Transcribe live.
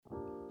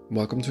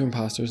Welcome to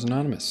Imposters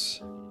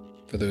Anonymous.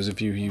 For those of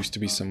you who used to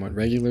be somewhat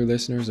regular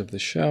listeners of the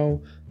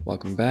show,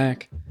 welcome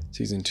back.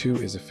 Season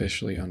 2 is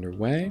officially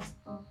underway,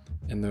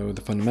 and though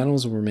the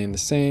fundamentals will remain the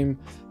same,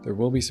 there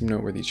will be some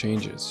noteworthy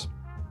changes.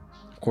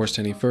 Of course,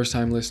 to any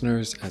first-time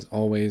listeners, as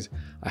always,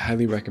 I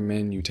highly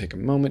recommend you take a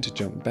moment to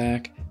jump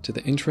back to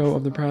the intro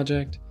of the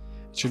project.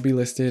 It should be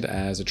listed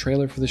as a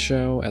trailer for the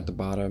show at the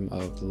bottom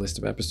of the list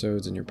of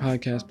episodes in your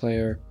podcast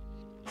player.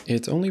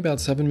 It's only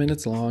about 7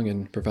 minutes long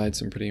and provides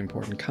some pretty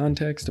important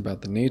context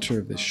about the nature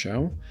of this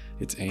show,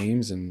 its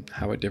aims, and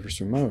how it differs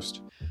from most.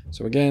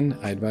 So again,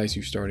 I advise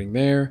you starting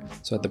there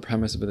so that the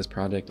premise of this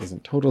project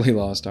isn't totally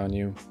lost on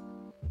you.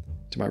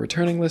 To my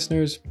returning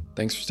listeners,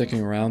 thanks for sticking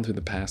around through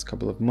the past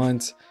couple of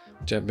months,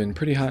 which have been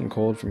pretty hot and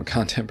cold from a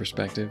content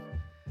perspective.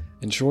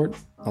 In short,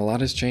 a lot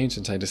has changed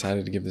since I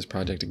decided to give this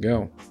project a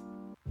go.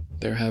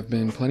 There have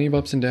been plenty of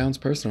ups and downs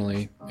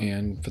personally,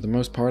 and for the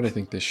most part I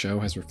think this show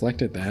has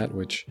reflected that,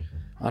 which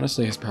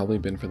honestly has probably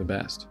been for the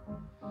best.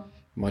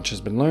 Much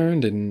has been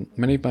learned, and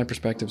many of my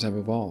perspectives have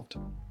evolved.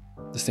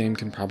 The same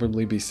can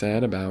probably be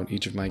said about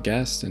each of my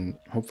guests, and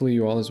hopefully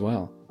you all as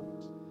well.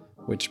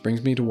 Which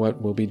brings me to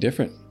what will be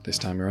different this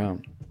time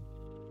around.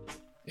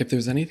 If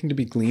there's anything to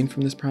be gleaned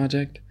from this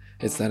project,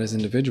 it's that as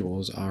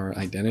individuals, our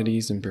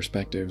identities and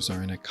perspectives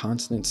are in a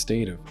constant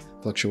state of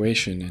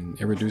fluctuation and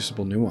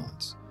irreducible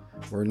nuance.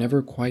 We're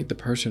never quite the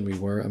person we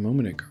were a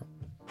moment ago.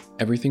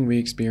 Everything we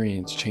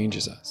experience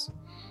changes us.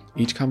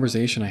 Each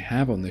conversation I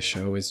have on this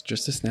show is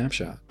just a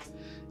snapshot,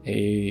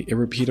 a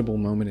irrepeatable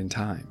moment in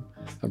time,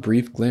 a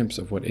brief glimpse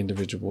of what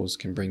individuals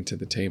can bring to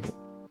the table.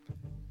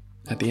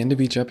 At the end of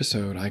each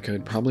episode, I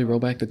could probably roll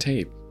back the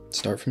tape,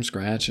 start from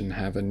scratch, and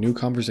have a new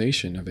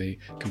conversation of a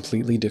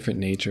completely different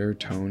nature,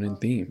 tone, and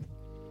theme.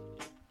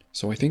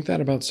 So I think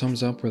that about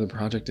sums up where the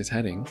project is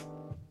heading.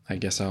 I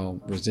guess I'll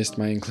resist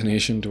my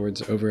inclination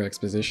towards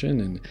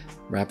over-exposition and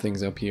wrap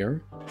things up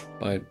here,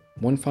 but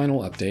one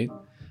final update.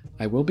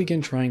 I will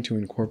begin trying to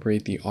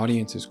incorporate the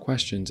audience's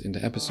questions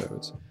into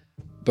episodes,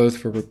 both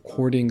for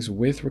recordings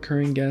with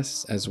recurring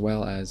guests as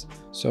well as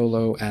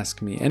solo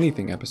Ask Me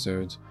Anything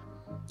episodes.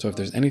 So if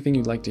there's anything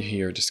you'd like to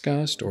hear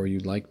discussed or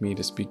you'd like me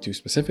to speak to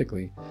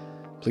specifically,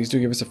 please do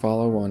give us a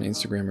follow on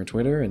Instagram or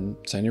Twitter and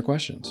send your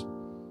questions.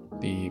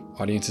 The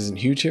audience isn't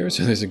huge here,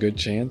 so there's a good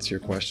chance your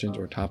questions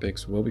or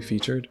topics will be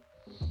featured.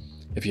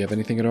 If you have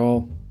anything at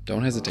all,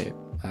 don't hesitate.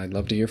 I'd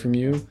love to hear from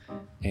you.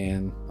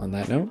 And on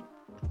that note,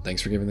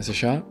 thanks for giving this a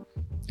shot,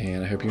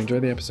 and I hope you enjoy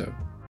the episode.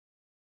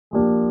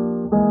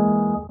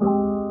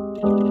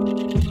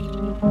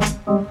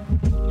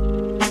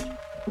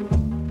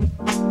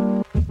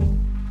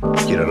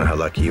 You don't know how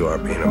lucky you are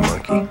being a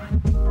monkey.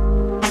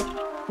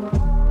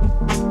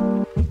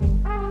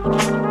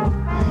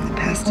 The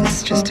past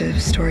is just a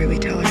story we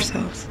tell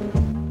ourselves.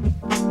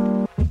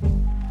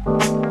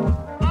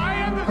 I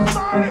am the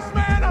smartest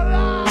man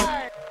alive!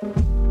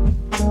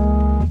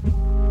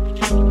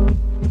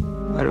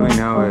 How do we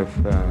know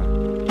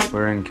if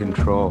we're in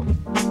control?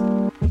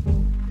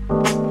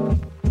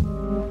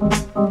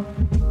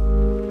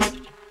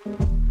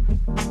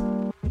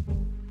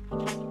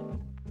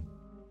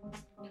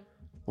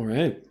 All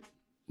right.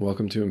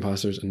 Welcome to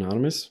Imposters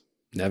Anonymous.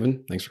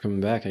 Nevin, thanks for coming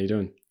back. How you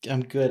doing?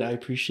 I'm good. I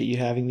appreciate you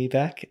having me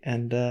back,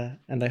 and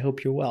I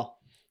hope you're well.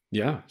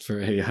 Yeah, for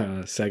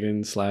a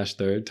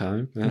second/third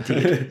time.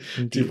 Indeed.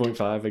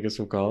 2.5, I guess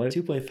we'll call it.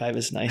 2.5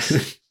 is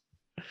nice.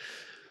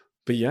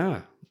 But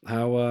yeah,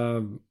 how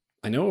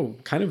I know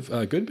kind of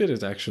a good bit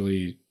has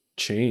actually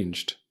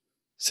changed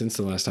since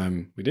the last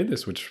time we did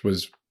this, which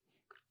was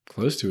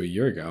close to a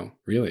year ago,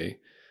 really,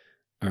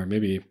 or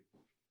maybe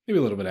a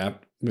little bit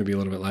maybe a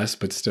little bit less,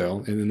 but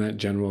still in that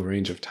general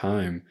range of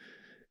time.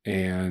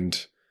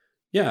 And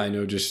yeah, I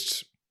know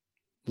just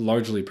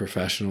largely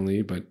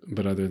professionally, but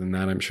other than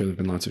that, I'm sure there've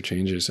been lots of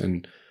changes.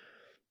 And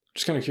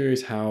just kind of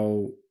curious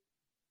how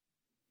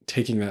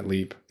taking that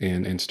leap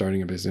and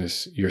starting a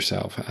business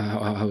yourself,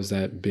 how has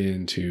that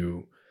been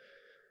to,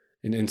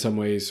 in some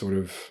ways, sort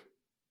of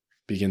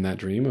begin that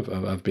dream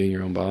of being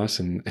your own boss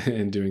and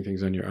doing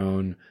things on your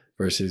own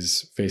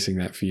versus facing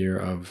that fear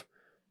of,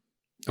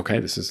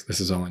 okay, this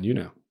is all on you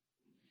now.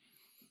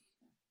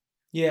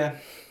 Yeah.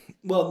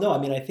 Well, no, I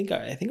mean, I think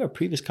our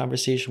previous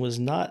conversation was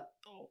not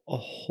a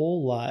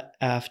whole lot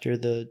after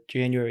the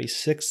January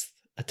 6th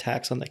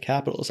attacks on the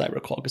Capitol, as I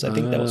recall, because I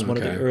think that was one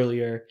of the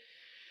earlier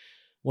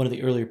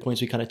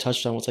points we kind of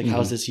touched on. Was like,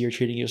 how's this year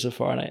treating you so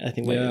far? And I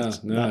think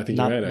it's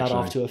not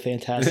off to a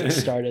fantastic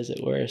start, as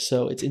it were.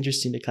 So it's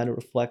interesting to kind of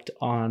reflect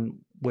on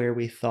where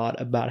we thought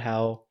about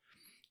how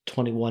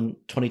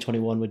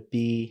 2021 would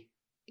be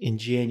in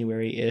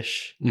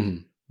January-ish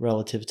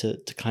relative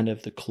to kind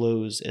of the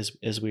close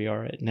as we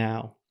are at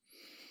now.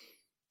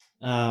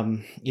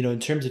 In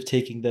terms of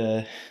taking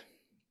the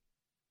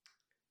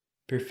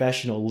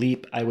professional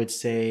leap, I would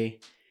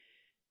say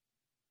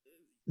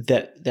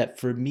that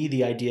for me,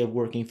 the idea of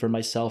working for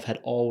myself had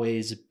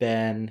always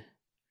been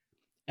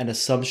an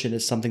assumption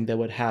is something that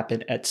would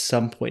happen at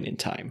some point in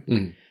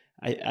time.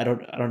 I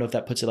don't know if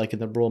that puts it like in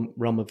the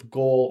realm of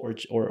goal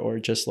or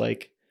just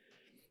like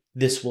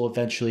this will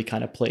eventually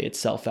kind of play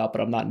itself out,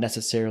 but I'm not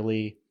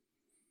necessarily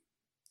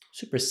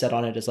super set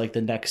on it as like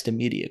the next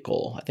immediate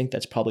goal. I think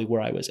that's probably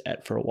where I was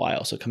at for a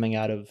while. So coming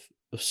out of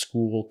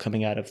school,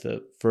 coming out of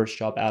the first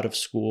job out of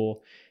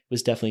school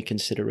was definitely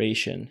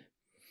consideration.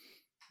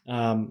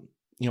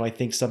 I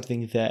think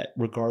something that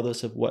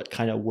regardless of what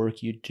kind of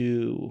work you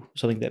do,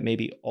 something that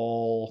maybe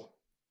all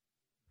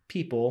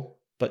people,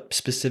 but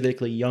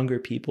specifically younger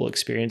people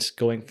experience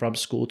going from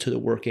school to the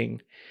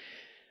working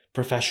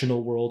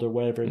professional world or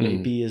whatever it may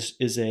be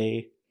is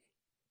a,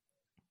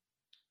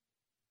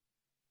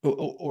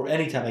 or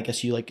anytime I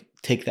guess you like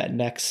take that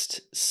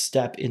next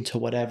step into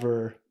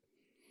whatever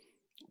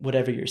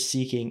you're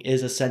seeking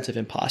is a sense of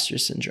imposter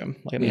syndrome.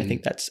 Like, I mean, I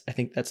think that's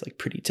like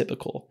pretty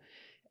typical.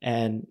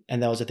 And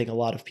that was, I think, a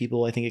lot of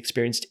people I think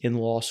experienced in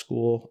law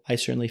school. I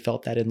certainly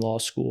felt that in law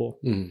school.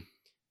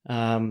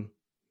 I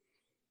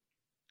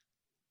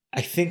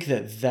think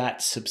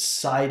that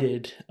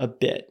subsided a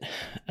bit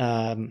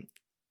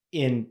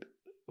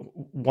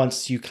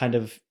once you kind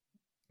of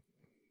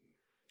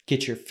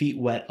get your feet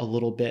wet a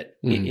little bit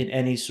in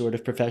any sort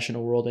of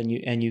professional world,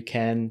 and you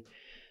can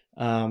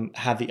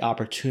have the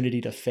opportunity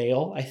to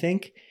fail, I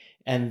think,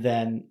 and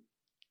then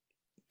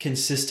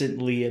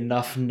consistently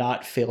enough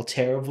not fail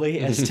terribly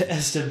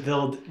as to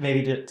build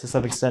maybe to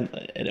some extent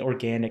an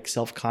organic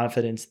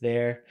self-confidence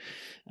there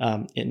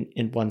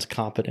in one's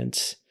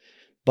competence.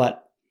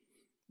 But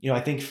I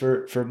think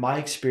for my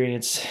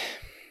experience,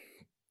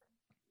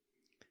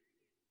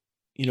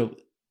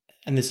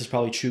 and this is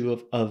probably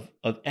true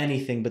of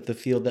anything, but the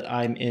field that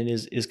I'm in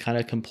is kind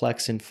of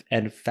complex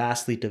and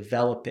fastly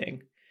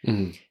developing.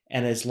 And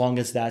as long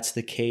as that's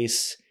the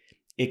case,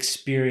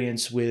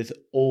 experience with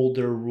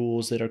older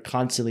rules that are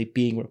constantly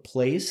being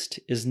replaced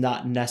is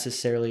not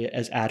necessarily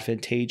as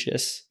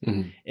advantageous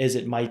as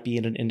it might be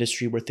in an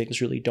industry where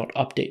things really don't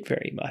update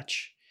very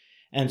much.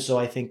 And so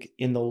I think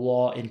in the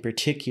law in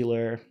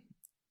particular,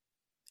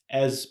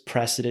 as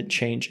precedent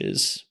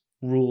changes,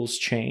 rules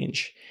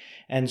change.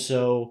 And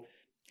so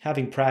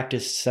having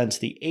practiced since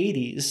the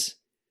 80s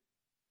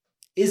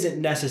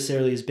isn't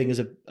necessarily as big as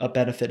a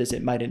benefit as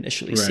it might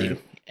initially seem.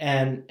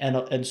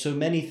 And so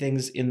many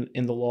things in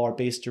the law are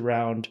based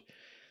around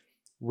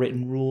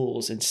written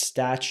rules and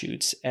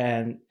statutes.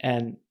 And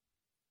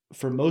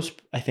for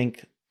most, I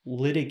think,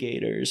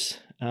 litigators,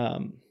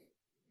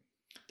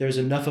 there's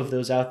enough of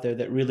those out there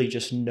that really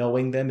just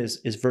knowing them is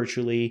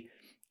virtually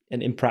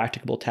an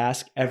impracticable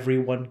task.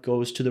 Everyone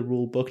goes to the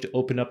rule book to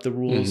open up the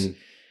rules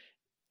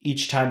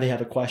each time they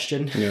have a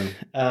question.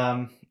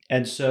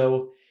 And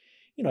so,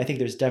 I think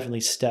there's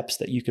definitely steps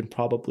that you can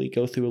probably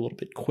go through a little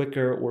bit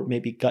quicker, or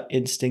maybe gut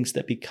instincts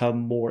that become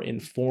more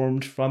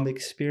informed from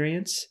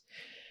experience.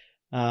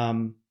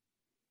 But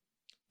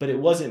it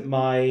wasn't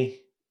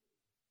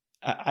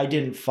I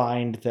didn't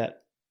find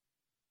that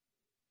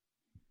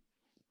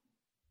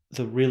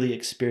the really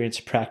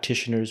experienced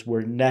practitioners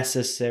were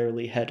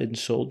necessarily head and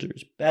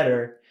shoulders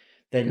better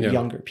than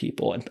younger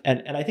people.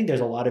 And I think there's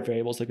a lot of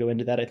variables that go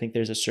into that. I think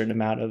there's a certain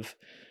amount of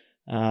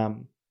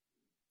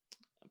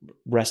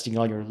resting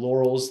on your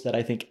laurels that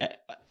I think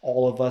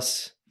all of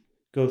us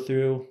go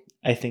through.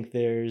 I think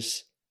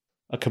there's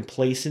a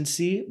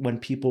complacency when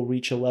people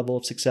reach a level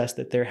of success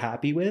that they're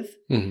happy with,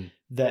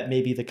 that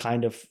maybe the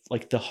kind of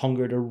like the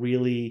hunger to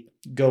really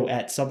go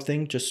at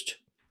something just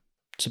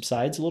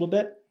subsides a little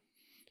bit.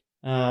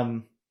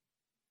 For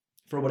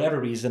whatever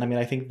reason, I mean,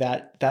 I think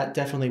that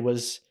definitely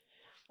was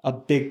a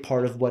big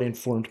part of what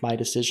informed my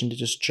decision to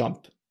just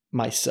jump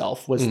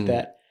myself, was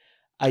that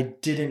I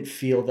didn't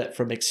feel that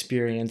from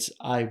experience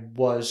I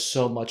was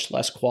so much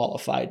less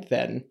qualified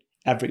than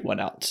everyone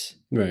else.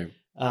 Right.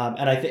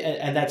 And I think,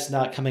 and that's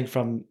not coming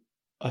from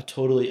a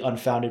totally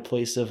unfounded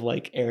place of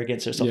like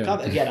arrogance or something.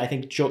 Again, I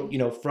think,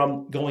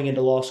 from going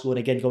into law school and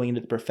again going into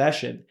the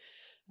profession,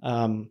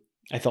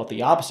 I felt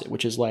the opposite,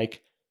 which is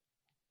like,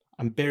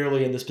 I'm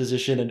barely in this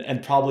position,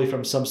 and probably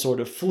from some sort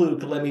of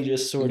fluke, let me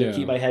just sort of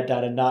keep my head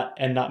down and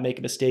not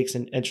make mistakes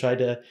and try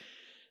to,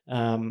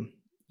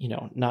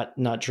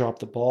 not drop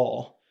the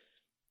ball.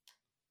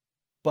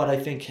 But I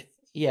think,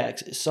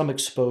 some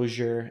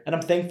exposure, and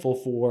I'm thankful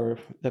for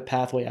the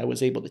pathway I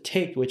was able to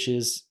take, which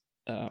is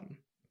to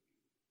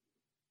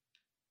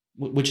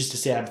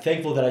say, I'm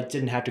thankful that I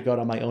didn't have to go out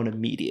on my own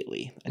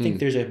immediately. I think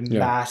there's a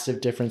massive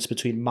difference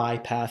between my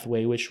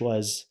pathway, which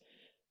was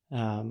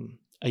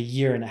a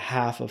year and a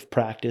half of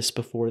practice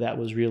before that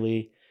was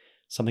really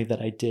something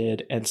that I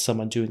did, and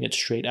someone doing it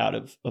straight out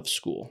of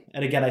school.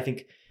 And again,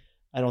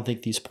 I don't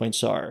think these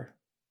points are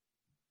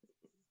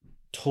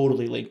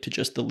totally linked to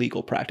just the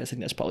legal practice. I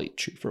think that's probably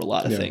true for a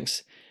lot of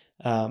things.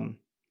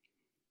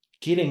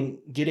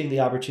 Getting the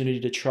opportunity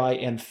to try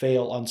and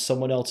fail on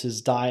someone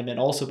else's dime and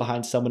also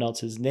behind someone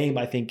else's name,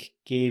 I think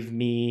gave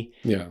me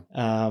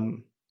that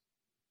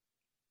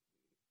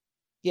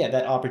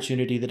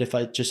opportunity that if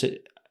I just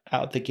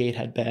out the gate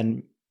had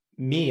been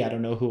me, I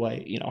don't know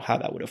how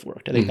that would have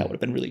worked. I think that would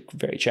have been really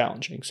very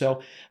challenging.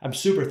 So I'm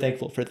super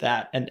thankful for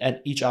that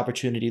and each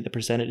opportunity that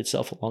presented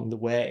itself along the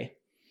way.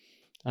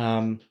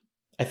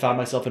 I found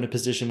myself in a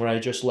position where I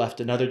just left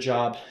another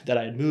job that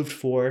I had moved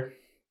for.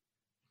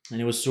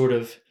 And it was sort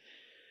of,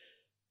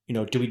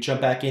 do we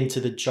jump back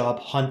into the job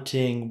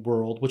hunting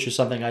world, which is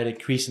something I'd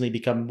increasingly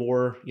become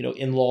more,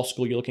 in law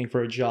school, you're looking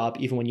for a job.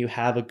 Even when you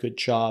have a good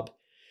job,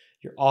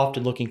 you're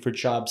often looking for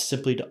jobs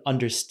simply to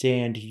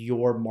understand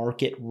your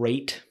market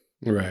rate,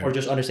 right, or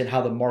just understand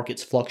how the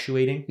market's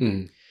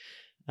fluctuating.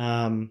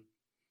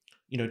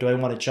 Do I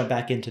want to jump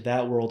back into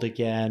that world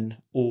again,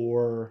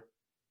 or,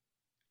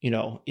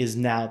 is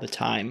now the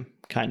time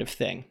kind of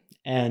thing?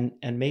 And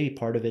maybe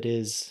part of it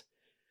is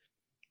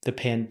the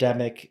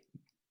pandemic.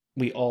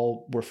 We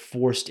all were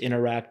forced to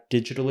interact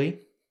digitally.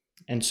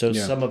 And so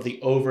some of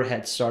the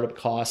overhead startup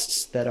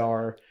costs that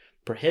are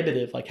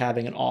prohibitive, like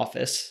having an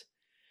office,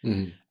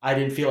 I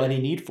didn't feel any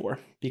need for,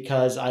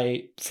 because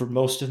for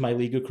most of my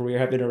legal career,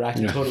 have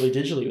interacted totally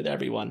digitally with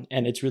everyone.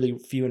 And it's really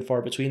few and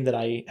far between that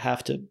I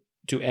have to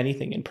do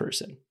anything in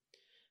person.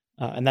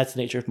 And that's the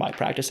nature of my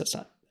practice. That's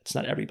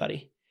not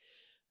everybody.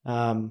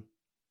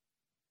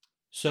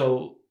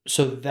 So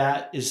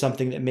that is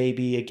something that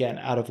maybe, again,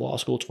 out of law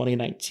school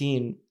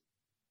 2019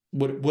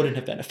 wouldn't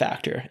have been a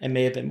factor, and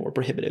may have been more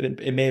prohibitive. And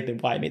it may have been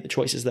why I made the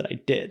choices that I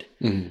did.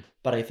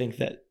 But I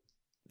think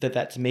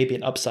that's maybe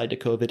an upside to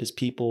COVID, is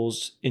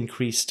people's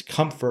increased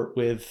comfort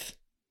with,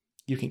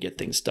 you can get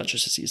things done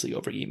just as easily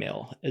over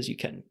email as you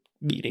can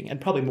meeting, and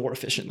probably more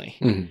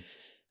efficiently,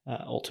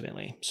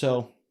 ultimately.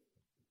 So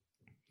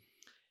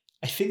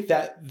I think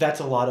that's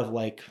a lot of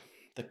like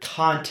the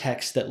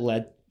context that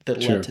led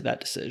to that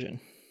decision.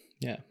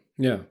 Yeah.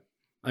 Yeah.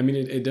 I mean,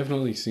 it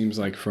definitely seems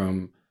like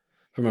from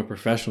a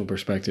professional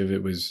perspective,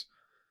 it was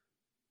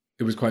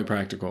quite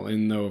practical.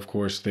 And though, of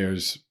course,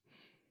 there's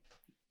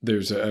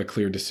a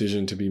clear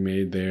decision to be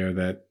made there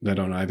that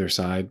on either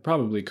side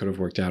probably could have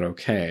worked out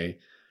okay.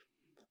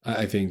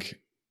 I think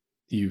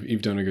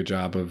you've done a good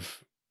job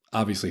of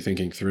obviously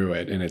thinking through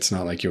it. And it's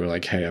not like you were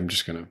like, hey, I'm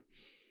just going to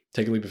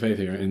take a leap of faith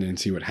here and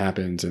see what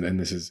happens. And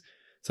this is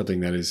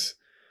something that is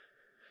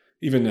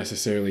even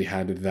necessarily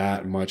had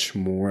that much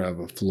more of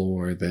a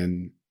floor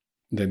than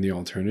the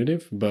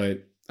alternative.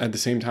 But at the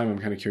same time, I'm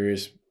kind of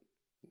curious,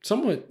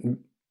 somewhat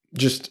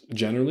just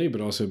generally,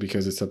 but also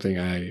because it's something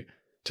I,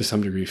 to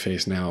some degree,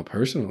 face now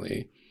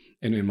personally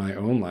and in my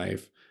own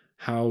life,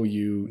 how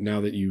now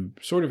that you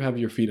sort of have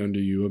your feet under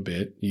you a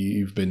bit,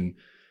 you've been,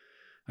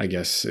 I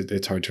guess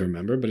it's hard to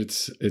remember, but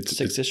it's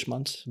 6-ish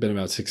months. Been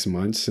about 6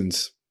 months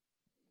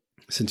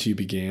since you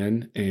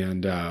began.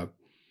 And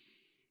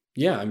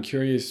I'm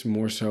curious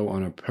more so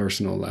on a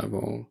personal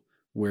level,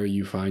 where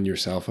you find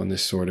yourself on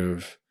this sort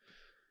of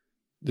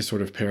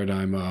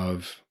paradigm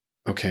of,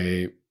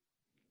 okay,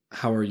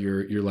 how are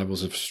your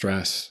levels of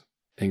stress,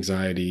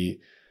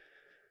 anxiety,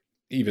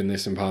 even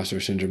this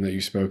imposter syndrome that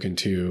you've spoken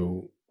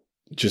to,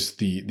 just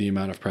the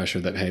amount of pressure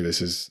that, hey,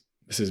 this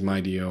is my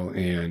deal,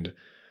 and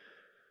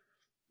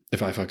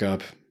if I fuck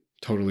up,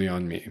 totally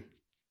on me,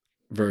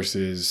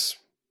 versus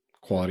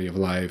quality of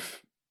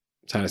life,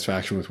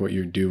 satisfaction with what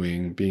you're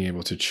doing, being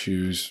able to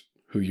choose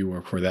who you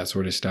work for, that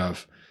sort of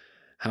stuff.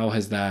 How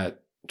has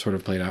that sort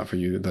of played out for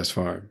you thus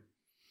far?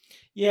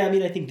 Yeah, I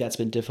mean, I think that's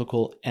been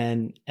difficult,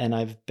 and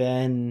I've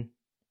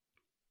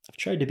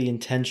tried to be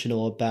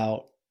intentional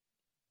about,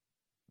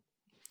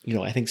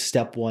 I think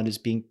step one is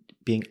being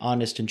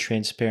honest and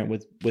transparent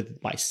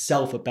with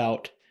myself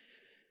about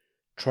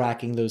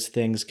tracking those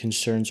things,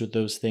 concerns with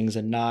those things,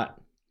 and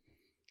not,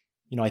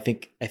 I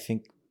think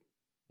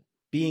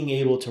being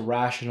able to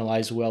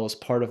rationalize well is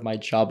part of my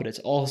job, but it's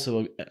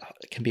also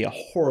it can be a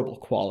horrible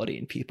quality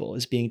in people,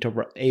 is being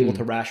able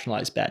to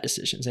rationalize bad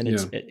decisions. And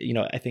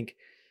I think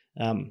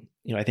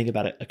I think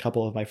about a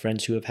couple of my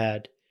friends who have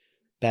had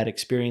bad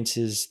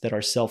experiences that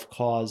are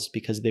self-caused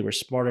because they were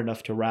smart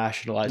enough to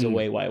rationalize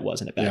away why it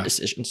wasn't a bad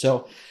decision.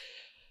 So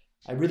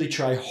I really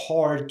try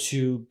hard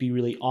to be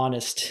really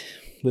honest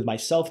with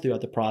myself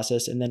throughout the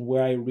process. And then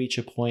where I reach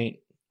a point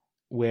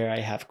where I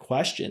have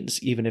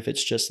questions, even if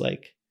it's just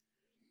like,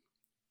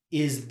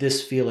 is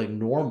this feeling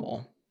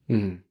normal?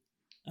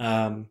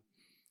 I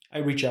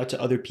reach out to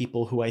other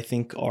people who I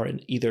think are in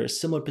either a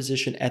similar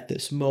position at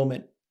this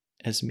moment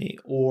as me,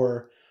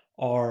 or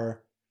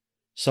are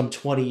some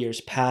 20 years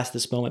past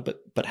this moment,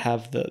 but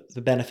have the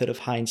benefit of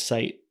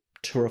hindsight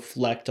to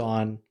reflect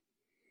on,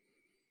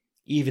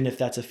 even if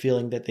that's a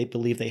feeling that they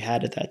believe they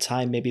had at that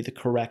time, maybe the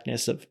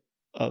correctness of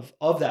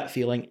that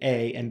feeling,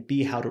 A, and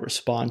B, how to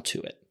respond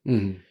to it.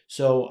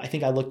 So I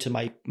think I look to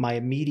my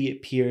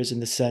immediate peers in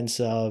the sense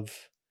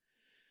of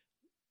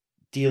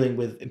dealing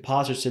with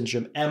imposter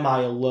syndrome. Am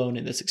I alone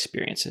in this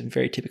experience? And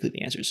very typically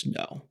the answer is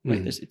no.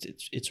 Right?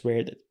 It's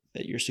rare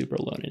that you're super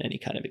alone in any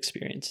kind of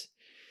experience.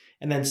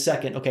 And then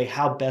second, okay,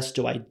 how best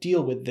do I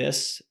deal with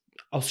this?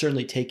 I'll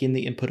certainly take in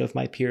the input of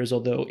my peers,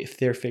 although if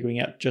they're figuring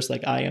out just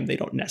like I am, they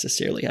don't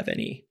necessarily have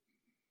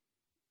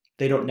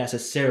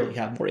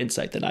more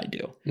insight than I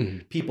do.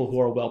 People who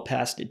are well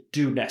past it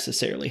do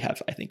necessarily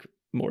have, I think,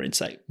 more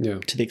insight.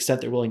 To the extent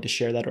they're willing to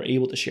share that or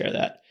able to share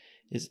that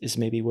is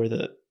maybe where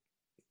the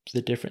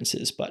difference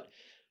is. But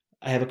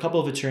I have a couple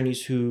of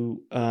attorneys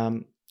who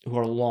are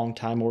long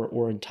time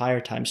or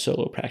entire time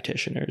solo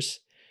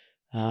practitioners.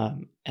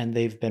 And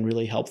they've been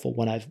really helpful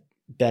when I've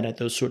been at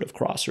those sort of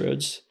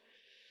crossroads.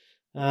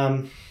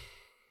 I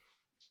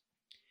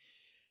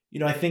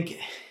think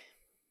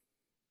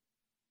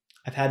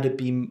I've had to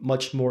be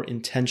much more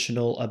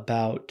intentional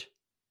about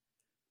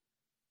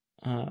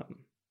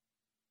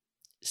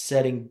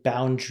setting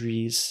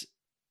boundaries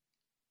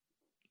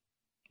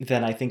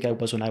than I think I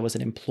was when I was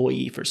an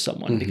employee for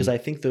someone, because I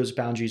think those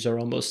boundaries are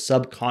almost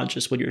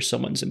subconscious when you're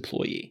someone's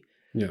employee.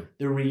 Yeah.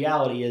 The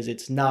reality is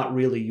it's not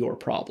really your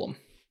problem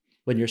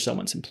when you're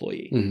someone's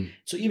employee.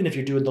 So even if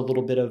you're doing the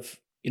little bit of,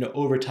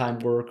 overtime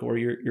work, or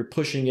you're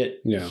pushing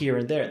it here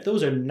and there,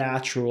 those are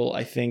natural,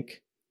 I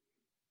think,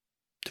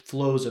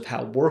 flows of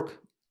how work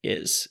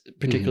is,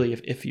 particularly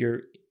if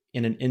you're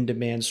in an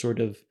in-demand sort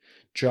of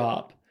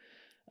job.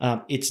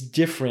 It's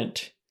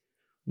different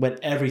when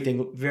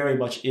everything very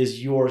much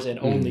is yours and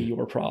only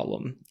your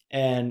problem,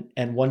 and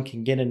one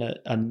can get in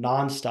a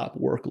nonstop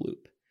work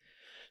loop.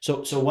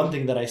 So one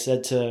thing that I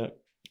said to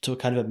a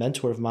kind of a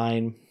mentor of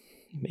mine,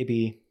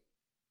 maybe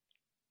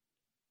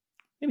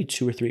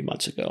 2 or 3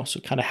 months ago, so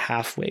kind of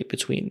halfway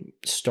between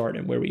start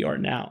and where we are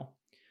now,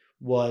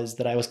 was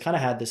that I was kind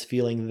of had this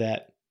feeling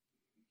that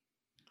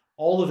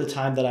all of the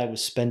time that I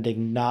was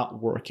spending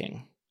not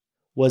working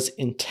was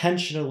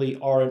intentionally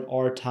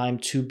R&R time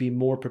to be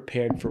more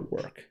prepared for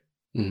work.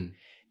 And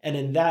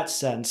in that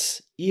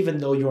sense, even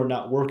though you're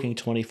not working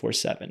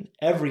 24/7,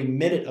 every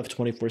minute of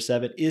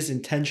 24/7 is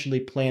intentionally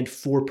planned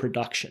for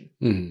production,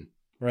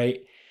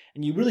 right?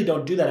 And you really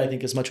don't do that, I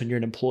think, as much when you're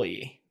an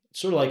employee. It's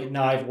sort of like,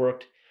 now I've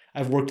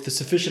worked the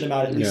sufficient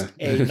amount, at least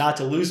A, not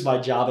to lose my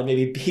job, and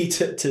maybe B,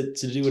 to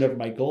do whatever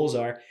my goals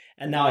are.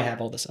 And now I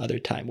have all this other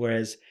time.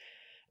 Whereas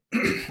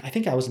I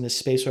think I was in this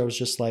space where I was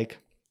just like,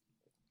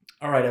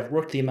 all right, I've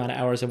worked the amount of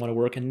hours I want to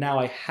work, and now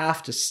I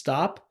have to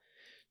stop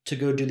to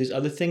go do these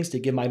other things to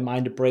give my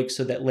mind a break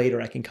so that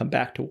later I can come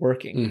back to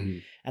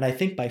working. And I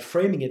think by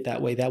framing it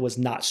that way, that was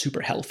not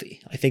super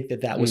healthy. I think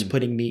that was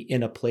putting me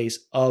in a place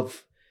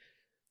of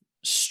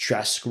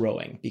stress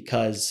growing,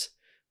 because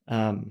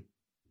then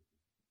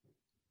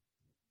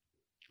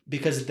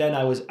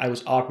I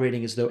was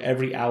operating as though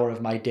every hour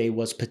of my day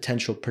was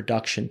potential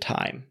production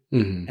time.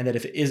 And that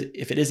if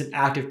it isn't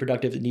active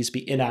productive, it needs to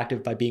be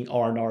inactive by being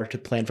R&R to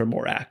plan for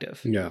more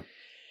active. Yeah.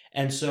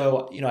 And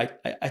so,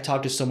 I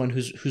talked to someone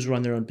who's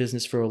run their own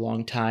business for a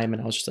long time,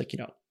 and I was just like,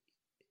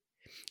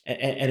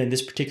 and in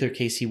this particular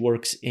case, he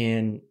works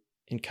in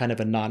kind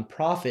of a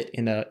nonprofit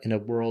in a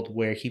world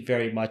where he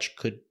very much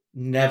could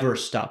never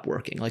stop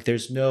working. Like,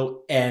 there's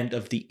no end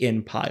of the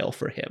in pile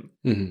for him.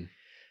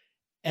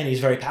 And he's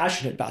very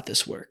passionate about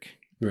this work.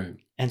 Right.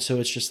 And so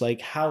it's just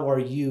like, how are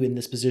you in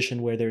this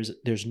position where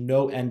there's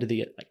no end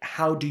to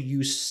how do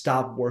you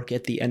stop work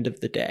at the end of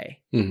the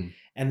day?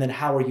 And then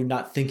how are you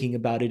not thinking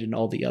about it in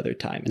all the other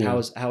time? And how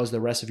is the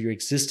rest of your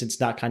existence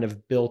not kind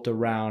of built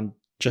around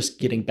just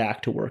getting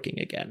back to working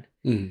again?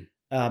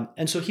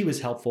 And so he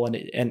was helpful, and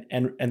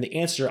the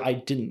answer I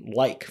didn't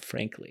like,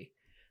 frankly,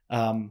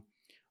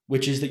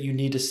 which is that you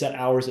need to set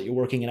hours that you're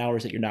working and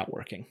hours that you're not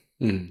working.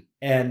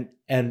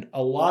 And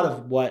a lot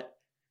of what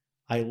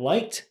I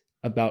liked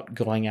about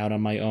going out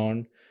on my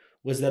own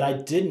was that I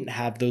didn't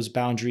have those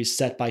boundaries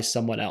set by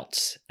someone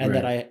else, and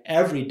that I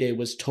every day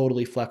was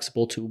totally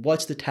flexible to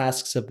what's the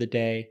tasks of the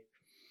day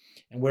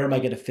and where am I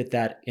going to fit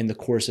that in the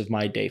course of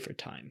my day for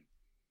time.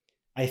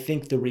 I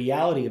think the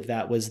reality of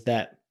that was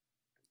that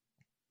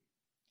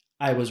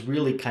I was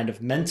really kind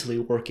of mentally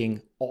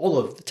working all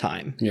of the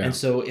time. And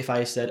so if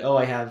I said,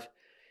 I have,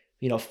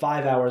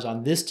 5 hours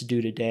on this to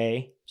do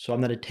today, so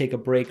I'm going to take a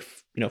break,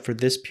 for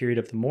this period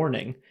of the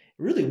morning,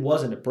 it really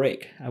wasn't a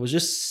break. I was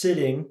just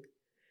sitting,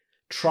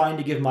 trying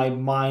to give my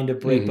mind a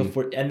break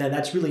before, and then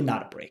that's really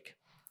not a break,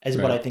 is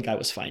what I think I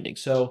was finding.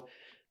 So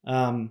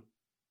I've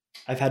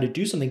had to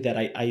do something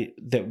that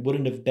that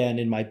wouldn't have been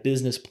in my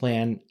business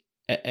plan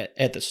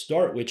at the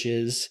start, which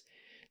is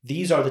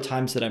these are the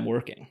times that I'm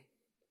working.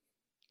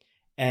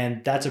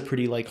 And that's a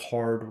pretty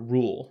hard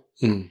rule.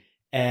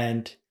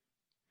 And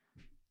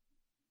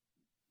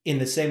in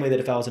the same way that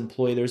if I was an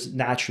employee, there's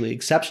naturally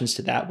exceptions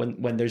to that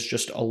when there's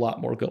just a lot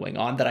more going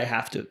on that I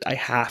have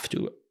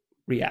to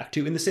react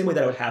to, in the same way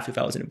that I would have to if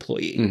I was an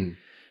employee.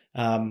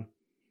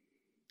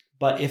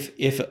 But if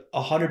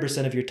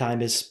 100% of your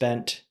time is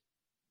spent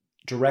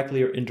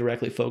directly or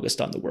indirectly focused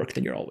on the work,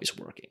 then you're always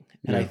working.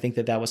 And I think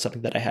that was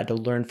something that I had to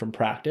learn from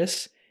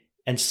practice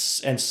and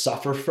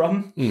suffer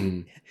from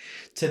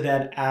to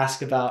then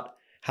ask about,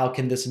 how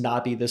can this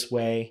not be this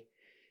way,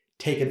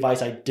 take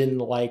advice I didn't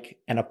like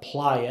and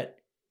apply it,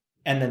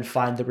 and then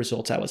find the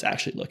results I was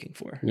actually looking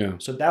for.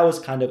 So that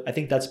was I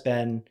think that's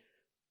been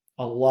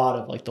a lot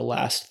of the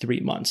last 3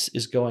 months,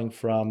 is going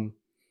from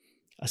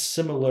a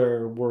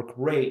similar work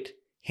rate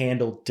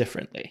handled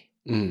differently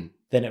than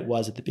it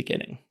was at the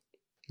beginning.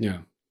 Yeah.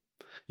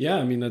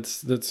 I mean,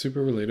 that's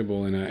super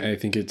relatable. And I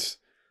think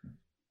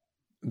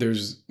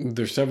there's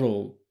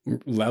several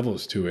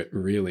levels to it,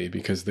 really,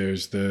 because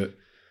there's the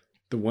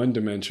one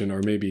dimension,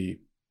 or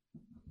maybe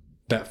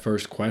that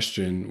first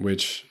question,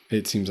 which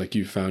it seems like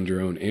you found your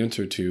own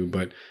answer to,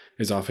 but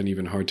is often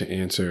even hard to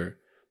answer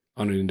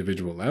on an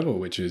individual level,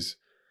 which is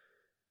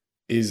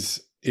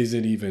it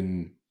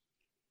even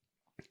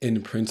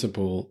in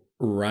principle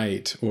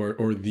right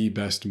or the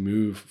best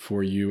move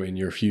for you in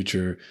your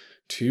future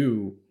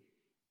to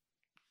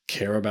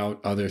care about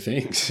other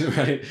things,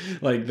 right?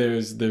 Like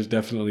there's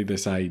definitely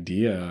this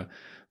idea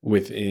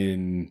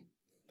within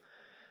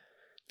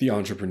the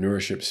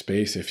entrepreneurship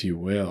space, if you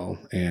will,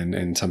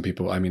 and some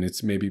people, I mean,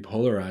 it's maybe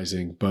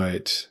polarizing,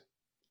 but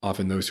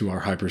often those who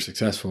are hyper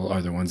successful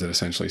are the ones that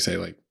essentially say,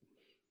 like,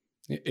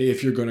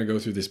 if you're going to go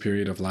through this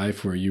period of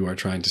life where you are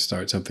trying to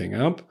start something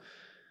up,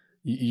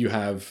 you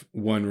have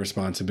one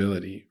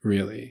responsibility,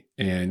 really,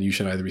 and you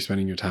should either be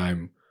spending your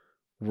time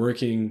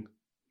working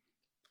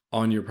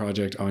on your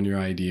project, on your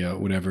idea,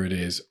 whatever it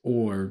is,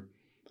 or,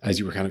 as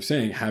you were kind of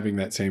saying, having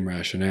that same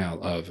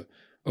rationale of,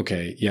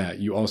 okay, yeah,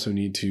 you also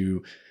need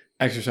to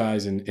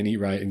exercise and eat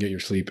right and get your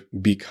sleep,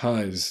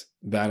 because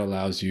that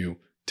allows you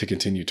to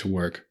continue to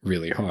work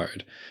really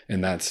hard.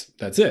 And that's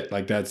it.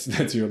 Like that's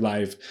your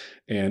life.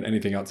 And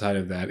anything outside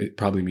of that, it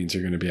probably means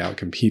you're going to be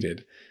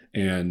outcompeted.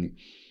 And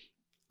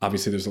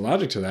obviously there's a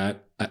logic to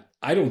that.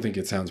 I don't think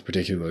it sounds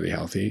particularly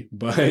healthy,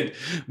 but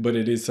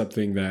it is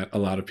something that a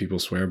lot of people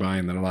swear by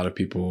and that a lot of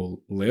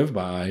people live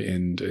by,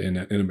 and in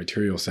a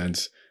material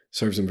sense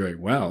serves them very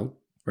well,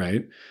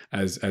 right?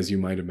 As you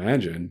might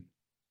imagine.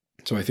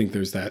 So I think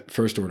there's that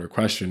first order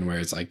question where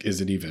it's like,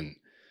 is it even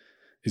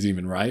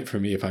right for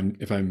me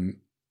if I'm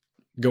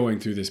going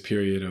through this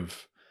period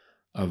of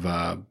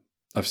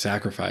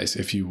sacrifice,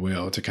 if you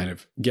will, to kind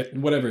of get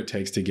whatever it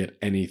takes to get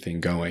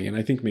anything going. And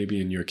I think maybe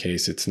in your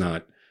case, it's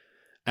not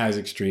as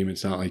extreme.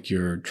 It's not like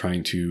you're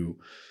trying to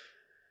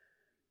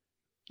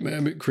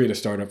create a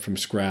startup from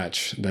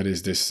scratch that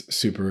is this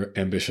super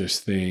ambitious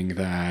thing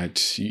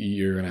that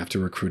you're going to have to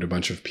recruit a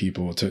bunch of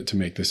people to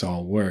make this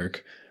all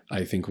work.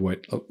 I think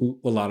what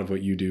a lot of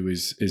what you do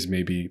is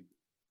maybe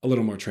a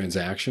little more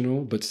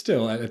transactional, but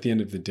still at the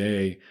end of the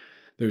day,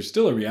 there's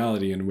still a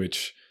reality in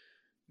which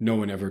no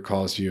one ever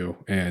calls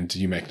you and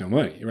you make no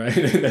money, right?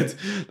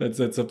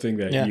 that's something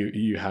that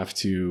you have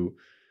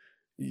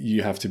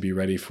to be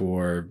ready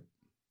for.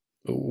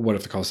 What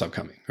if the calls stop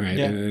coming, right?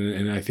 Yeah.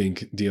 And I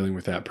think dealing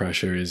with that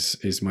pressure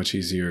is much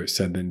easier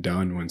said than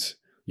done once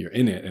you're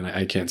in it. And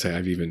I can't say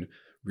I've even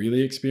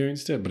really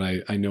experienced it, but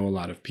I know a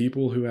lot of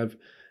people who have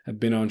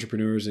been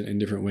entrepreneurs in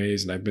different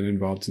ways, and I've been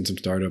involved in some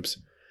startups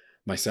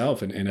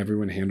myself, and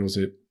everyone handles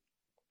it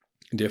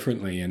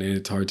differently. And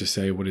it's hard to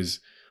say what is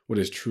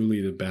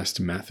truly the best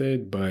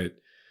method, but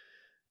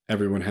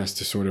everyone has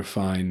to sort of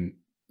find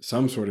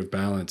some sort of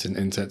balance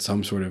and set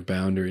some sort of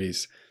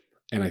boundaries.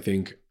 And I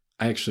think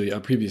actually a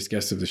previous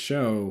guest of the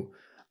show,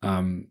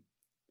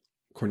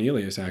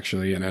 Cornelius,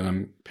 actually, and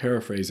I'm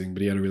paraphrasing,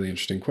 but he had a really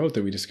interesting quote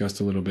that we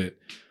discussed a little bit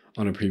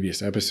on a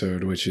previous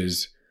episode, which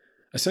is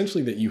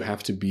essentially that you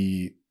have to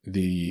be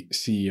the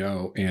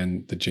CEO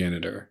and the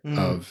janitor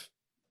of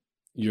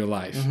your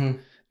life. Mm-hmm.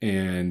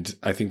 And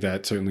I think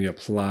that certainly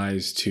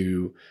applies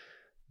to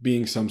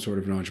being some sort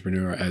of an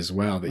entrepreneur as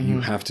well, that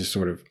you have to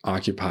sort of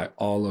occupy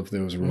all of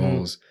those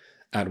roles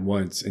at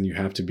once. And you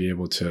have to be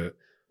able to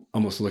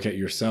almost look at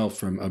yourself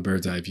from a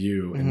bird's eye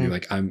view and be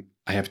like, I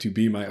have to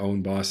be my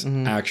own boss.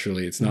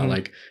 Actually, it's not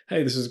like,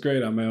 hey, this is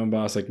great, I'm my own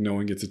boss. Like no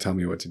one gets to tell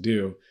me what to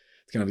do.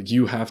 It's kind of like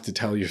you have to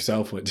tell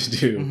yourself what to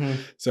do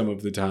some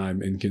of the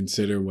time and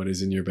consider what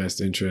is in your best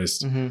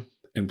interest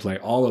and play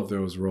all of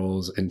those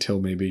roles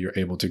until maybe you're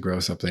able to grow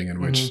something in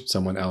which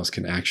someone else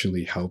can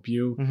actually help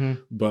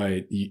you.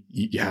 But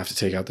you have to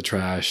take out the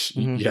trash.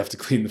 You have to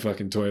clean the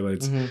fucking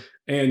toilets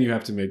and you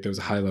have to make those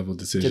high level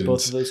decisions. Did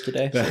both of those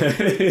today. So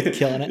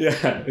killing it.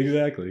 Yeah,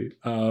 exactly.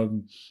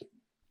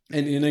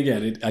 And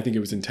again, I think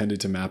it was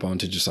intended to map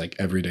onto just like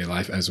everyday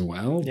life as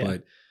well. Yeah.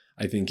 But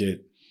I think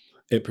it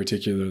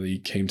particularly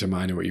came to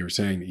mind in what you were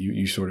saying, that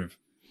you sort of,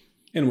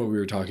 and what we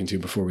were talking to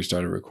before we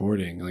started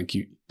recording, like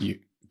you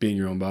being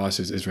your own boss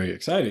is very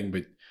exciting,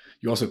 but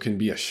you also can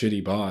be a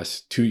shitty boss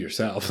to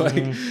yourself. Like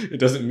it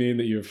doesn't mean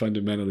that you're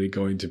fundamentally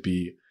going to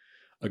be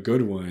a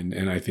good one.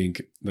 And I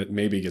think that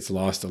maybe gets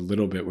lost a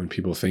little bit when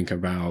people think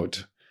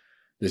about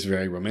this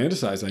very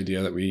romanticized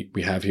idea that we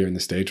have here in the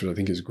States, which I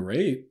think is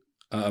great,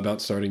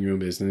 about starting your own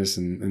business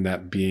and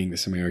that being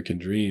this American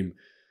dream,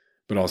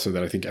 but also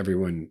that I think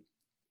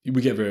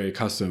we get very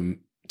accustomed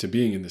to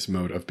being in this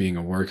mode of being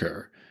a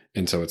worker.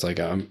 And so it's like,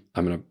 I'm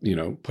going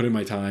to, put in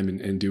my time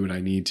and do what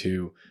I need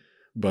to.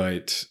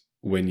 But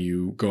when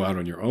you go out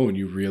on your own,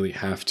 you really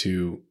have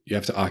to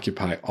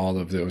occupy all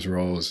of those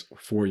roles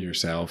for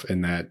yourself.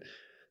 And that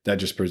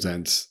just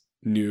presents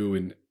new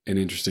and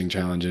interesting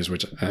challenges,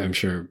 which I'm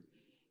sure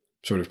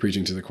sort of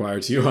preaching to the choir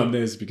to you on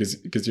this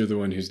because you're the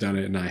one who's done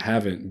it and I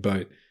haven't,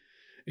 but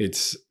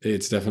it's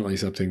definitely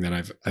something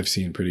that I've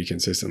seen pretty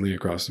consistently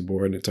across the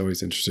board. And it's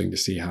always interesting to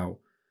see how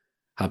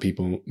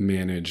people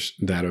manage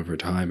that over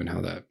time and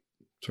how that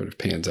sort of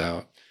pans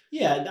out.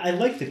 Yeah, I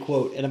like the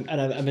quote, and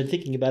I've been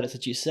thinking about it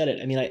since you said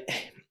it. I mean,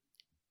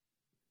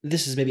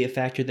 this is maybe a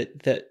factor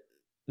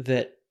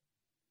that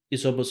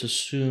is almost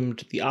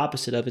assumed the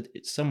opposite of it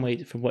in some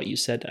way from what you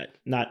said,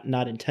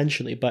 not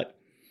intentionally, but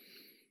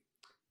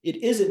it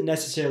isn't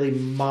necessarily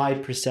my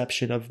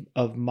perception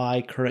of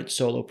my current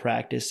solo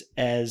practice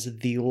as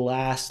the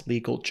last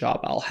legal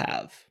job I'll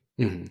have.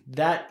 Mm-hmm.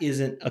 That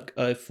isn't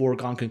a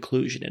foregone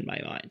conclusion in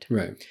my mind.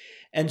 Right.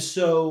 And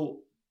so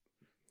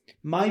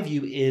my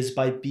view is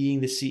by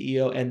being the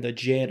CEO and the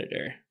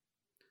janitor,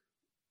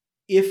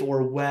 if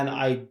or when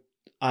I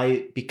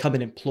become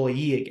an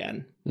employee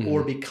again, Mm-hmm.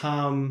 or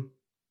become,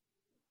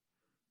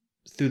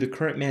 through the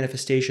current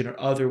manifestation or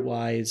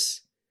otherwise,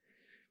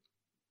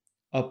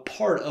 a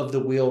part of the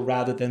wheel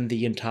rather than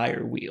the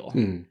entire wheel.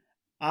 Mm-hmm.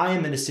 I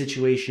am in a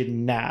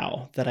situation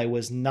now that I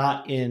was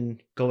not in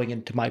going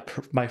into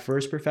my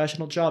first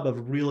professional job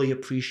of really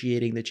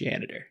appreciating the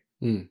janitor.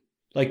 Mm.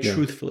 Like, Yeah.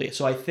 truthfully.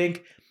 So I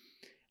think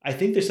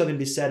there's something to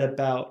be said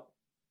about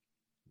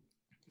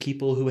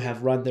people who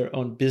have run their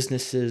own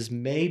businesses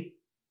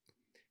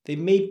they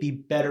may be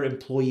better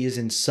employees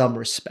in some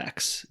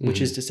respects,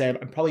 which is to say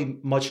I'm probably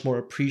much more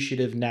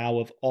appreciative now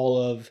of all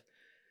of,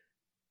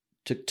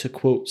 to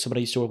quote somebody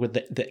I used to work with,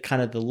 the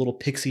kind of the little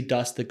pixie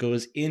dust that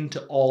goes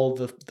into all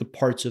the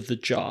parts of the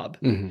job,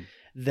 Mm-hmm.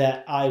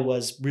 that I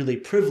was really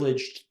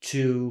privileged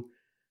to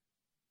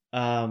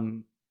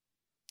kind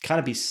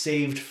of be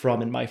saved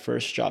from in my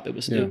first job. It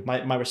was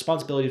my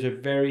responsibilities are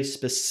very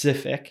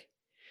specific,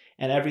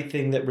 and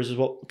everything that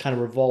kind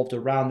of revolved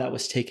around that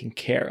was taken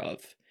care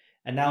of.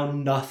 And now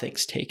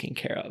nothing's taken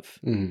care of.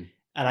 Mm-hmm.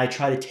 And I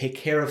try to take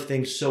care of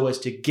things so as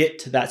to get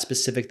to that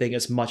specific thing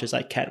as much as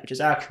I can, which is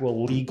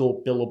actual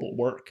legal billable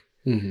work.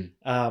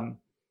 Mm-hmm.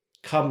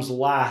 Comes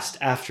last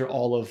after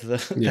all of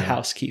the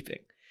housekeeping,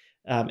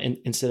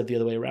 instead of the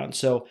other way around.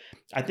 So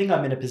I think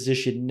I'm in a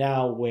position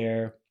now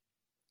where,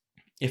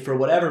 if for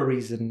whatever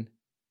reason,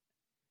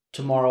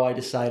 tomorrow I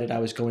decided I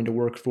was going to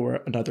work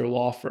for another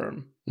law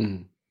firm,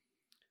 Mm-hmm.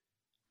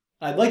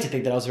 I'd like to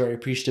think that I was very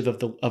appreciative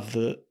of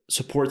the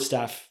support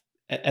staff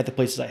at the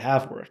places I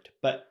have worked.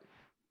 But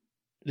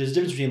there's a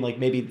difference between, like,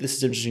 maybe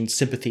this is between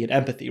sympathy and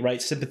empathy, right?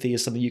 Sympathy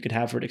is something you can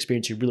have for an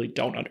experience you really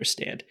don't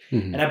understand.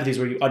 Mm-hmm. And empathy is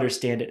where you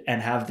understand it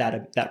and have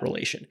that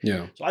relation.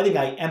 Yeah. So I think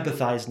I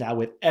empathize now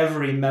with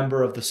every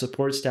member of the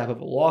support staff of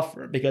a law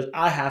firm, because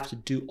I have to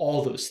do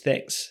all those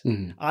things.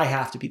 Mm-hmm. I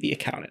have to be the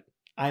accountant.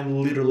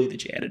 I'm literally the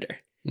janitor.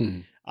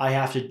 Mm-hmm. I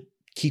have to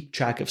keep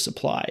track of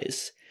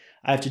supplies.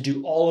 I have to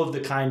do all of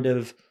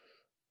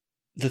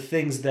the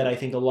things that I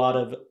think a lot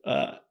of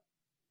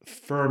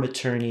firm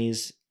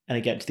attorneys, and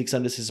again, to the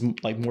extent this is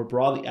like more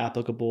broadly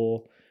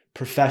applicable,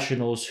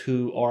 professionals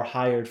who are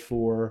hired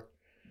for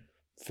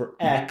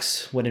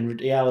X, when in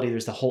reality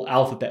there's the whole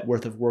alphabet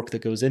worth of work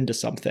that goes into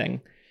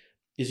something,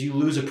 is you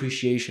lose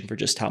appreciation for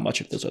just how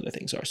much of those other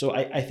things are. So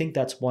I think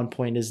that's one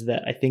point, is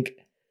that I think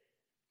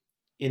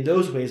in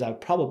those ways I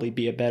would probably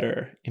be a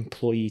better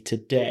employee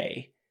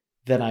today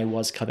than I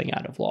was coming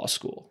out of law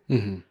school.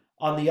 Mm-hmm.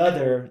 On the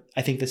other,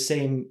 I think the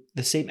same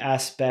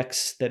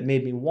aspects that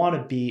made me want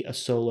to be a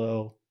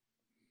solo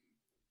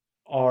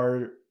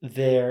are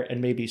there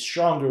and maybe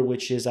stronger,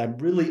 which is I'm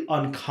really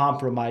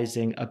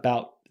uncompromising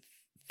about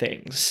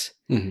things.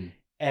 Mm-hmm.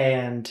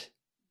 And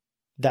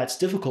that's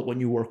difficult when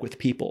you work with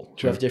people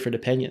who have different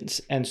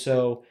opinions. And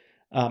so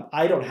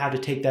I don't have to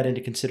take that into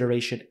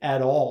consideration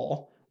at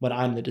all when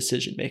I'm the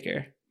decision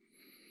maker.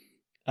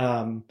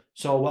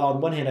 So while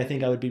on one hand, I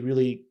think I would be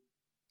really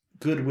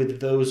good with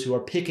those who are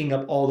picking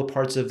up all the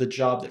parts of the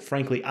job that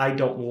frankly I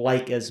don't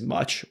like as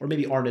much, or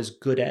maybe aren't as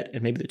good at,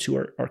 and maybe the two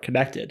are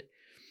connected,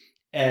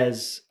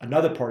 as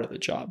another part of the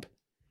job.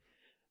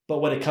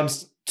 But when it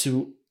comes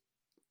to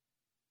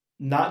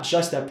not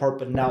just that part,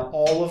 but now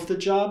all of the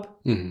job,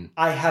 Mm-hmm.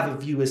 I have a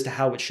view as to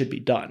how it should be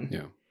done.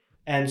 Yeah.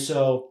 And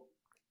so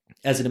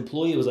as an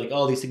employee, it was like,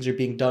 oh, these things are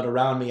being done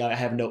around me. I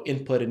have no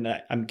input and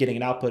I'm getting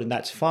an output, and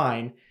that's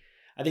fine.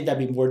 I think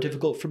that'd be more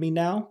difficult for me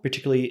now,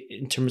 particularly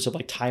in terms of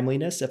like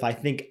timeliness. If I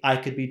think I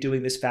could be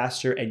doing this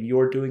faster and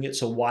you're doing it,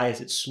 so why is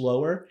it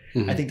slower?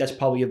 Mm-hmm. I think that's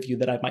probably a view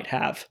that I might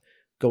have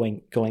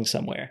going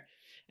somewhere.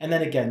 And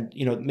then again,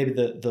 maybe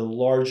the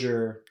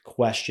larger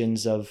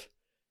questions of,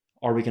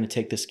 are we going to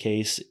take this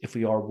case? If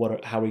we are,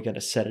 how are we going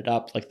to set it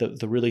up? Like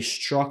the really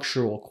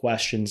structural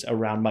questions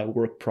around my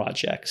work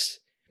projects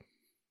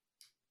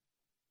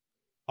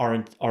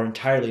are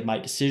entirely my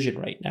decision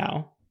right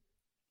now.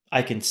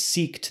 I can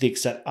seek to the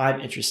extent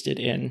I'm interested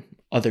in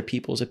other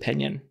people's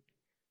opinion.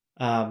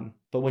 But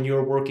when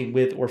you're working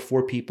with or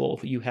for people,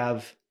 you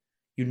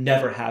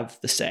never have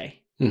the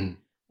say.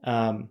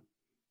 Mm-hmm.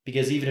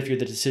 Because even if you're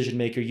the decision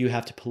maker, you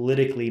have to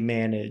politically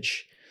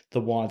manage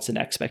the wants and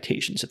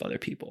expectations of other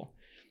people.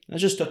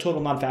 That's just a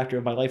total non-factor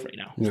in my life right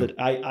now. Yeah. That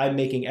I'm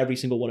making every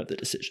single one of the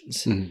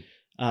decisions.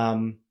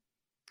 Mm-hmm.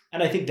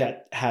 And I think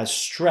that has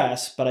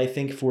stress, but I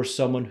think for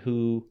someone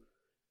who,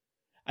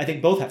 I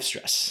think both have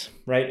stress,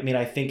 right? I mean,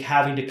 I think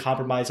having to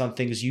compromise on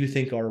things you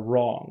think are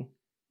wrong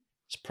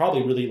is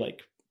probably really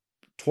like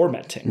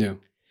tormenting. Yeah.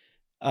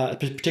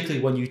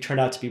 Particularly when you turn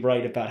out to be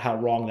right about how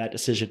wrong that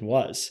decision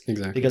was.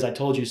 Exactly. Because I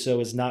told you so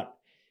is not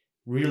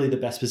really the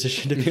best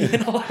position to be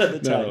in a lot of the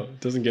time. No,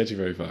 it doesn't get you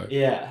very far.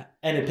 Yeah.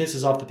 And it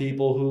pisses off the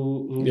people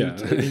who Yeah.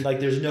 I mean,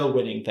 like there's no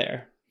winning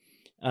there.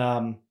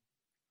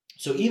 So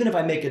So even if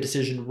I make a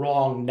decision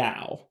wrong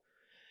now,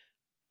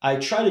 I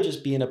try to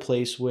just be in a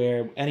place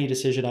where any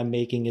decision I'm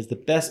making is the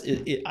best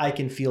I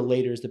can feel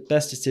later is the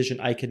best decision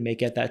I could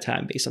make at that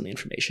time based on the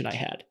information I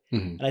had.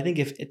 Mm-hmm. And I think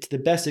if it's the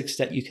best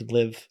extent you could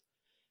live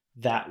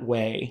that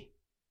way,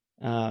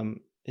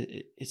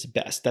 it's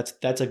best.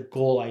 That's a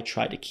goal I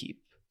try to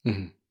keep.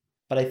 Mm-hmm.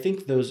 But I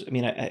think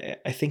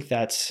I think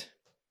that's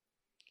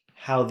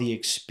how the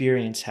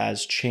experience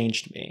has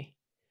changed me.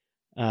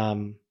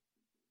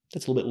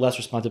 That's a little bit less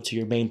responsive to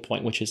your main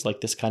point, which is like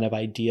this kind of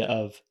idea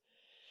of,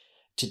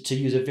 to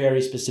use a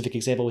very specific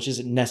example, which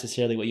isn't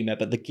necessarily what you meant,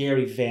 but the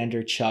Gary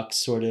Vaynerchuk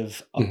sort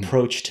of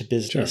approach to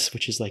business,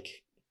 which is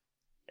like,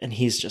 and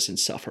he's just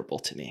insufferable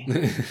to me.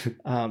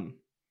 I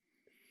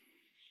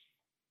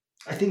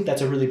think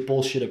that's a really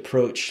bullshit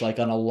approach, like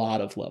on a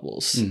lot of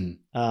levels.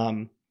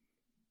 Mm-hmm.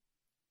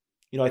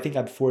 I think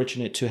I'm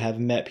fortunate to have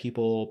met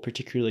people,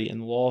 particularly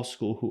in law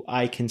school, who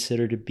I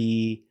consider to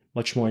be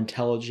much more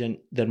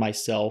intelligent than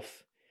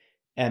myself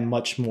and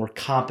much more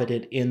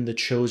competent in the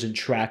chosen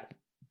track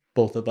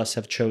both of us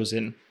have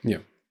chosen. Yeah.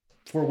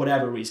 For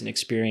whatever reason,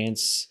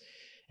 experience,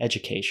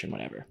 education,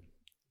 whatever.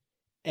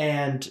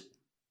 And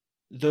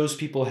those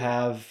people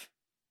have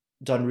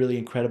done really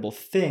incredible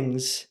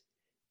things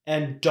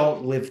and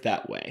don't live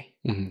that way.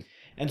 Mm-hmm.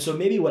 And so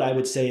maybe what I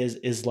would say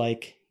is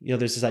like,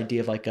 there's this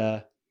idea of like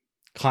a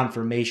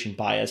confirmation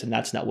bias, and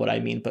that's not what I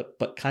mean,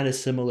 but kind of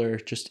similar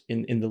just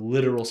in the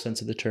literal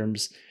sense of the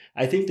terms.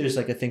 I think there's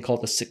like a thing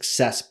called the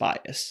success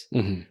bias,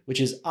 mm-hmm.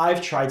 which is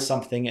I've tried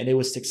something and it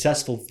was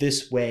successful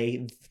this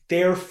way,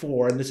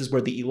 therefore, and this is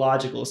where the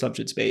illogical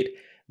assumption's made,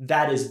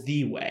 that is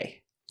the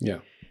way. Yeah.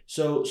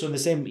 So in the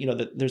same,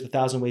 there's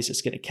 1,000 ways to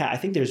skin a cat. I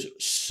think there's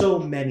so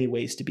many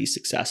ways to be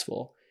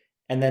successful,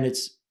 and then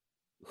it's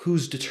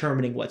who's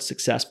determining what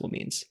successful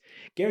means.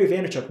 Gary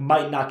Vaynerchuk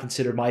might not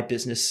consider my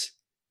business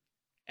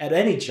at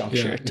any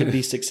juncture to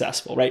be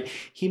successful, right?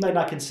 He might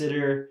not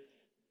consider,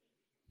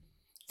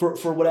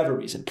 for whatever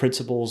reason,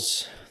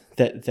 principles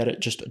that it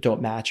just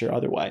don't match or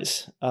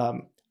otherwise.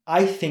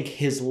 I think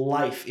his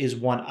life is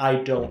one I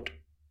don't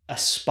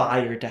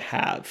aspire to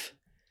have.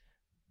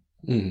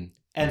 Mm-hmm.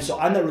 And so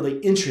I'm not really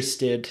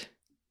interested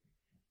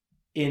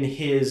in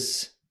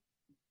his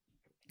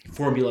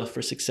formula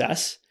for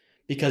success,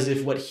 because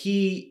if what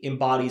he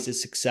embodies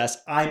is success,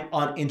 I'm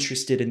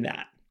uninterested in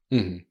that.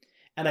 Mm-hmm.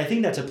 And I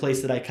think that's a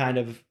place that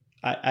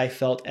I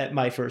felt at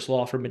my first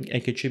law firm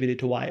and contributed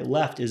to why I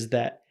left, is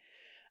that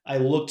I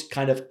looked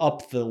kind of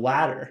up the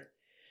ladder,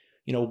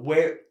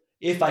 where,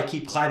 if I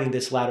keep climbing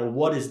this ladder,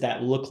 what does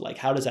that look like?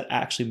 How does that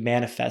actually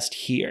manifest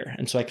here?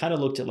 And so I kind of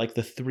looked at like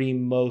the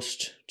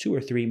 2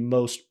 or 3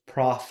 most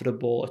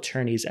profitable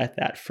attorneys at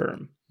that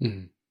firm.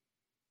 Mm-hmm.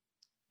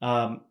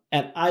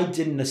 And I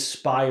didn't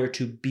aspire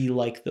to be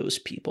like those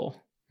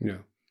people. Yeah.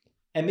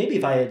 And maybe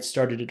if I had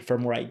started at a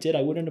firm where I did,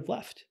 I wouldn't have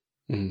left.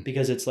 Mm-hmm.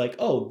 Because it's like,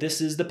 oh,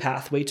 this is the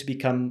pathway to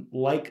become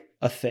like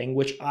a thing,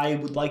 which I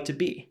would like to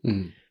be.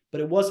 Mm-hmm.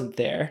 But it wasn't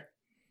there.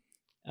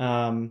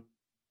 And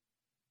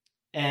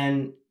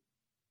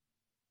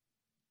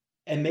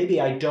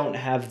maybe I don't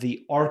have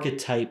the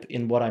archetype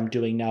in what I'm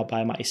doing now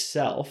by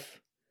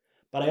myself,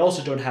 but I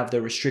also don't have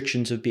the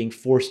restrictions of being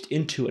forced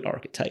into an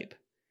archetype.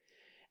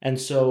 And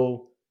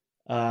so,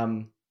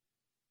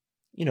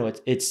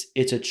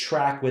 it's a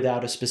track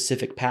without a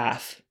specific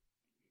path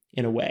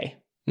in a way.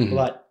 Mm-hmm.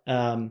 But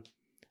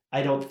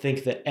I don't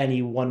think that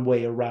any one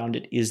way around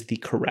it is the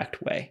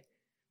correct way.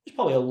 There's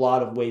probably a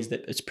lot of ways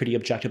that it's pretty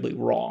objectively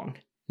wrong.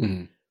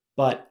 Mm-hmm.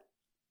 But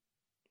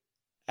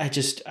I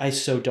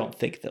so don't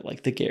think that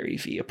like the Gary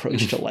V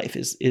approach to life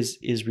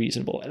is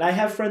reasonable. And I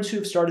have friends who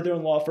have started their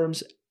own law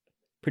firms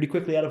pretty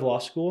quickly out of law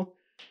school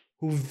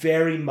who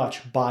very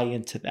much buy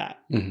into that.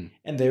 Mm-hmm.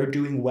 And they're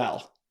doing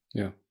well.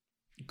 Yeah.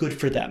 Good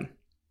for them.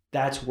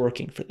 That's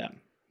working for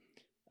them.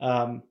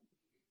 I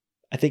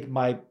think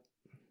my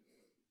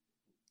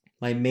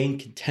main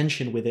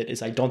contention with it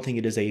is I don't think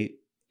it is a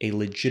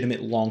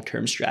legitimate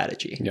long-term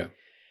strategy. Yeah.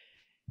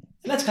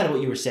 And that's kind of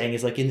what you were saying,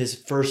 is like in this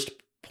first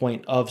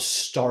point of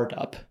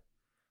startup,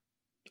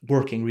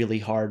 working really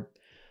hard.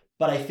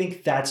 But I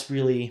think that's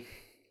really,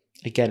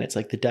 again, it's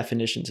like the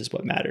definitions is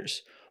what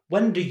matters.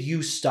 When do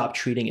you stop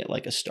treating it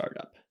like a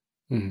startup?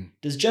 Mm-hmm.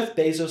 Does Jeff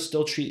Bezos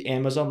still treat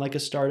Amazon like a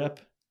startup?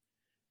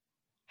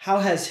 How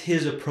has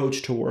his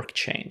approach to work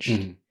changed?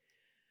 Mm-hmm.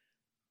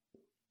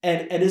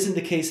 And isn't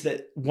the case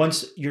that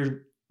once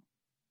your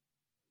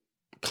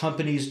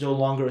company is no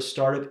longer a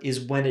startup is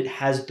when it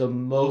has the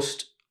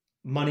most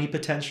money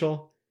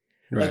potential?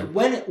 Right.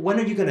 Like when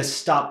are you going to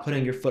stop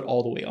putting your foot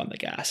all the way on the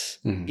gas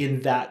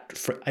in that?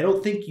 I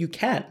don't think you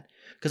can,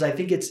 because I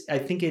think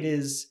it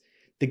is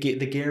the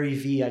Gary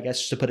V, I guess,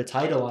 just to put a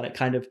title on it,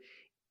 kind of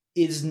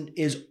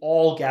is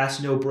all gas,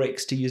 no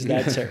brakes, to use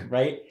that term,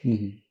 right?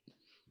 Mm-hmm.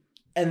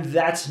 And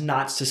that's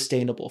not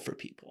sustainable for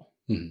people.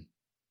 Mm-hmm.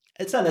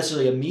 It's not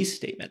necessarily a me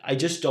statement. I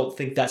just don't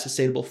think that's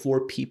sustainable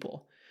for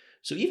people.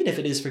 So even if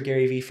it is for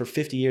Gary V for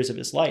 50 years of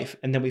his life,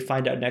 and then we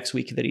find out next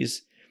week that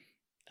he's,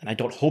 and I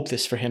don't hope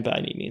this for him by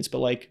any means, but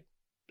like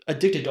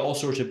addicted to all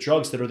sorts of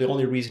drugs that are the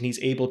only reason he's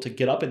able to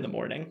get up in the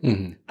morning,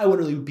 Mm-hmm. I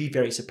wouldn't really be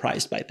very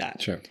surprised by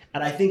that. Sure.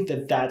 And I think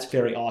that that's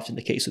very often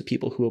the case with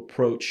people who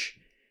approach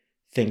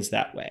things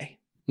that way.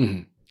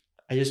 Mm-hmm.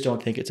 I just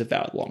don't think it's a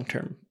valid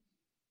long-term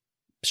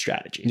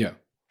strategy. Yeah.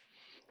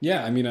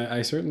 Yeah. I mean,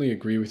 I certainly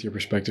agree with your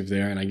perspective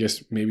there. And I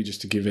guess maybe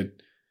just to give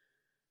it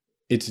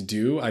its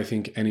due, I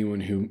think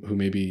anyone who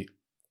maybe,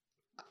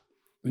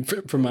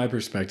 from my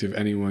perspective,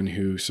 anyone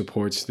who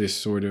supports this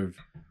sort of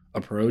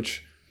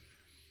approach,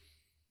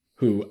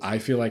 who I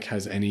feel like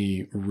has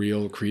any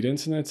real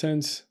credence in that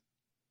sense,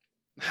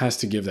 has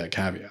to give that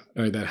caveat,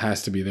 right? That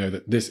has to be there,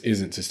 that this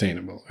isn't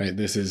sustainable, right?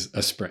 This is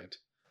a sprint.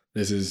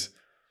 This is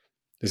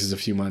a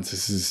few months.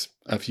 This is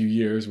a few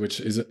years, which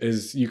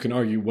is you can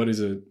argue what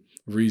is a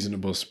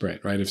reasonable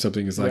sprint, right? If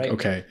something is like, Right.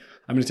 okay,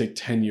 I'm going to take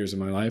 10 years of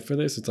my life for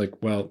this. It's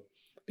like, well,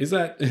 is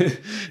that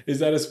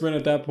a sprint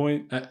at that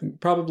point?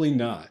 Probably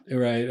not,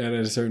 right? And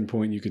at a certain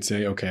point, you could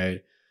say,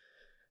 okay,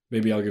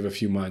 maybe I'll give a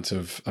few months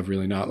of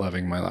really not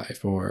loving my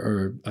life,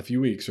 or a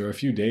few weeks or a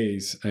few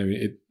days. I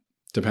mean, it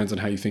depends on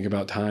how you think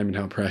about time and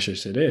how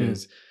precious it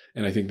is.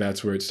 And I think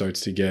that's where it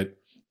starts to get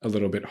a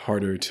little bit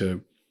harder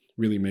to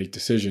really make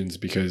decisions,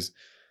 because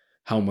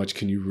how much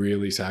can you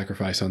really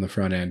sacrifice on the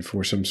front end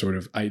for some sort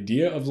of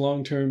idea of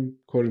long-term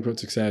quote unquote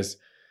success,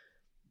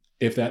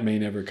 if that may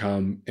never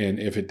come? And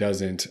if it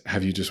doesn't,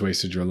 have you just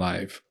wasted your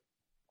life?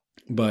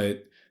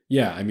 But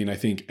yeah, I mean, I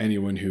think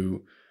anyone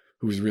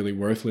who's really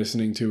worth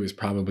listening to is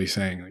probably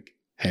saying like,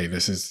 hey,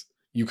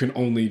 you can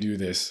only do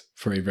this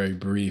for a very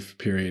brief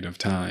period of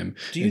time.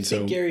 Do you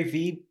think Gary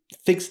Vee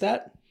thinks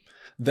that?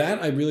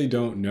 That I really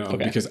don't know,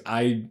 because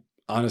I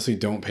honestly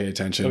don't pay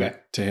attention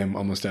to him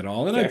almost at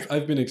all. And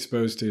I've been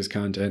exposed to his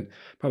content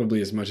probably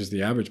as much as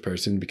the average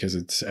person, because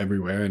it's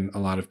everywhere and a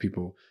lot of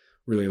people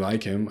really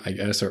like him, I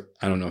guess, or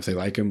I don't know if they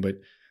like him, but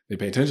they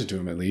pay attention to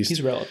him at least.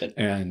 He's relevant.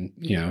 And,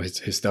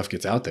 his stuff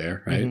gets out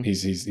there, right? Mm-hmm.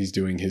 He's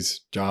doing his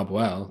job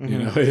well,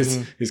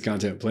 Mm-hmm. his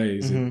content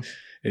plays, Mm-hmm.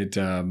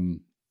 and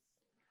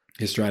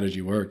his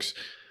strategy works.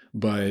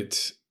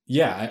 But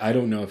yeah, I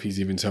don't know if he's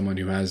even someone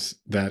who has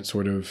that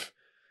sort of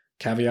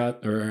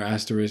caveat or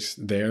asterisk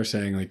there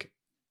saying like,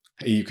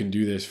 hey, you can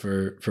do this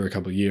for a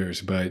couple of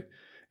years, but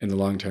in the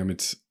long term,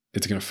 it's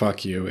going to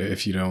fuck you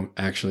if you don't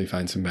actually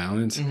find some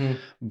balance. Mm-hmm.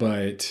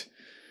 But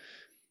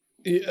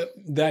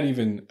that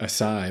even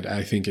aside,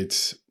 I think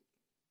it's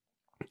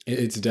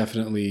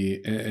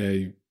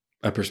definitely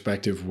a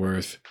perspective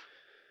worth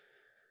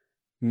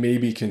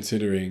maybe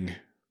considering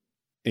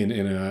in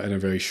a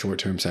very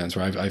short-term sense,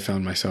 where I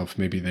found myself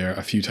maybe there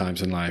a few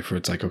times in life where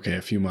it's like, okay,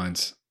 a few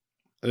months,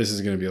 this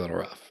is going to be a little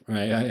rough,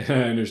 right?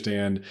 I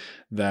understand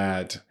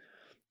that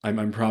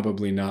I'm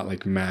probably not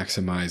like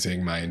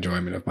maximizing my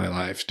enjoyment of my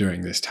life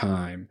during this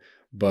time,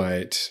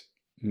 but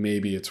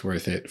maybe it's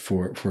worth it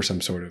for some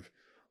sort of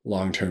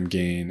long-term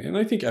gain. And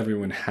I think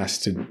everyone has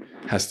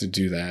to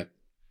do that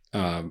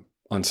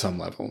on some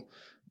level,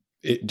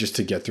 just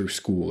to get through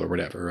school or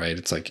whatever, right?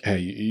 It's like, hey,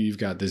 you've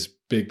got this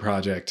big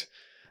project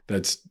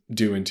that's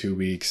due in 2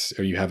 weeks,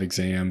 or you have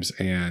exams,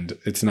 and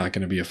it's not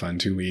going to be a fun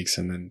 2 weeks.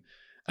 And then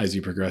as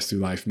you progress through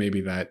life, maybe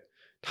that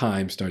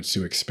time starts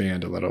to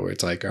expand a little, where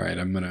it's like, all right,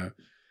 I'm going to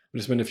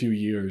spend a few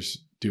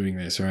years doing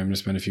this, or I'm going to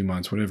spend a few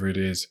months, whatever it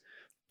is.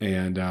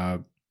 And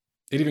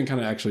it even kind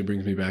of actually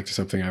brings me back to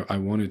something I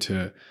wanted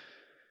to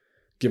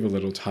give a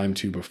little time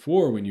to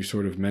before, when you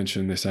sort of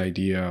mentioned this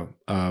idea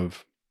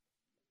of,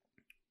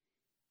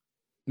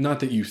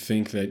 not that you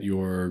think that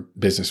your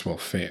business will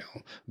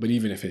fail, but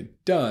even if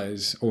it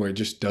does, or it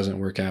just doesn't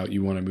work out,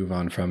 you want to move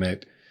on from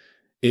it,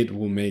 it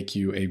will make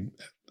you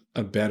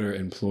a better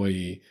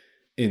employee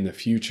in the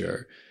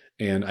future.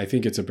 And I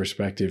think it's a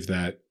perspective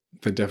that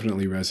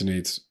definitely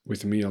resonates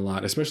with me a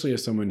lot, especially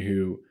as someone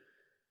who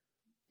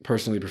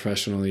personally,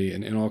 professionally,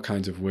 and in all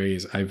kinds of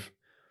ways, I've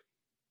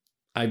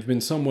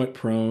been somewhat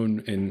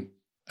prone, and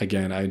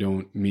again, I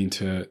don't mean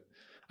to,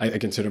 I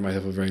consider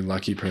myself a very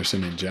lucky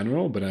person in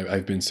general, but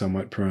I've been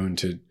somewhat prone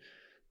to,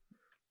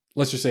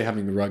 let's just say,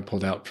 having the rug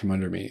pulled out from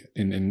under me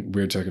in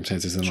weird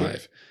circumstances in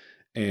life.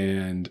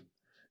 And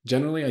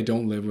generally, I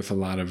don't live with a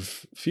lot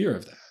of fear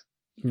of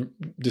that,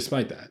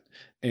 despite that.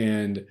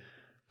 And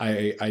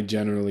I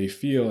generally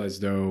feel as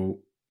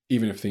though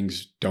even if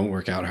things don't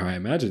work out how I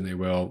imagine they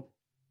will,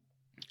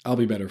 I'll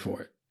be better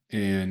for it.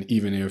 And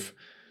even if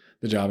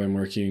the job I'm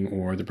working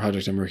or the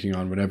project I'm working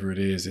on, whatever it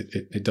is,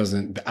 it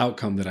doesn't, the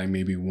outcome that I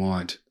maybe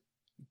want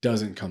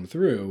doesn't come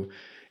through,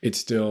 it's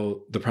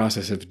still the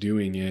process of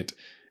doing it,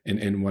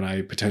 and what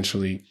I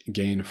potentially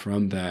gain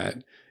from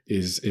that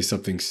is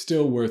something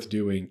still worth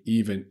doing,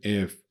 even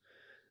if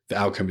the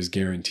outcome is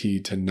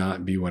guaranteed to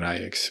not be what I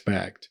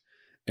expect.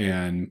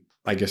 And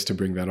I guess to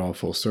bring that all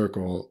full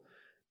circle,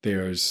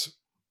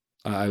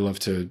 I love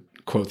to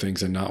quote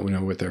things and not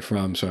know what they're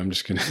from, so I'm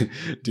just going to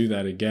do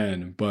that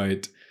again.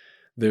 But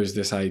there's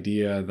this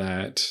idea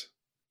that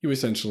you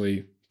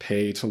essentially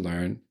pay to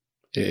learn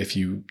if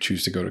you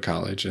choose to go to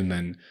college. And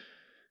then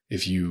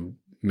if you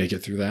make it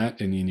through that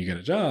and you get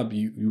a job,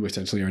 you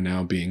essentially are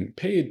now being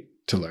paid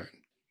to learn.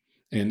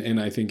 And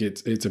I think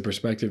it's a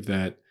perspective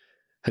that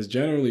has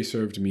generally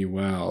served me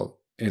well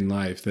in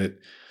life, that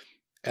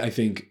I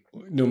think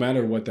no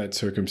matter what that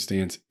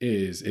circumstance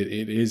is, it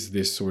is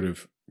this sort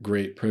of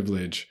great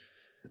privilege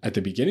at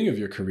the beginning of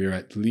your career,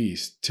 at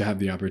least, to have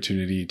the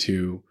opportunity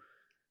to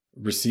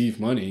receive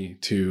money,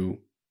 to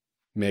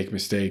make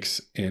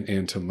mistakes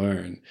and to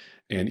learn.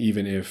 And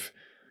even if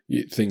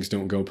things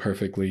don't go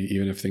perfectly,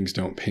 even if things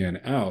don't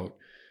pan out,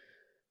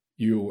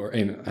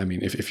 and I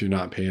mean, if you're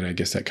not paid, I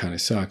guess that kind of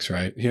sucks,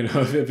 right?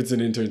 If it's an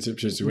internship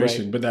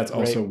situation, Right. But that's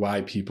also Right.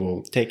 why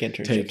people Take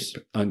internships.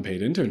 take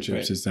unpaid internships,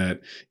 Right. is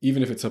that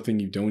even if it's something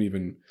you don't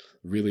even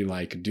really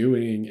like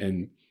doing,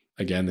 and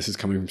again, this is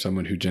coming from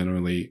someone who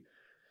generally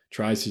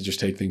tries to just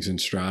take things in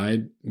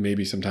stride,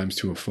 maybe sometimes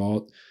to a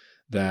fault,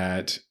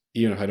 that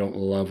even if I don't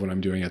love what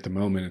I'm doing at the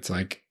moment, it's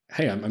like,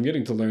 hey, I'm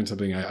getting to learn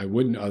something I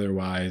wouldn't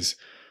otherwise.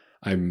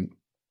 I'm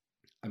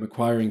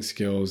acquiring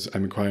skills,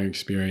 I'm acquiring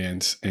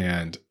experience,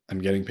 and I'm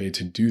getting paid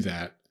to do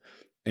that.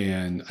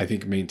 And I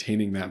think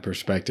maintaining that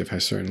perspective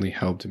has certainly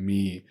helped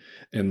me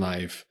in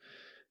life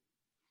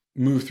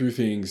move through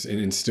things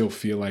and still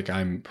feel like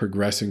I'm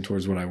progressing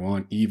towards what I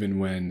want, even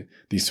when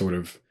these sort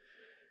of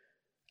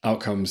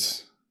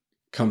outcomes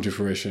come to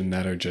fruition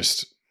that are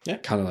just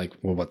kind of like,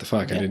 well, what the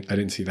fuck? Yeah. I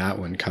didn't see that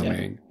one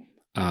coming.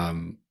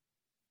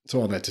 So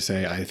all that to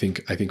say, I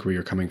think where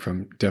you're coming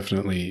from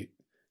definitely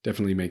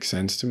makes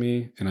sense to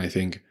me. And I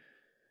think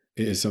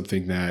it is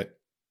something that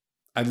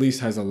at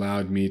least has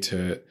allowed me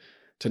to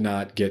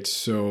not get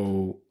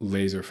so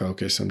laser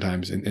focused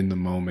sometimes in the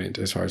moment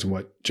as far as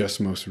what just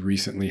most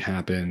recently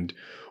happened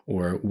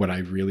or what I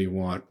really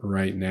want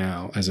right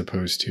now, as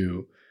opposed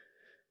to,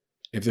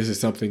 if this is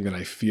something that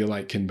I feel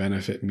like can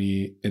benefit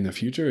me in the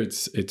future,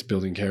 it's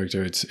building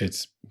character,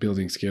 it's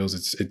building skills,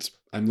 it's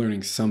I'm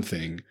learning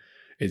something.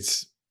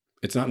 It's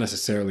not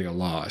necessarily a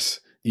loss,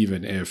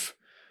 even if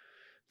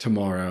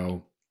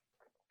tomorrow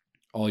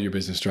all your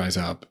business dries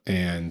up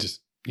and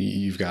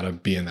you've got to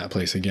be in that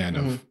place again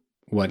of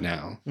what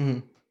now? Mm-hmm.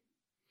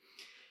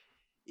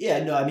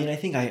 Yeah, no, I mean, I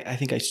think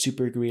I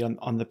super agree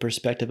on the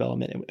perspective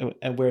element,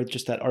 and where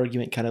just that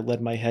argument kind of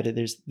led my head.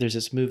 There's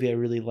this movie I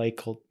really like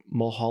called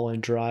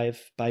Mulholland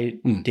Drive by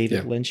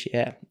David Lynch.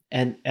 Yeah.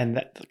 And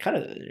that kind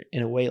of,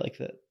 in a way, like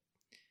the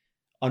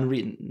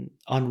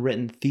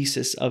unwritten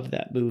thesis of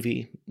that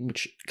movie,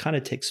 which kind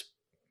of it's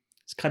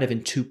kind of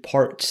in two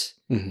parts,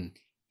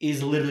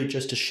 is literally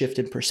just a shift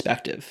in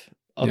perspective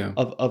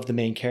of the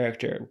main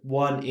character.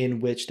 One in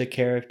which the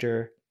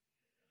character,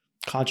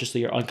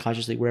 consciously or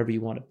unconsciously, wherever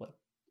you want to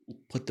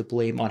put the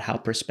blame on how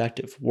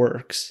perspective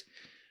works,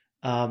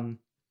 but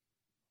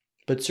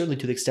certainly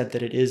to the extent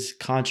that it is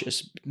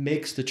conscious,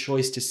 makes the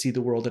choice to see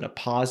the world in a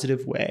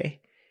positive way,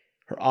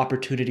 her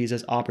opportunities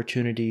as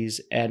opportunities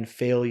and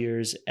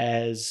failures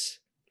as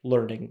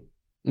learning.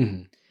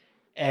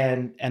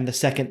 And the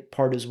second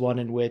part is one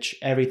in which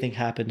everything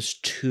happens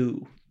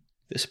to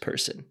this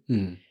person,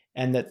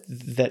 and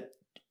that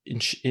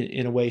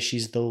in a way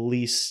she's the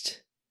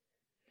least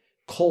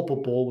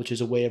culpable, which is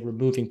a way of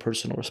removing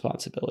personal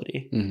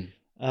responsibility.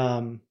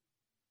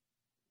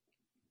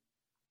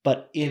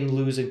 But in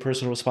losing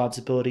personal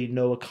responsibility,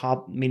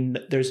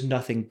 there's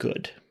nothing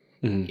good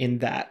in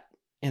that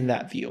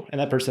view. And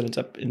that person ends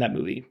up in that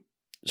movie,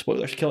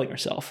 spoilers, killing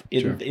herself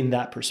in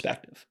that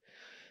perspective.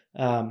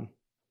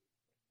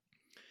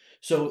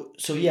 So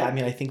yeah, I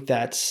mean, I think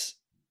that's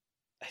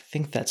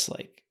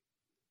like,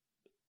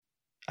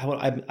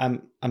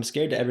 I'm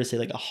scared to ever say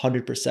like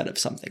 100% of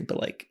something, but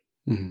like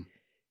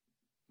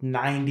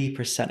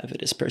 90% of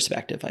it is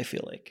perspective, I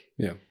feel like.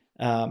 Yeah.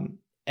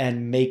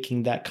 And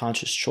making that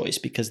conscious choice,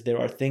 because there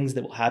are things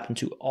that will happen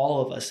to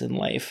all of us in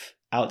life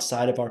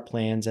outside of our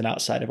plans and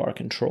outside of our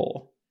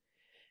control.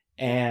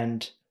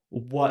 And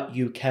what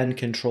you can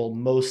control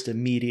most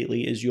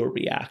immediately is your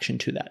reaction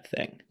to that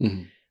thing.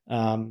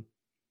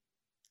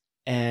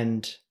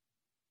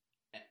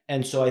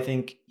 And so I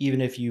think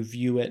even if you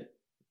view it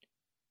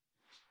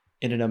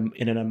in an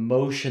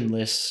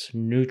emotionless,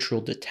 neutral,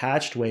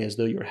 detached way, as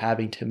though you're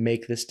having to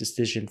make this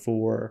decision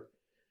for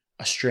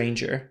a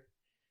stranger,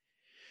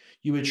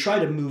 you would try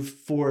to move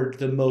forward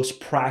the most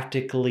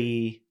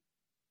practically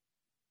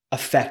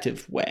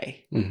effective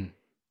way. And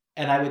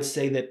I would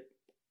say that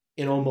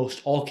in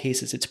almost all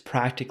cases, it's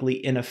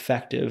practically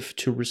ineffective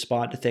to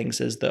respond to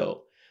things as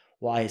though,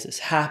 why is this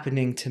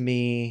happening to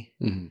me?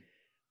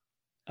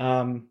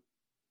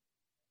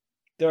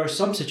 There are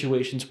some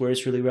situations where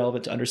it's really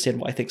relevant to understand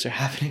why things are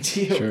happening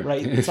to you,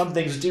 right? Some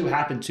things do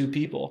happen to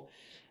people.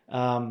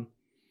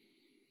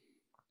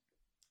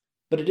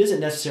 But it isn't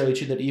necessarily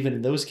true that even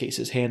in those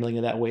cases, handling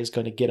it that way is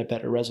going to get a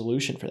better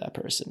resolution for that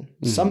person.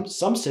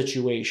 Some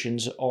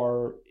situations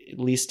are, at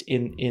least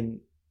in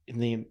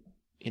the,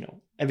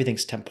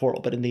 everything's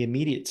temporal, but in the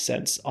immediate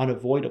sense,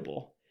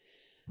 unavoidable.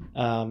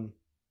 And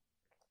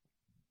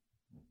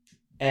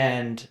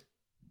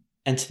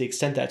to the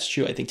extent that's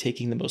true, I think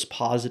taking the most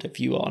positive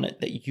view on it,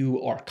 that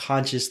you are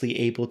consciously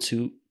able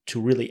to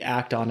really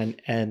act on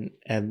and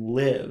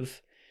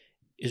live,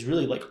 is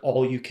really like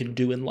all you can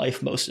do in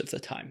life most of the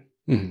time.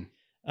 And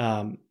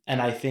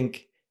I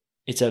think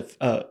it's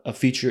a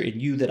feature in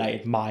you that I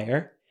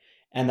admire,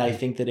 And I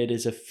think that it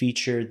is a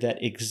feature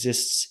that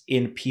exists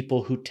in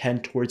people who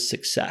tend towards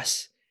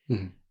success.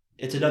 Mm-hmm.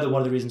 It's another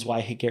one of the reasons why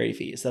I hate Gary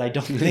Vee, is that I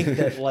don't think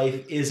that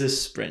life is a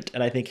sprint.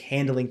 And I think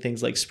handling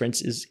things like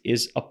sprints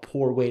is a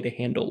poor way to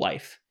handle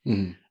life.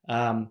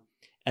 Mm-hmm.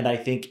 And I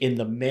think in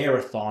the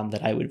marathon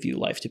that I would view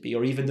life to be,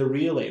 or even the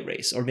relay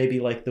race, or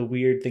maybe like the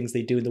weird things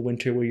they do in the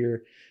winter where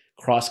you're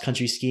cross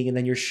country skiing and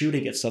then you're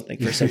shooting at something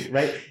for something,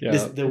 right?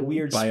 The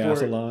weird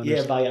biathlon.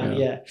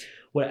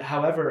 Sport.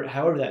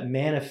 However that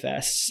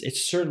manifests, it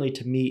certainly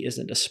to me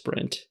isn't a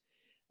sprint.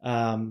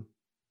 In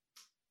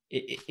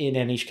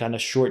any kind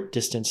of short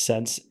distance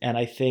sense. And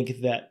I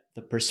think that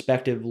the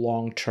perspective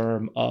long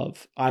term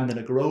of I'm going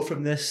to grow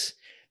from this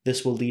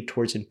will lead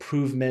towards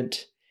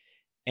improvement,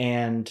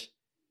 and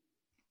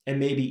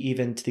maybe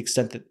even to the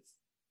extent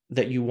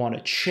that you want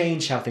to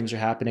change how things are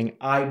happening,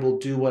 I will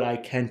do what I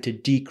can to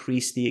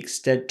decrease the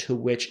extent to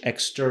which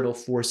external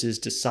forces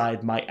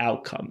decide my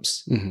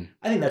outcomes. Mm-hmm.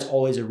 I think that's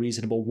always a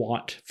reasonable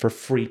want for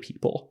free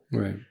people.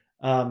 Right.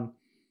 And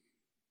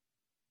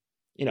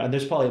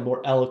there's probably a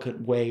more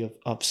eloquent way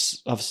of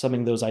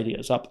summing those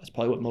ideas up. That's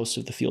probably what most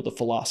of the field of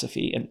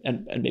philosophy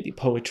and maybe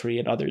poetry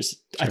and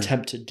others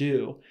attempt to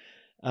do.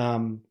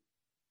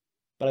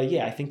 But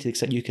I think to the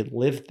extent you can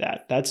live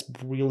that, that's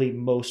really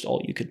most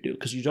all you could do,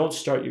 because you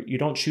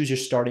don't choose your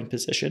starting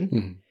position,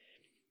 mm-hmm.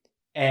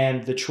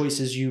 and the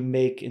choices you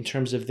make in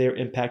terms of their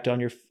impact on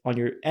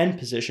your end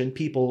position,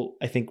 people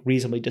I think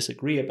reasonably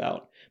disagree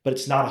about, but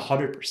it's not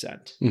 100%.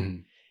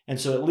 Mm-hmm.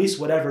 And so at least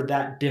whatever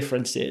that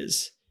difference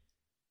is,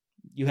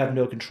 you have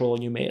no control,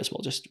 and you may as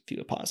well just view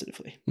it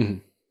positively. Mm-hmm.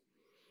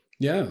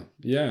 Yeah.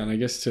 And I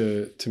guess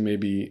to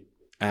maybe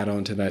add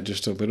on to that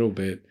just a little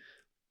bit,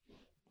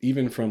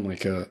 even from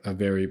like a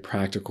very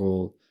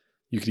practical,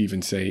 you could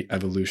even say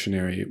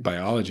evolutionary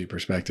biology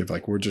perspective,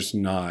 like we're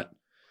not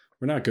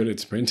good at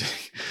sprinting.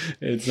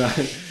 It's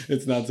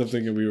not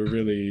something that we were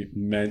really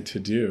meant to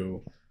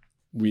do.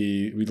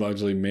 We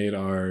largely made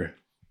our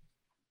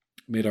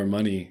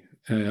money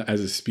as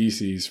a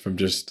species from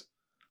just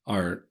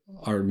our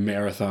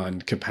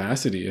marathon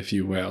capacity, if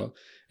you will.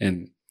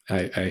 And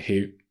I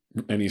hate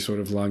any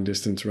sort of long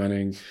distance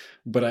running,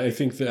 but I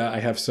think that I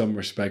have some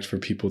respect for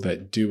people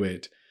that do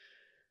it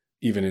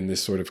even in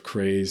this sort of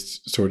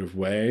crazed sort of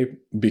way,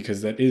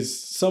 because that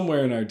is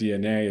somewhere in our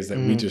DNA, is that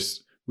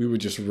we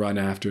would just run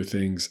after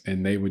things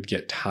and they would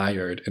get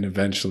tired and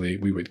eventually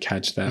we would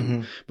catch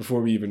them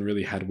before we even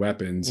really had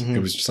weapons. It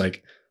was just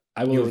like,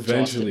 I will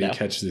eventually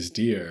catch this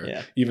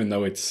deer, even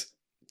though it's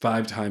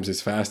 5 times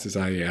as fast as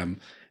I am.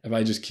 If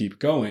I just keep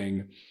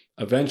going,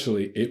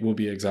 eventually it will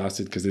be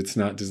exhausted because it's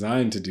not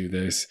designed to do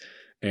this,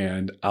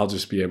 and I'll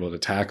just be able to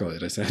tackle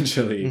it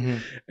essentially.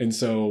 And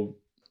so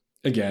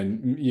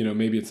again,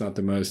 maybe it's not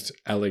the most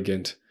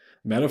elegant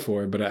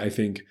metaphor, but I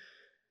think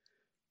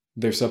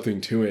there's something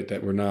to it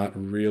that we're not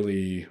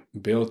really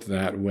built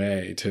that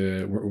way.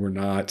 We're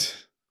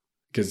not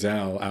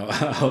gazelle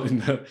out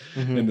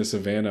in the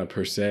savannah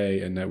per se,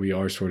 and that we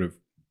are sort of,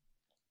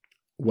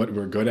 what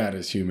we're good at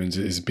as humans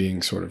is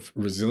being sort of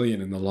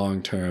resilient in the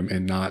long term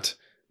and not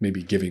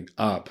maybe giving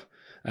up,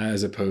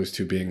 as opposed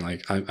to being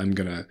like, I'm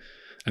gonna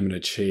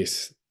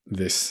chase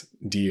this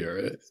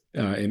deer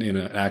in an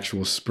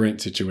actual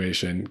sprint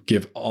situation,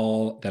 give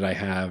all that I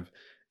have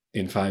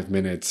in 5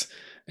 minutes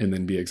and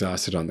then be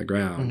exhausted on the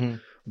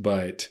ground.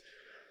 But,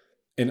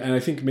 and I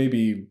think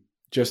maybe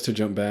just to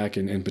jump back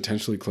and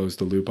potentially close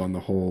the loop on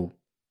the whole,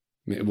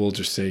 we'll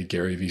just say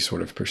Gary Vee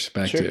sort of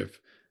perspective,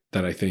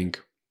 that I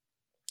think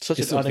such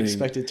an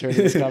unexpected turn in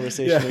this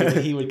conversation.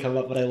 That he would come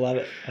up, but I love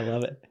it.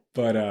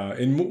 But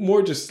and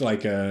more just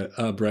like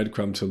a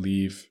breadcrumb to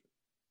leave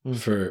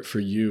for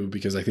you,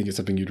 because I think it's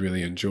something you'd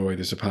really enjoy.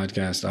 There's a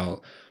podcast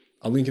I'll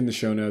link in the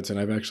show notes, and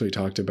I've actually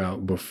talked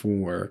about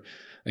before.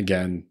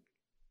 Again,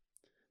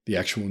 the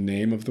actual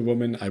name of the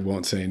woman I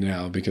won't say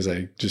now because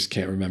I just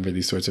can't remember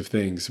these sorts of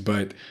things.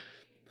 But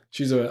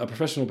she's a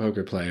professional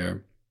poker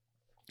player.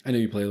 I know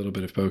you play a little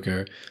bit of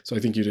poker, so I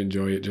think you'd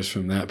enjoy it just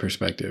from that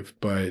perspective.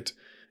 But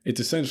it's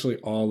essentially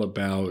all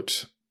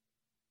about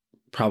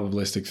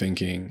probabilistic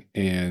thinking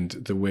and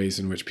the ways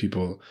in which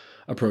people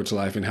approach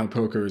life, and how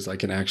poker is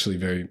like an actually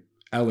very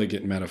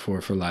elegant metaphor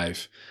for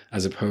life,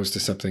 as opposed to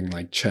something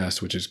like chess,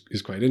 which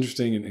is quite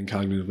interesting and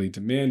cognitively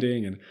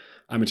demanding. And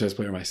I'm a chess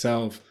player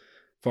myself,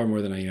 far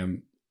more than I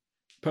am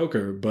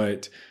poker.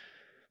 But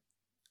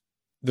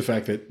the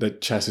fact that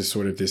chess is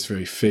sort of this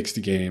very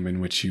fixed game in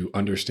which you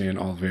understand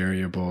all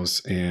variables,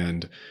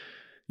 and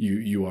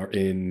you're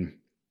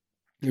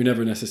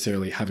never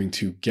necessarily having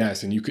to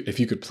guess. And if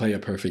you could play a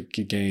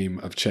perfect game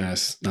of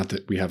chess, not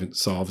that we haven't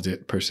solved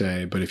it per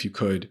se, but if you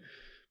could,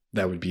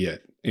 that would be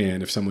it.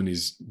 And if someone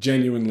is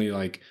genuinely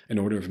like an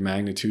order of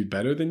magnitude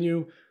better than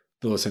you,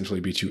 they'll essentially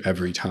beat you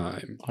every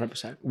time.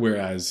 100%.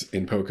 Whereas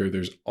in poker,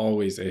 there's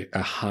always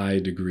a high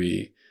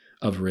degree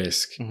of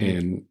risk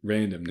and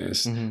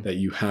randomness that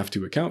you have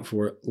to account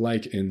for,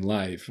 like in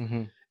life.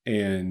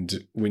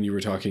 And when you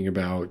were talking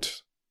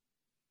about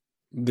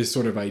this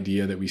sort of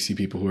idea that we see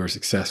people who are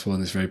successful in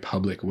this very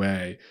public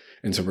way,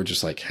 and so we're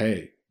just like,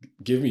 hey,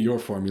 give me your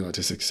formula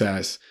to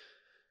success.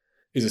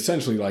 is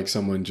essentially like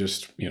someone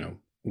just, you know,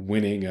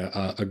 winning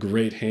a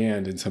great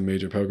hand in some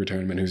major poker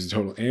tournament who's a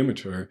total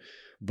amateur,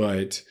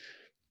 but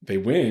they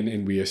win,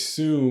 and we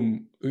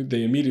assume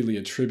they immediately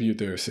attribute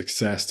their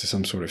success to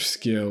some sort of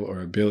skill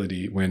or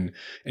ability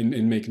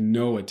and make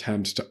no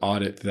attempts to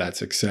audit that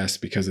success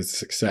because it's a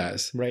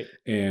success. Right.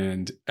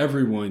 And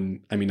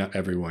everyone, I mean, not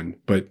everyone,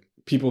 but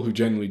people who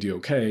generally do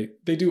okay,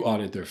 they do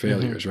audit their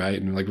failures,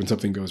 right? And like when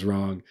something goes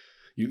wrong,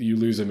 you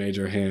lose a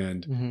major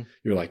hand,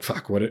 you're like,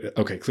 fuck,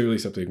 okay, clearly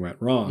something went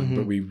wrong,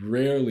 but we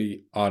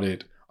rarely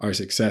audit our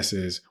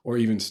successes or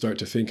even start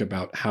to think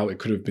about how it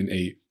could have been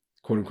a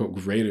quote unquote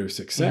greater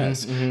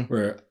success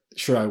where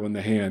sure, I won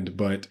the hand,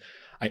 but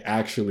I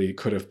actually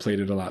could have played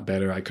it a lot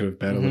better. I could have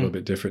bet a little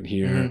bit different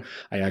here.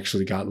 I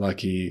actually got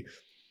lucky.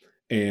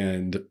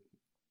 And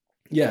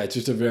yeah, it's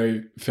just a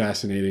very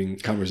fascinating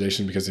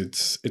conversation because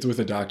it's with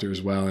a doctor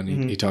as well.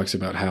 And he talks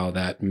about how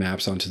that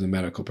maps onto the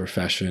medical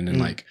profession. And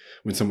like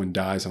when someone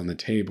dies on the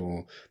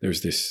table,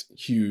 there's this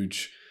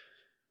huge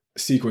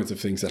sequence of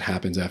things that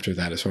happens after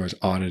that as far as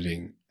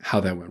auditing how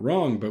that went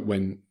wrong. But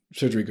when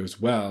surgery goes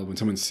well, when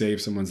someone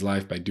saves someone's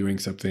life by doing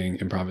something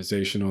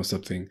improvisational,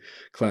 something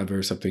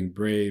clever, something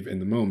brave in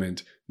the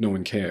moment, no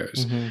one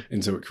cares.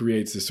 And so it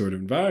creates this sort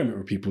of environment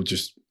where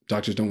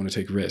doctors don't want to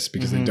take risks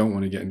because they don't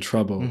want to get in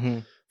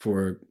trouble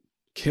for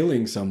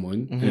killing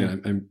someone.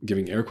 And I'm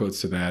giving air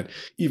quotes to that,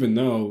 even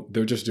though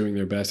they're just doing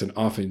their best. And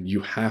often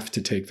you have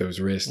to take those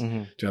risks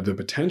to have the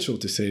potential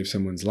to save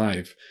someone's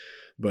life.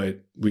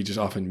 But we just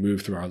often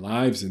move through our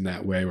lives in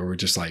that way where we're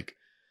just like,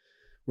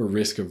 we're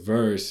risk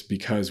averse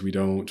because we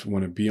don't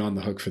want to be on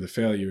the hook for the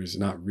failures,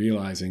 not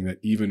realizing that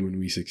even when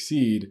we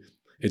succeed,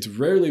 it's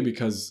rarely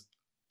because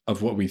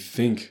of what we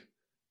think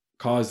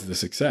caused the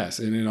success.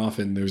 And then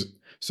often there's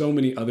so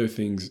many other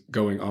things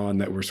going on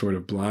that we're sort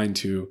of blind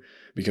to,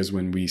 because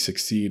when we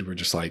succeed, we're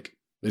just like,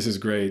 this is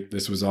great.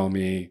 This was all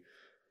me.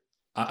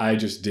 I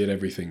just did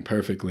everything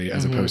perfectly,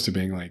 as opposed to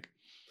being like,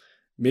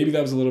 maybe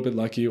that was a little bit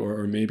lucky,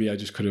 or maybe I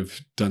just could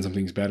have done some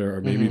things better, or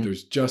maybe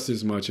there's just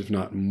as much, if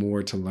not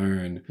more, to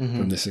learn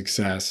from the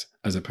success,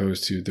 as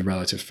opposed to the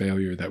relative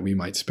failure that we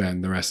might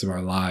spend the rest of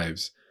our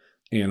lives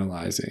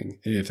analyzing,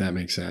 if that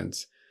makes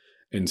sense.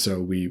 And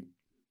so we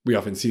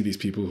often see these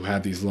people who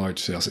have these large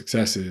scale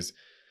successes,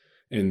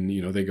 and,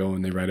 you know, they go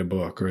and they write a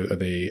book or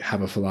they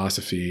have a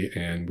philosophy,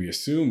 and we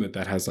assume that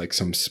that has like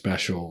some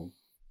special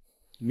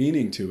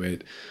meaning to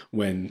it,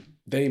 when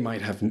they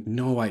might have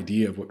no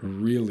idea of what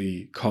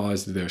really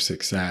caused their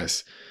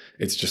success.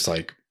 It's just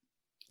like,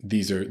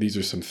 these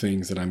are some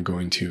things that I'm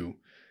going to,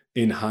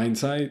 in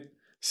hindsight,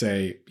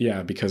 say,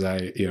 yeah, because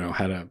I, you know,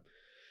 had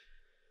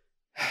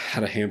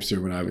a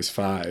hamster when I was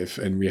 5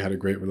 and we had a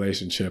great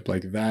relationship.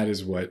 Like, that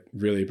is what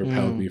really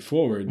propelled me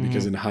forward,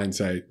 because in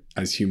hindsight,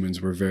 as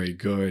humans, we're very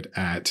good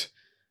at,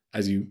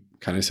 as you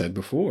kind of said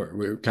before,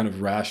 we're kind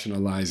of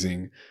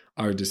rationalizing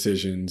our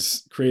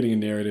decisions, creating a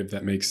narrative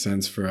that makes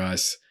sense for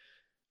us,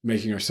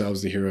 making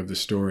ourselves the hero of the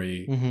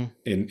story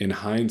in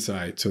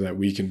hindsight, so that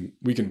we can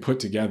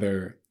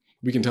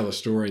tell a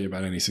story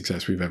about any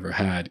success we've ever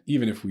had,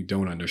 even if we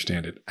don't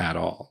understand it at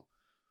all.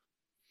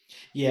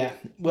 Yeah.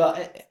 Well,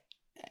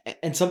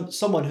 and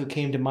someone who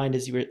came to mind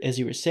as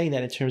you were saying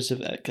that, in terms of,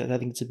 because I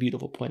think it's a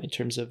beautiful point in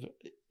terms of,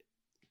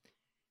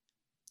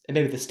 and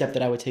maybe the step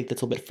that I would take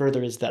that's a little bit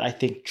further, is that I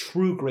think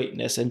true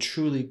greatness and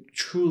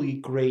truly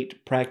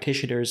great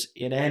practitioners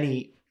in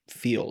any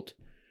field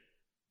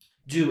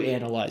do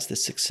analyze the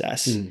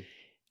success.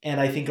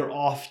 And I think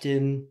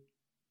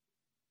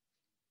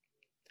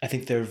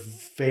they're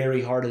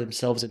very hard on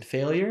themselves in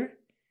failure.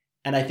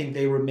 And I think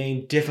they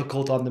remain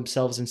difficult on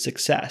themselves in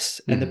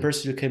success. And the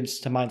person who comes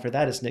to mind for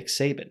that is Nick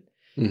Saban.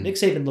 Nick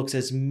Saban looks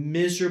as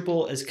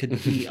miserable as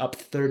could be up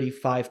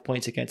 35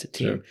 points against a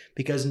team,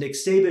 because Nick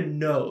Saban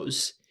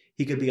knows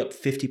he could be up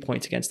 50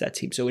 points against that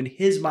team. So in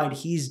his mind,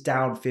 he's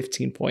down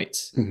 15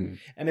 points. And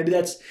maybe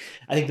I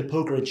think the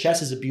poker and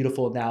chess is a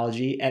beautiful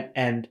analogy.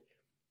 And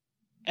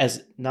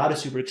as not a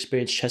super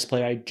experienced chess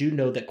player, I do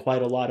know that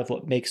quite a lot of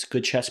what makes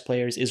good chess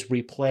players is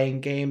replaying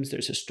games.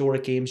 There's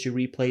historic games you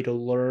replay to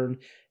learn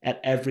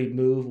at every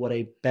move what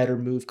a better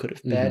move could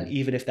have been,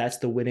 even if that's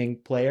the winning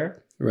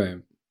player. Right.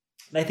 And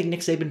I think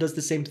Nick Saban does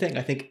the same thing.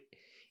 I think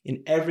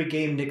in every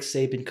game Nick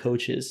Saban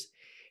coaches,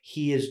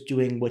 he is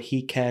doing what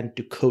he can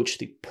to coach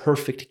the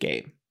perfect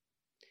game.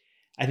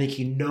 I think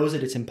he knows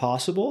that it's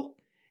impossible,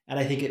 and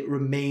I think it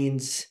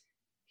remains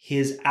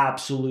his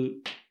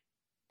absolute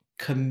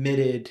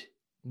committed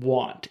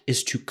want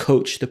is to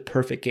coach the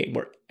perfect game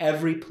where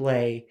every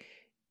play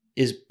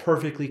is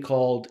perfectly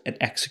called and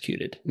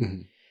executed.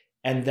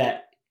 And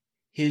that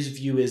his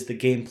view is the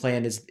game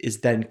plan is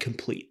then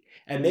complete.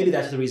 And maybe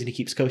that's the reason he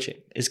keeps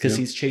coaching, is because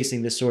he's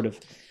chasing this sort of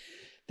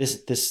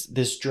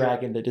this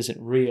dragon that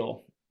isn't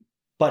real.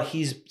 But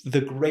he's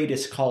the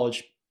greatest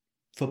college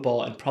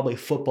football and probably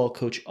football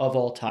coach of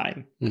all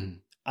time.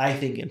 I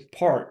think in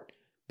part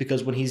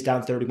because when he's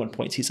down 31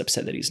 points, he's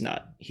upset that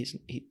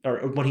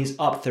or when he's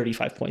up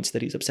 35 points,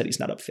 that he's upset he's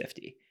not up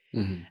 50.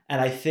 And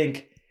I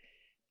think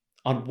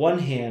on one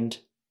hand,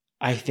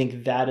 I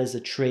think that is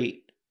a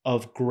trait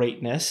of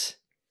greatness.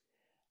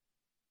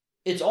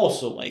 it's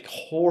also like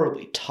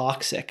horribly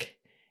toxic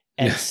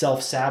and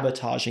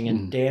self-sabotaging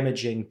and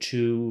damaging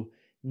to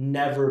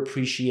never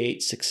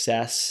appreciate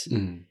success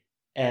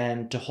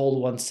and to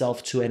hold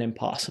oneself to an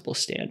impossible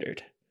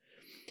standard.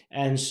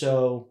 And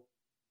so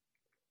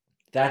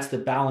that's the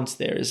balance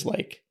there, is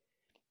like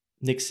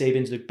Nick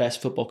Saban's the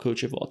best football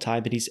coach of all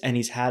time, but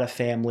he's had a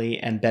family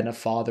and been a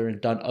father and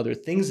done other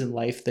things in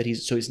life that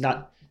he's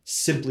not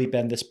simply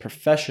been this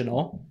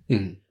professional.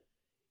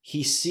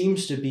 He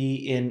seems to be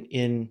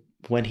in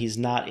when he's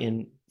not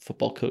in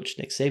football coach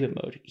Nick Saban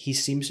mode, he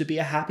seems to be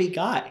a happy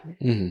guy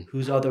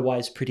who's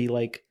otherwise pretty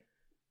like,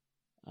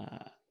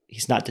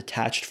 he's not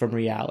detached from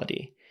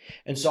reality.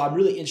 And so I'm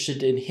really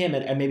interested in him,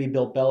 and maybe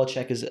Bill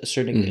Belichick is a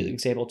certain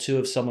example too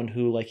of someone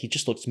who like, he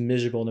just looks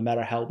miserable no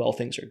matter how well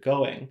things are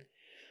going.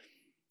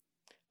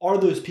 Are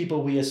those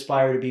people we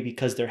aspire to be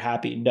because they're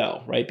happy?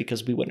 No, right?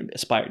 Because we wouldn't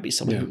aspire to be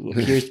someone who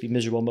appears to be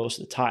miserable most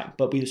of the time.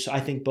 But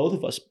I think both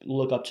of us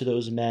look up to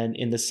those men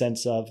in the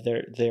sense of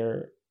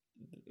they're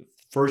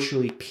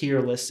virtually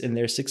peerless in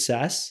their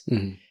success,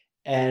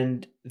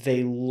 and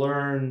they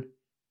learn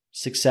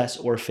success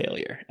or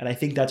failure. And I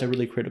think that's a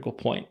really critical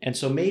point. And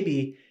so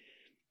maybe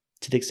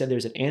to the extent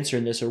there's an answer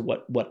in this, or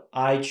what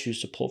I choose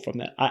to pull from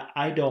that,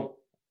 I don't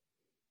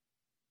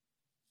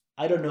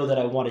know that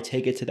I want to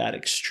take it to that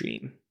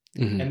extreme.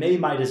 And maybe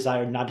my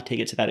desire not to take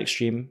it to that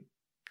extreme,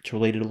 to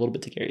relate it a little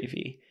bit to Gary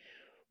Vee,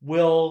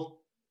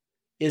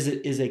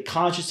 is a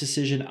conscious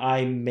decision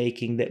I'm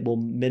making that will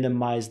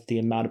minimize the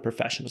amount of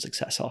professional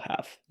success I'll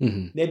have.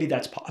 Maybe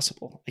that's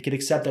possible. I can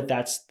accept that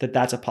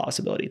that's a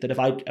possibility. That if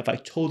I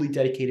totally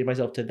dedicated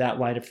myself to that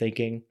line of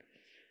thinking,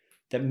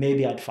 that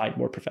maybe I'd find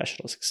more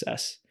professional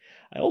success.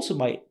 I also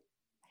might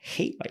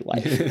hate my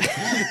life.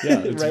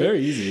 Yeah, it's right?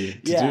 Very easy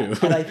to do.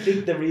 And I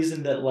think the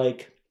reason that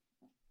like,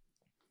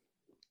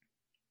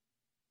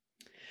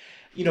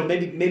 you know,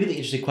 maybe the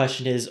interesting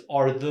question is,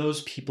 are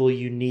those people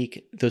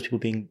unique, those people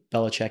being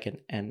Belichick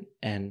and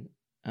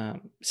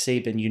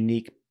Saban,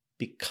 unique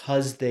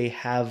because they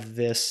have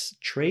this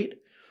trait?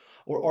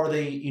 Or are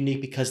they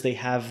unique because they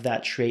have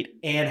that trait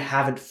and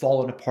haven't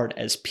fallen apart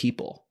as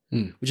people?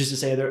 Which is to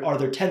say, are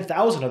there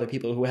 10,000 other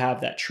people who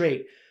have that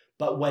trait,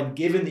 but when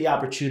given the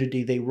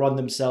opportunity, they run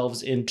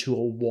themselves into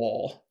a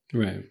wall.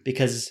 Right.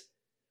 Because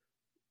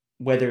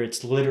whether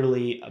it's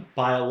literally a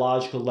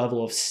biological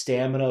level of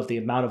stamina, of the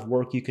amount of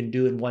work you can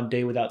do in one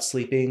day without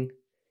sleeping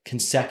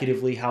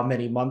consecutively, how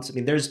many months? I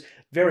mean, there's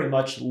very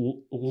much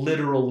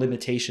literal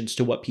limitations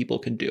to what people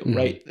can do,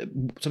 right?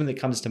 Something that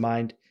comes to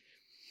mind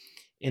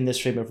in this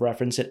frame of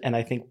reference, and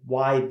I think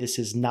why this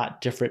is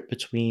not different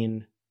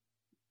between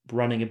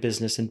running a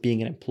business and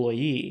being an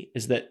employee,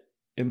 is that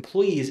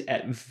employees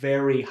at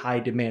very high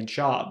demand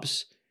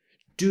jobs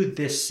do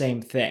this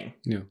same thing.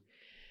 Yeah.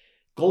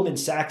 Goldman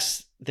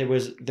Sachs, there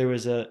was I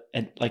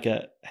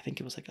think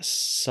it was like a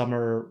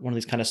summer, one of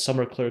these kind of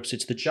summer clerks.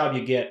 It's the job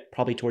you get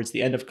probably towards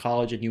the end of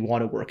college and you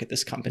want to work at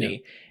this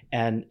company.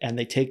 Yeah. And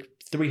they take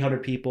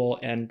 300 people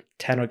and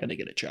 10 are going to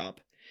get a job.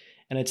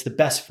 And it's the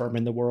best firm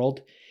in the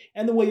world.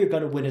 And the way you're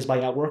going to win is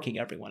by outworking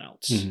everyone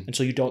else. And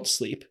so you don't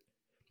sleep.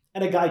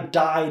 And a guy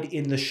died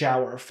in the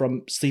shower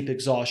from sleep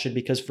exhaustion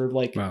because for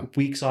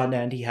weeks on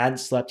end, he hadn't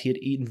slept. He had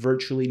eaten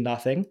virtually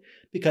nothing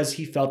because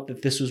he felt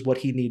that this was what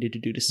he needed to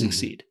do to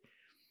succeed.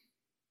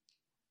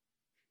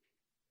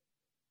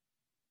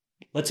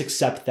 Let's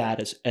accept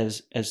that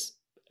as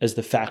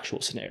the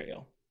factual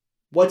scenario.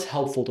 What's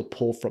helpful to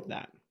pull from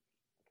that?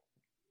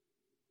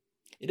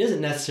 It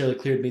isn't necessarily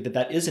clear to me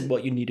that isn't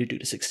what you need to do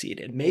to succeed.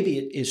 And maybe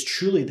it is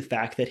truly the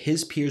fact that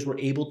his peers were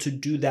able to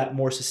do that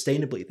more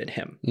sustainably than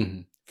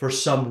him for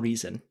some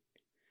reason.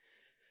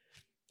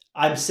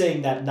 I'm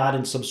saying that not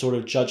in some sort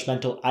of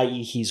judgmental,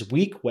 i.e. he's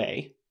weak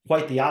way,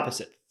 quite the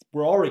opposite.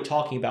 We're already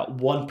talking about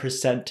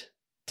 1%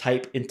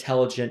 type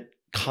intelligent,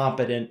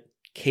 competent,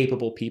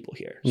 capable people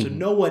here. So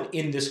no one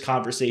in this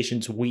conversation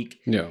is weak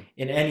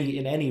in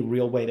any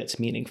real way that's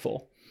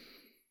meaningful.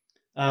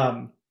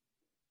 But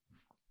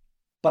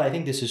I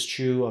think this is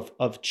true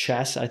of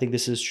chess. I think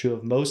this is true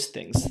of most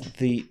things.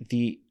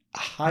 The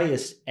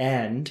highest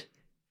end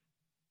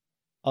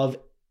of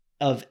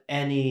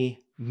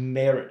any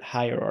merit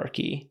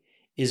hierarchy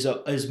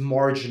is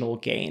marginal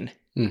gain.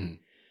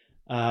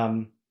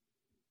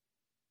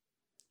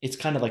 It's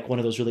kind of like one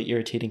of those really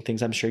irritating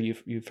things. I'm sure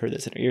you've heard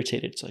this and are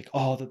irritated. It's like,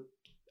 oh, the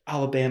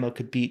Alabama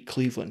could beat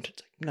Cleveland.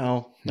 It's like,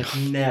 no,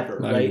 never,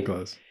 not right? Even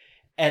close.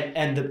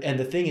 And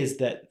the thing is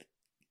that,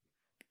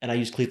 and I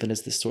use Cleveland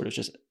as this sort of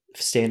just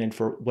stand in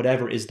for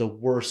whatever is the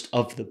worst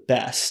of the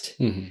best,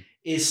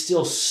 is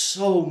still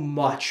so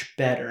much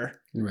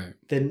better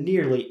than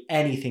nearly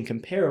anything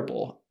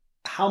comparable.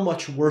 How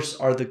much worse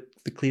are the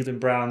Cleveland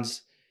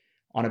Browns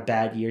on a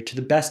bad year to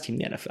the best team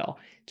in the NFL?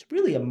 It's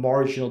really a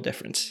marginal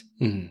difference.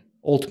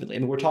 Ultimately, I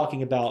mean, we're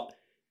talking about,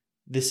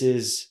 this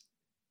is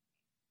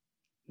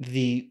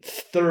the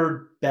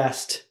third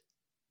best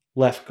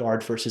left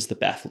guard versus the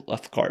best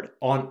left guard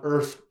on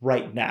earth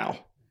right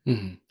now.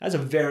 That's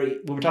when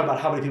we're talking about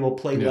how many people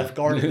play left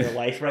guard in their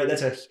life, right?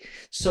 That's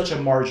such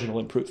a marginal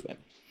improvement.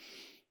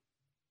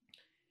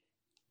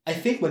 I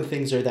think when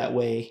things are that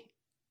way,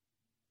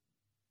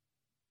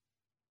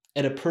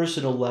 at a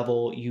personal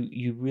level,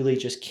 you really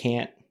just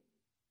can't.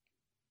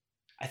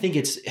 I think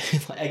it's,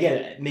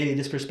 again, maybe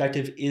this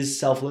perspective is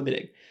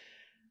self-limiting.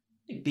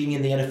 Being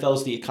in the NFL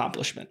is the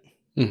accomplishment.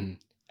 Mm-hmm.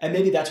 And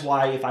maybe that's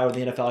why if I were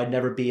in the NFL, I'd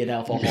never be an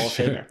NFL Hall of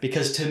Famer.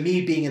 Because to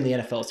me, being in the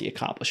NFL is the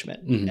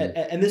accomplishment. Mm-hmm.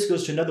 And this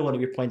goes to another one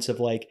of your points of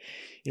like,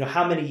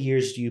 how many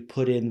years do you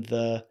put in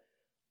the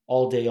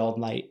all day, all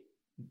night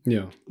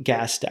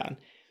gas down?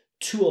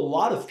 To a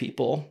lot of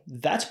people,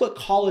 that's what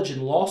college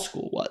and law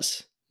school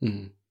was.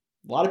 Mm-hmm.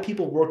 A lot of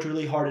people worked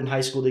really hard in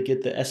high school to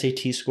get the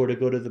SAT score to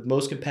go to the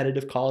most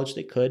competitive college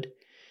they could,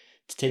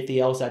 to take the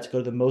LSAT to go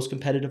to the most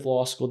competitive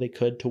law school they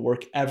could, to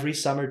work every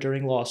summer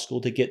during law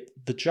school to get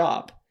the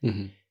job.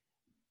 Mm-hmm.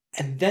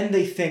 And then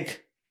they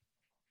think,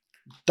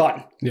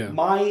 done. Yeah.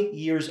 My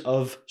years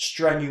of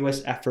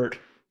strenuous effort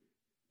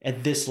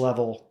at this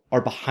level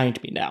are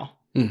behind me now.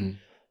 Mm-hmm.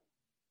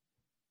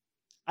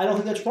 I don't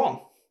think that's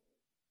wrong.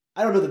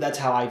 I don't know that that's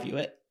how I view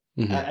it.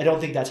 Mm-hmm. I don't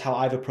think that's how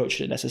I've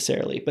approached it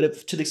necessarily. But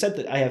if, to the extent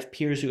that I have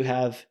peers who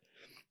have,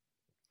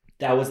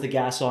 that was the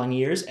gas on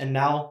years, and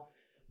now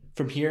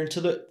from here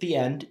until the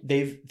end,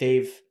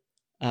 they've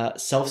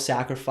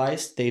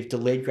self-sacrificed, they've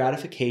delayed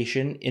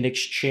gratification in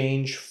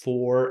exchange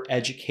for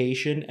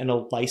education and a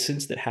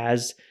license that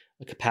has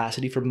a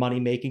capacity for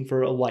money making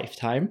for a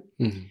lifetime.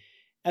 Mm-hmm.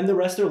 And the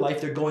rest of their life,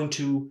 they're going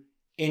to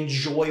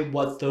enjoy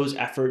what those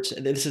efforts,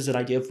 and this is an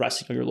idea of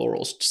resting on your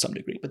laurels to some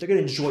degree, but they're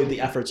going to enjoy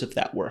the efforts of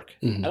that work.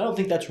 Mm-hmm. I don't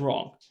think that's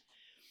wrong.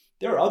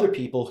 There are other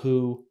people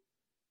who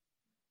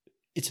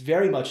it's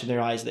very much in their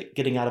eyes that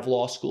getting out of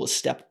law school is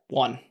step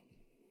one.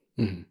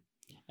 Mm-hmm.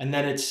 And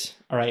then it's,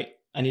 all right,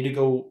 I need to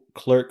go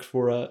clerk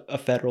for a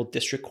federal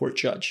district court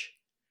judge.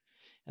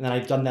 And then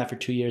I've done that for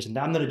 2 years. And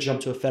now I'm going to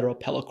jump to a federal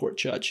appellate court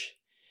judge.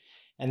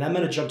 And I'm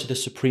going to jump to the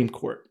Supreme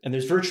Court. And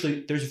there's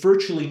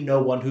virtually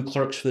no one who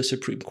clerks for the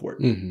Supreme Court,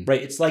 mm-hmm.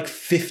 right? It's like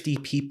 50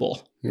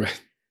 people.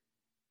 Right.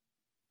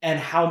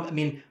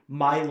 And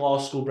my law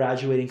school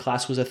graduating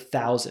class was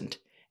 1,000.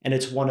 And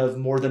it's one of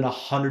more than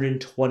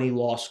 120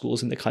 law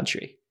schools in the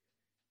country.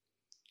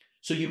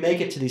 So you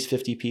make it to these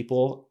 50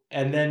 people,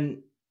 and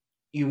then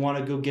you want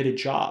to go get a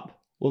job.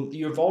 Well,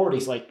 you've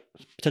already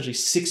potentially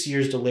 6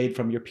 years delayed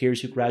from your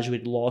peers who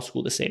graduated law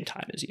school the same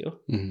time as you.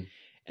 Mm-hmm.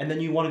 And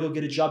then you want to go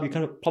get a job.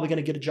 You're probably going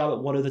to get a job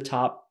at one of the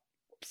top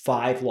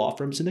 5 law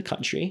firms in the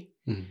country.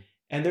 Mm-hmm.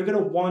 And they're going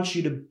to want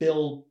you to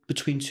bill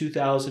between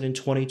 2,000 and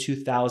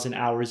 22,000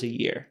 hours a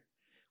year,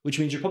 which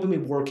means you're probably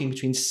working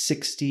between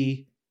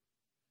 60,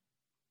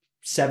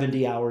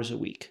 70 hours a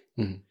week.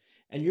 Mm-hmm.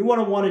 And you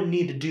want to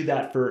need to do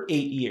that for 8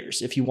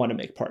 years if you want to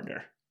make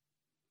partner.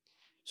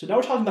 So now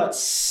we're talking about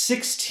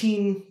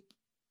 14,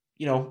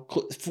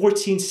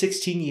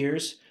 16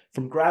 years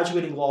from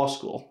graduating law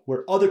school,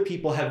 where other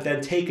people have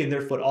then taken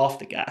their foot off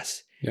the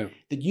gas. Yeah.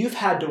 That you've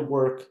had to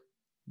work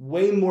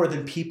way more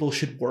than people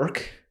should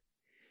work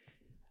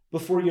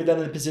before you're then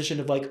in the position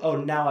of like, oh,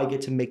 now I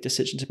get to make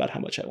decisions about how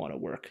much I want to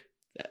work,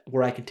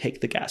 where I can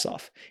take the gas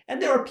off.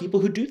 And there are people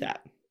who do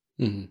that.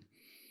 Mm-hmm.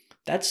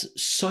 That's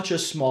such a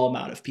small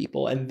amount of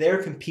people, and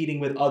they're competing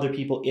with other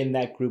people in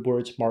that group where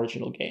it's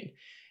marginal gain.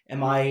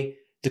 Am I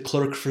the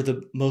clerk for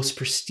the most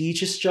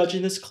prestigious judge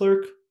in this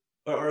clerk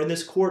or in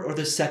this court, or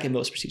the second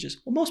most prestigious?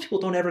 Well, most people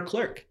don't ever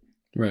clerk.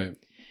 Right.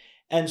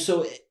 And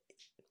so,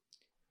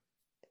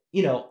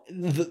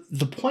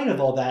 the point of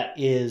all that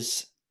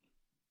is,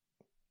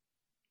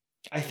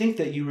 I think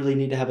that you really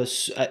need to have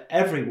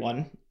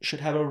everyone should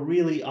have a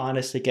really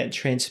honest, again,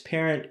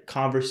 transparent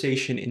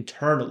conversation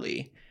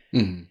internally.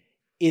 Mm-hmm.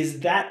 Is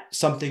that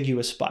something you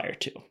aspire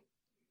to?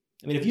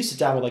 I mean, if you sit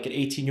down with like an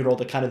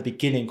 18-year-old at kind of the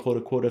beginning, quote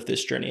unquote, of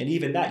this journey, and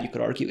even that you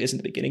could argue isn't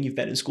the beginning. You've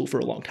been in school for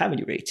a long time when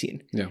you were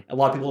 18. Yeah. A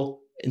lot of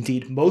people,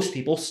 indeed, most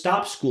people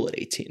stop school at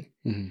 18.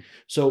 Mm-hmm.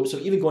 So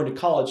even going to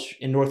college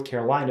in North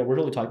Carolina, we're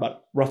really talking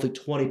about roughly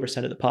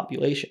 20% of the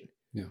population.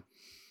 Yeah.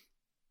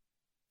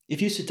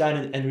 If you sit down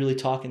and really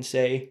talk and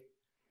say,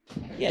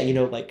 yeah,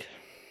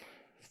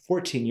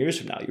 14 years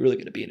from now, you're really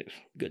going to be in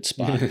a good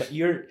spot, but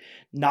you're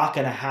not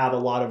going to have a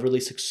lot of really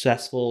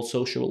successful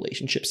social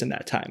relationships in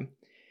that time.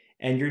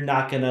 And you're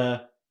not going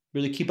to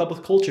really keep up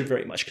with culture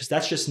very much because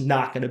that's just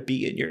not going to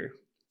be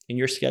in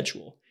your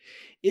schedule.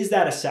 Is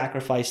that a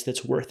sacrifice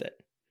that's worth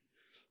it?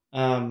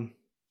 I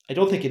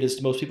don't think it is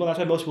to most people. That's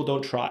why most people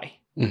don't try.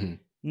 Mm-hmm.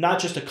 Not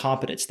just a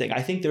competence thing.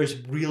 I think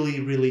there's really,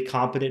 really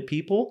competent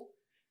people.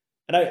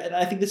 And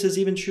I think this is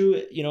even true.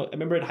 I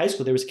remember in high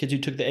school, there was kids who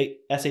took the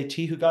SAT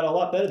who got a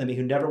lot better than me,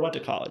 who never went to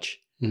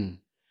college. Mm.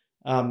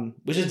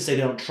 Which isn't to say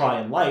they don't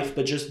try in life,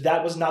 but just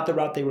that was not the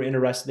route they were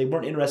interested. They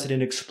weren't interested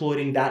in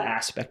exploiting that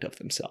aspect of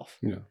themselves.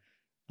 Yeah.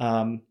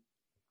 And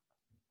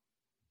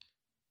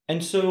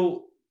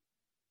so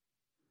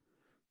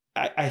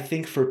I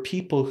think for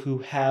people who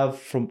have,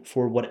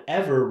 for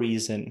whatever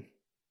reason,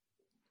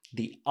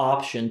 the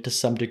option to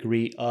some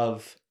degree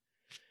of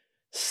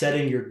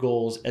setting your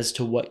goals as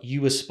to what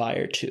you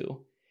aspire to,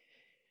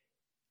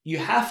 you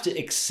have to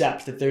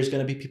accept that there's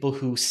going to be people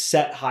who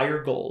set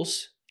higher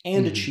goals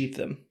and mm-hmm. achieve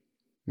them.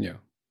 Yeah.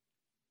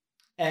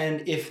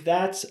 And if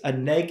that's a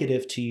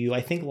negative to you,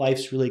 I think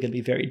life's really going to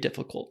be very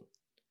difficult.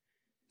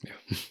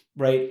 Yeah.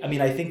 right? I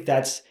mean, I think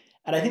that's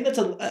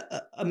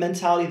a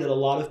mentality that a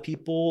lot of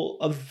people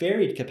of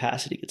varied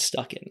capacity get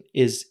stuck in.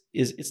 Is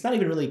it's not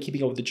even really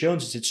keeping up with the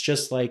Joneses. It's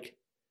just like,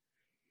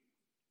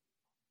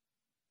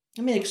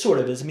 I mean, it sort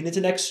of is. I mean, it's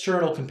an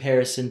external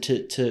comparison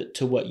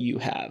to what you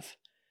have,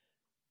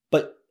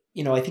 but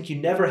I think you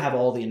never have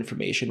all the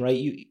information, right?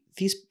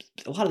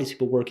 A lot of these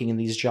people working in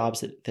these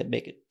jobs that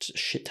make a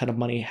shit ton of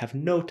money have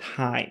no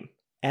time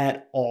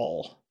at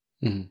all.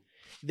 Mm-hmm.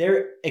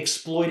 They're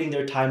exploiting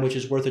their time, which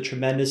is worth a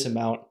tremendous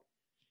amount,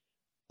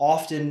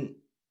 often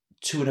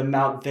to an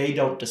amount they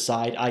don't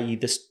decide, i.e.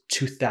 this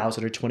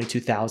 2,000 or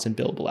 22,000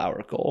 billable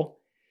hour goal.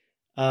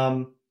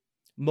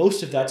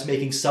 Most of that's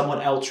making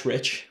someone else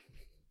rich.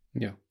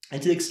 Yeah.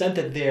 And to the extent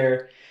that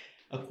they're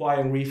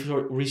acquiring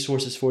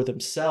resources for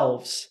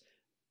themselves,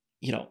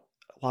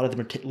 a lot of them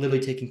are literally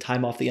taking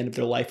time off the end of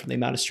their life from the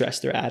amount of stress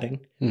they're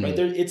adding. Mm-hmm.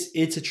 Right?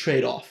 It's a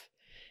trade-off.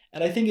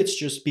 And I think it's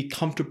just be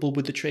comfortable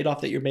with the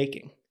trade-off that you're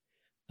making.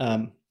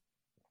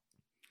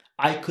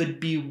 I could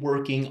be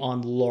working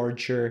on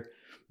larger,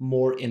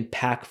 more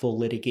impactful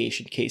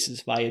litigation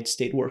cases if I had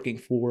stayed working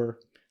for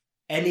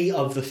any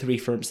of the 3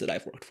 firms that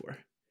I've worked for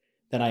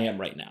than I am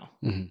right now.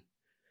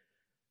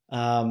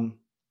 Mm-hmm.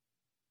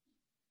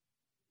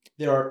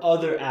 There are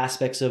other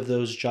aspects of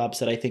those jobs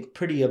that I think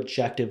pretty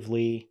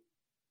objectively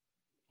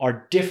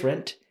are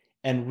different,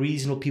 and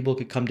reasonable people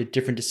could come to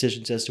different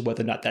decisions as to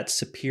whether or not that's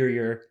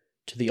superior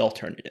to the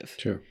alternative.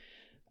 Sure.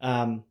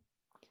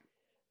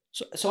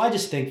 So I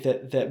just think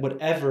that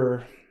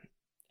whatever,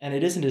 and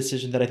it isn't a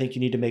decision that I think you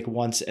need to make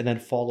once and then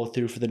follow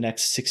through for the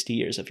next 60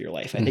 years of your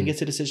life. I think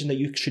it's a decision that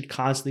you should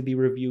constantly be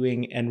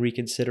reviewing and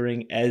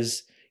reconsidering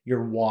as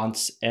your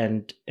wants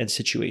and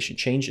situation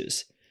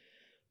changes.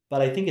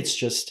 But I think it's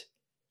just,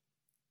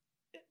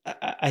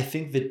 I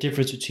think the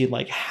difference between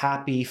like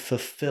happy,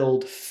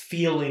 fulfilled,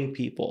 feeling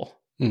people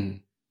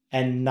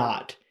and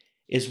not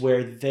is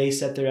where they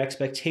set their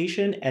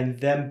expectation and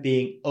them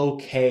being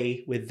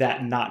okay with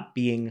that not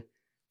being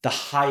the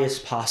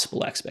highest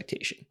possible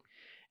expectation,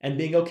 and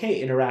being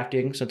okay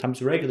interacting sometimes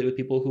regularly with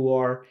people who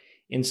are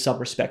in some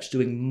respects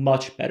doing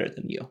much better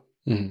than you.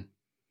 Mm-hmm.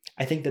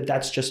 I think that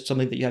that's just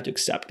something that you have to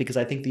accept, because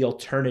I think the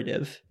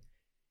alternative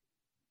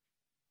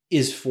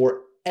is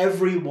for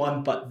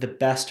everyone but the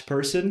best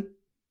person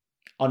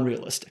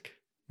unrealistic.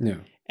 Yeah.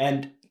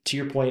 And to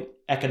your point,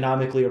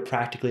 economically or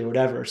practically or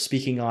whatever,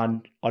 speaking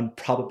on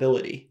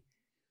probability,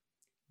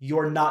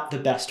 you're not the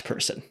best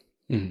person.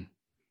 Mm-hmm.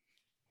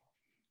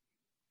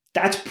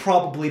 That's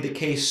probably the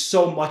case,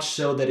 so much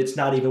so that it's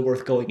not even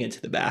worth going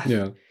into the math.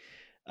 Yeah.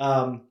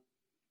 And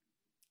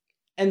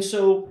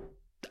so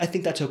I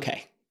think that's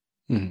okay.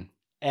 Mm-hmm.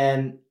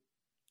 And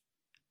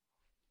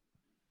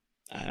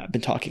I've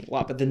been talking a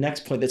lot, but the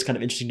next point that's kind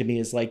of interesting to me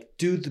is like,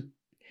 does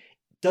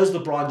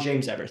LeBron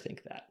James ever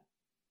think that?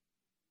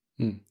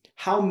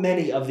 How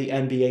many of the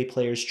NBA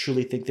players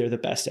truly think they're the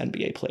best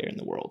NBA player in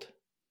the world?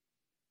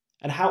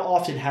 And how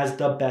often has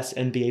the best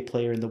NBA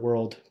player in the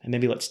world, and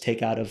maybe let's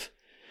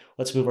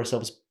move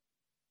ourselves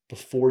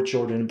before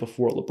Jordan and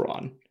before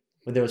LeBron,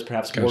 when there was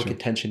perhaps more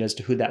contention as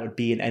to who that would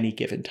be in any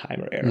given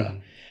time or era.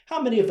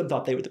 How many of them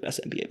thought they were the best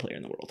NBA player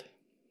in the world?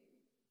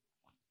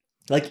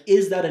 Like,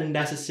 is that a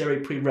necessary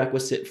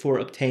prerequisite for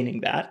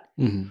obtaining that?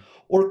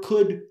 Or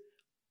could,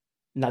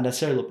 not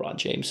necessarily LeBron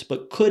James,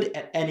 but could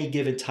at any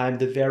given time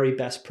the very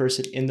best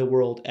person in the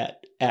world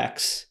at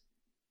X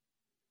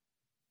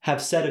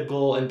have set a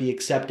goal and be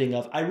accepting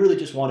of, I really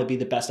just want to be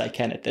the best I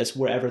can at this,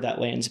 wherever that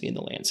lands me in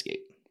the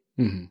landscape?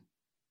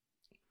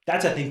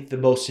 That's, I think, the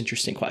most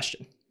interesting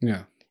question.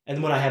 Yeah.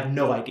 And one I have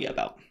no idea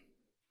about.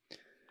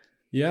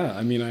 Yeah.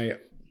 I mean,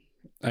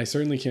 I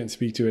certainly can't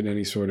speak to it in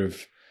any sort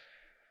of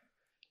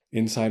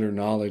insider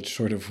knowledge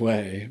sort of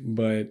way,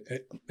 but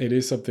it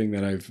is something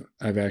that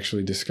I've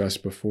actually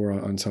discussed before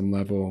on some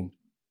level,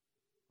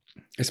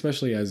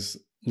 especially as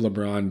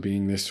LeBron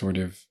being this sort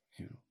of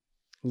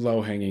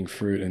low-hanging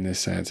fruit in this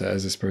sense,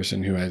 as this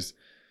person who has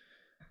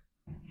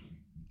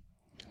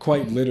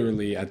quite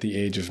literally at the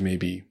age of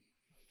maybe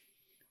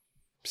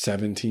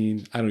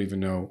 17, I don't even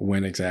know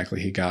when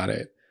exactly he got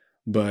it,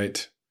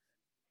 but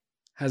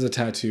has a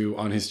tattoo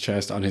on his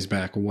chest, on his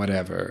back,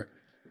 whatever,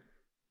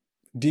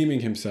 deeming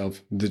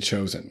himself the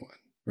chosen one,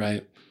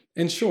 right?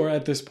 And sure,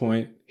 at this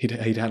point, he'd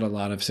had a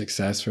lot of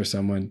success for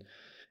someone,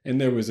 and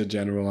there was a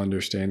general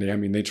understanding. I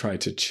mean, they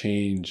tried to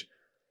change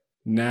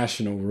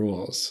national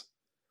rules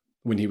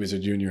when he was a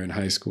junior in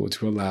high school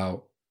to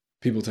allow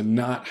people to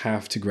not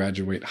have to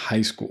graduate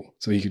high school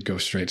so he could go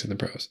straight to the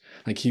pros.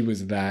 Like, he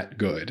was that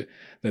good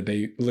that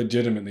they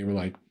legitimately were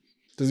like,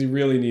 does he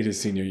really need his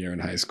senior year in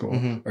high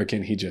school? Or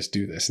can he just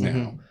do this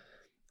now?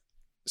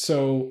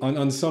 So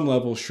on some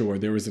level, sure,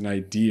 there was an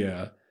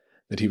idea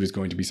that he was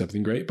going to be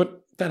something great,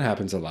 but that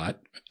happens a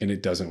lot and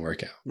it doesn't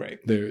work out. Right.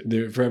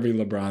 There for every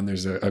LeBron,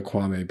 there's a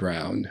Kwame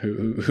Brown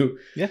who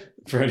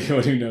for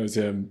anyone who knows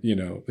him,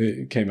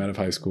 came out of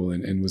high school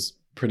and was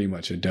pretty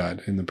much a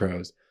dud in the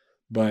pros.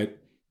 But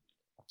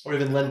or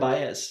even Len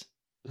Baez,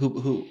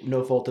 who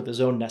no fault of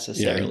his own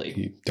necessarily. Yeah,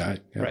 he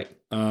died. Yeah. Right.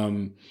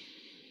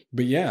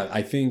 But yeah,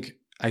 I think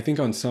I think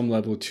on some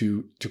level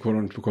to quote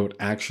unquote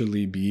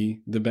actually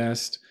be the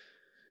best,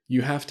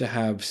 you have to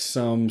have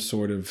some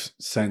sort of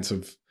sense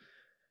of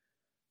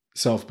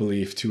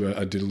self-belief to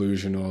a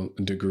delusional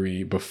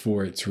degree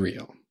before it's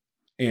real.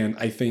 And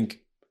I think,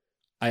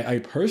 I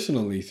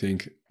personally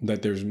think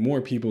that there's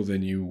more people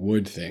than you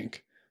would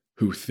think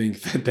who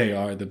think that they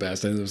are the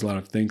best. And there's a lot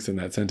of thinks in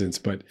that sentence,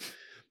 but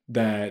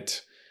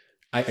that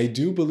I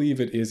do believe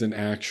it is an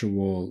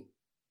actual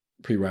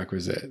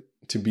prerequisite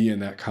to be in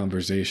that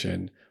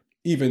conversation,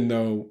 even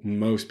though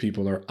most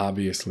people are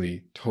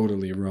obviously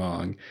totally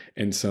wrong.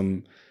 And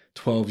some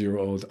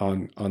 12-year-old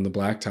on the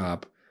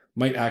blacktop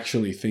might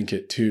actually think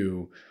it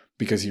too,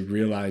 because he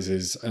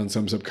realizes on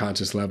some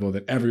subconscious level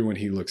that everyone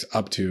he looks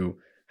up to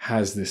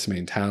has this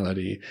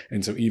mentality.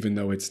 And so even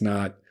though it's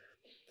not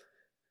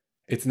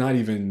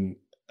even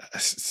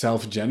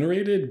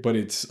self-generated, but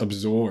it's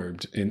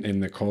absorbed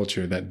in the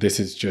culture that this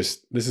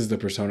is the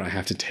persona I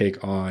have to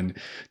take on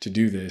to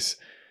do this.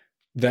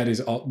 That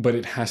is all, but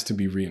it has to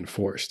be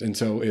reinforced. And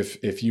so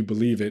if you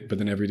believe it, but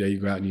then every day you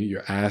go out and you get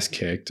your ass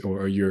kicked,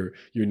 or you're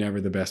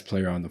never the best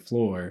player on the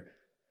floor,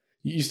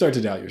 you start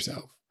to doubt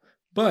yourself.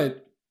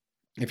 But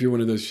if you're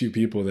one of those few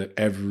people that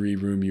every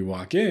room you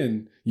walk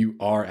in, you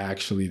are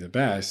actually the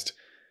best,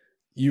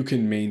 you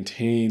can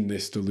maintain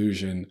this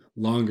delusion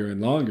longer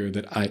and longer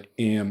that I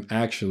am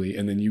actually,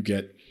 and then you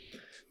get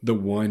the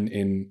 1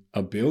 in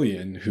a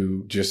billion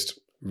who just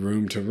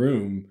room to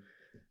room,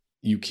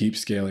 you keep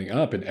scaling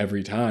up, and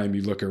every time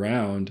you look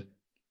around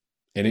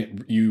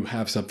and you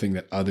have something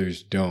that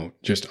others don't,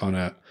 just on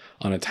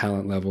a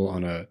talent level,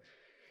 on a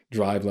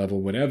drive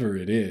level, whatever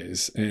it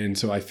is. And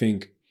so I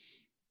think,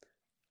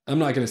 I'm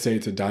not going to say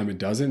it's a dime a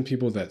dozen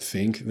people that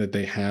think that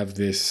they have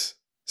this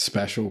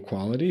special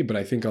quality, but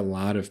I think a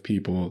lot of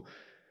people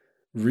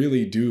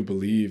really do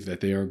believe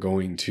that they are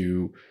going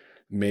to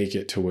make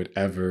it to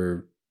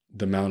whatever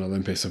the Mount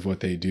Olympus of what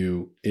they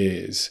do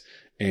is.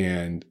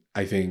 And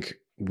I think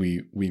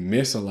we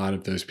miss a lot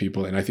of those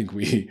people. And I think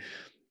we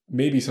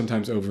maybe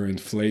sometimes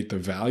overinflate the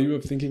value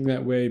of thinking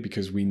that way,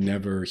 because we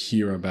never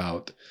hear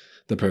about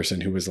the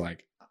person who was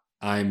like,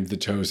 I'm the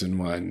chosen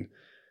one,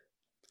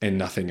 and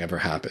nothing ever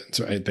happens,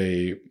 right?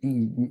 They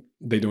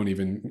don't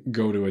even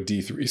go to a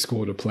D3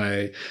 school to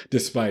play,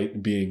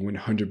 despite being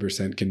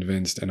 100%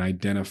 convinced and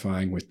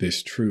identifying with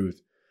this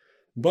truth.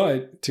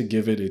 But to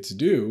give it its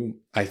due,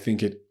 I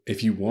think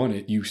if you want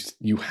it,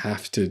 you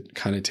have to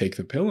kind of take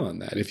the pill on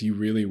that. If you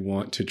really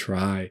want to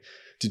try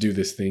to do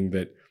this thing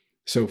that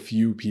so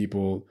few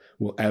people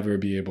will ever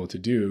be able to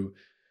do,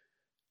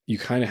 you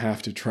kind of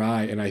have to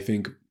try. And I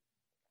think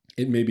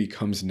it maybe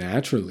comes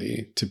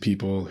naturally to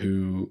people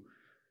who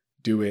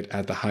do it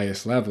at the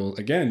highest level,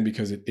 again,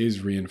 because it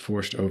is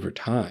reinforced over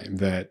time,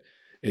 that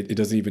it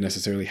doesn't even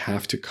necessarily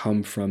have to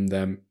come from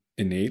them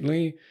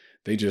innately.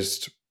 They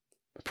just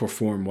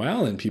perform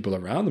well, and people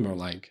around them are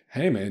like,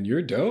 hey man,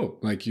 you're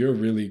dope, like you're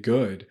really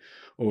good.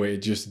 Or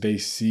they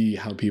see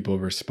how people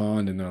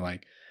respond, and they're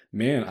like,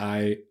 man,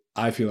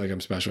 I feel like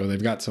I'm special.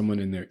 They've got someone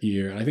in their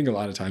ear. And I think a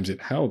lot of times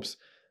it helps,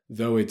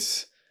 though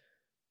it's,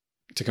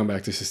 to come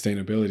back to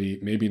sustainability,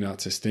 maybe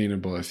not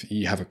sustainable if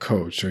you have a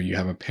coach or you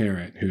have a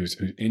parent who's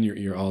in your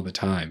ear all the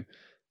time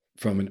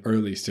from an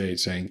early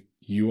stage saying,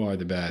 you are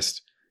the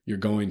best, you're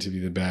going to be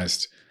the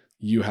best,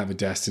 you have a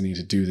destiny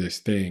to do this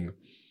thing.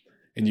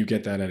 And you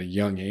get that at a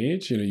young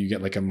age. You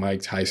get like a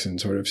Mike Tyson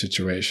sort of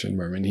situation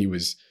where when he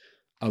was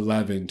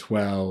 11,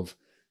 12,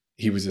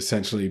 he was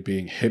essentially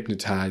being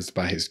hypnotized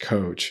by his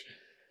coach.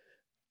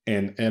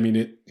 And I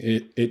mean,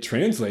 it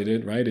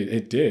translated, right?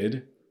 It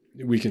did.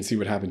 We can see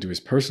what happened to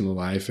his personal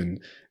life, and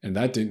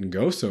that didn't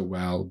go so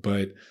well.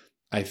 But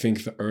I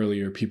think the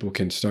earlier people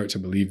can start to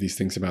believe these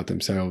things about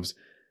themselves,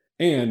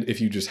 and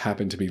if you just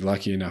happen to be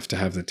lucky enough to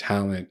have the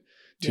talent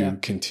to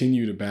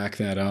continue to back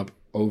that up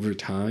over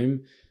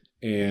time,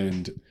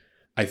 and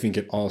I think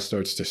it all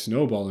starts to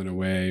snowball in a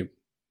way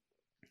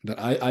that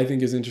I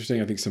think is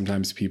interesting. I think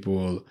sometimes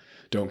people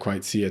don't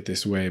quite see it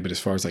this way, but as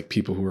far as like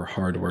people who are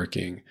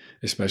hardworking,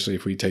 especially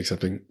if we take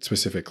something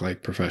specific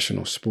like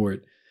professional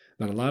sport,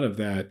 that a lot of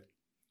that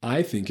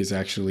I think is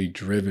actually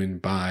driven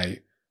by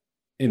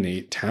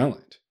innate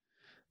talent.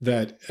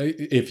 That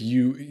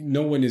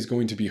no one is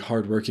going to be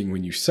hardworking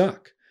when you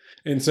suck.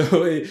 And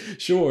so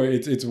sure,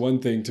 it's one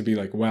thing to be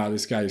like, wow,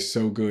 this guy is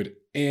so good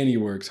and he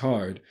works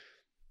hard.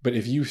 But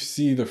if you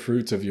see the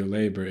fruits of your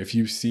labor, if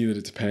you see that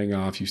it's paying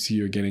off, you see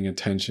you're getting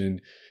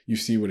attention, you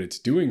see what it's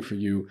doing for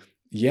you,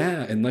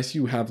 unless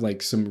you have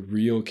like some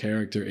real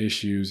character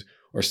issues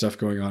or stuff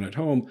going on at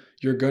home,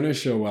 you're going to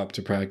show up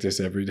to practice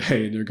every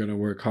day and you're going to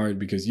work hard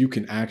because you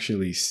can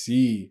actually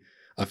see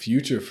a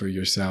future for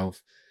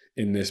yourself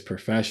in this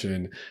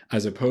profession,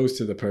 as opposed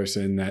to the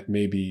person that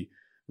maybe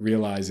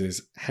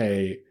realizes,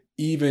 hey,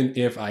 even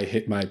if I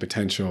hit my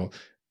potential,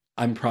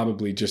 I'm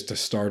probably just a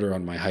starter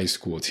on my high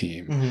school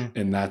team,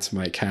 and that's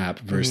my cap,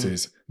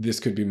 versus this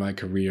could be my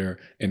career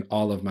and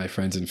all of my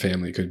friends and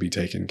family could be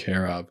taken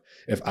care of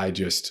if I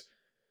just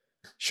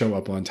show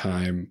up on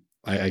time,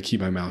 I keep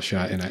my mouth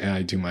shut, and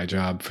I do my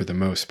job for the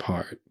most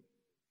part.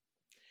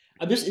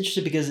 I'm just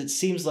interested because it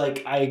seems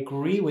like I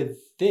agree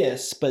with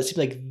this, but it seems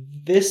like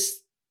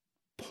this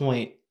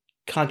point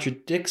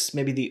contradicts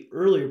maybe the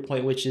earlier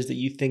point, which is that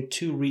you think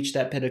to reach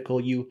that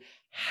pinnacle, you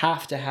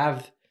have to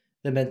have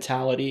the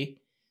mentality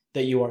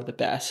that you are the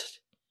best.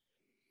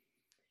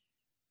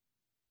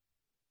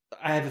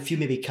 I have a few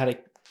maybe kind of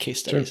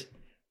case studies. Sure.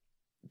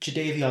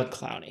 Jadeveon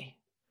Clowney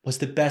was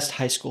the best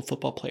high school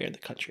football player in the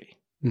country.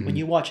 Mm-hmm. When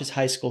you watch his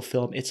high school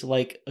film, it's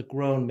like a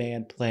grown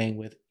man playing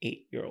with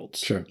 8-year-olds.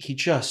 Sure. He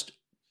just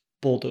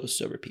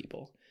bulldozed over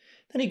people.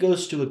 Then he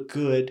goes to a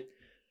good,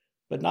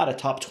 but not a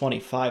top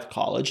 25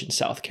 college in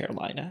South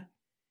Carolina.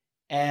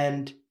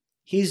 And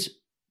he's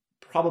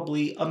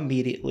probably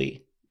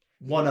immediately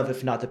one of,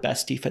 if not the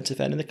best defensive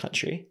end in the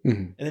country.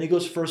 Mm-hmm. And then he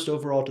goes first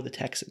overall to the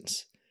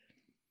Texans.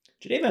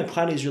 Jadeveon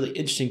Clowney is really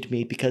interesting to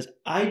me because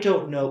I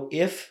don't know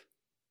if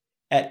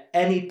at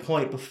any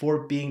point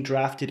before being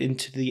drafted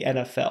into the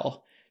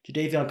NFL,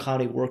 Jadeveon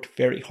Clowney worked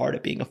very hard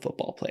at being a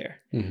football player.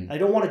 Mm-hmm. I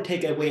don't want to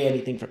take away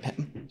anything from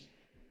him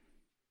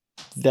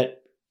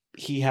that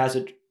he has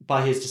it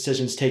by his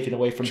decisions taken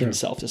away from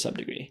himself to some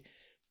degree.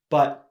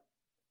 But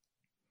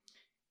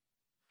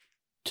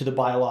to the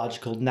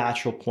biological,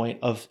 natural point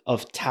of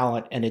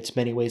talent and its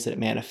many ways that it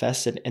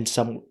manifests, and in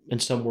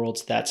some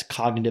worlds that's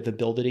cognitive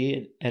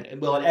ability, and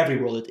well, in every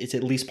world it's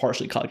at least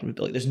partially cognitive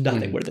ability. There's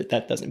nothing where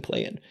that doesn't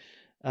play in.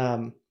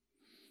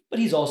 But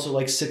he's also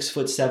like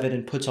 6'7"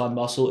 and puts on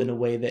muscle in a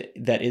way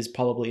that is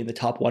probably in the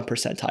top 1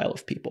 percentile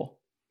of people.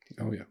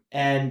 Oh yeah.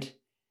 And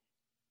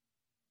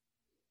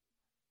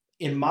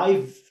in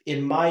my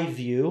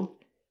view,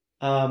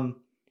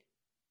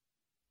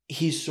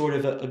 he's sort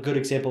of a good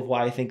example of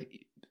why I think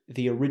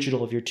the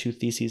original of your two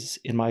theses,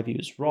 in my view,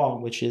 is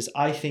wrong, which is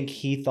I think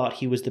he thought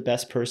he was the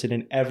best person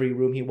in every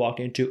room he walked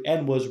into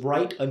and was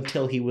right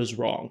until he was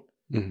wrong.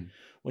 Mm-hmm.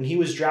 When he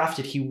was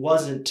drafted, he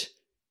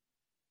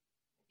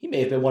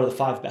may have been one of the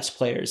 5 best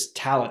players,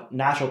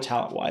 natural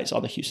talent-wise,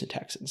 on the Houston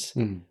Texans.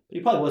 Mm-hmm. But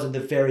he probably wasn't the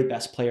very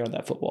best player on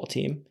that football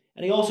team.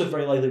 And he also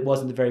very likely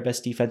wasn't the very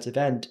best defensive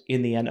end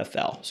in the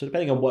NFL. So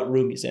depending on what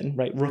room he's in,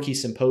 right? Rookie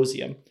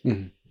Symposium.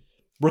 Mm-hmm.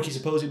 Rookie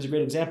Symposium is a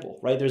great example,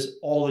 right? There's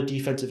all the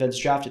defensive ends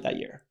drafted that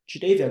year.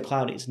 Jadeveon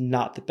Clowney is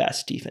not the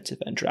best defensive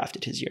end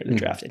drafted his year in the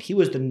draft, and he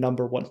was the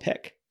number 1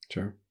 pick.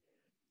 Sure.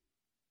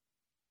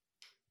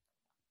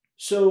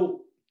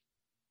 So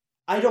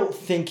I don't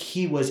think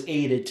he was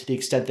aided to the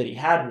extent that he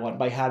had one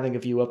by having a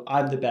view of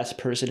I'm the best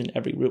person in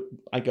every room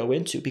I go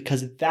into,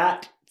 because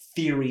that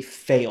theory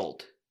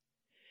failed.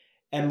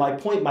 And my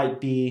point might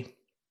be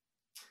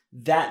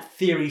that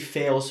theory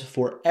fails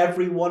for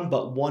everyone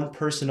but one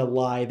person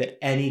alive at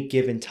any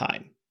given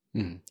time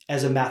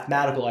as a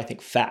mathematical, I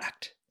think,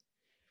 fact.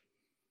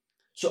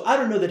 So I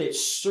don't know that it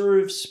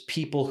serves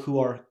people who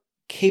are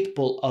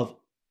capable of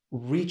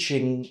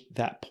reaching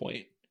that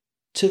point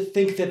to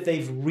think that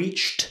they've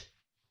reached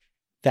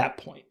that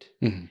point.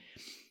 Mm-hmm.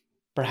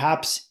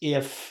 Perhaps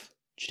if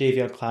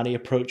Jadeveon Clowney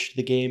approached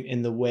the game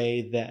in the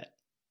way that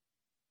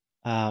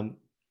I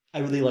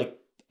really like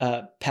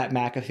Pat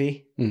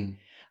McAfee. Mm.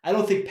 I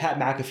don't think Pat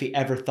McAfee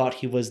ever thought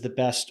he was the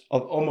best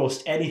of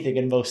almost anything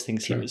and most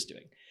things he was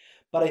doing.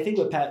 But I think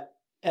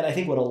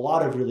what a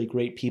lot of really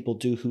great people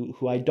do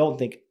who I don't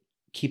think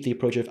keep the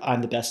approach of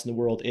I'm the best in the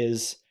world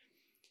is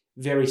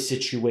very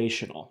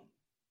situational.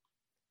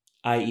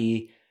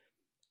 I.e.,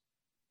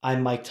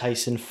 I'm Mike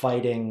Tyson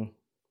fighting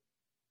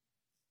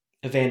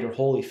Evander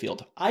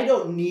Holyfield. I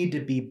don't need to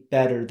be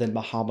better than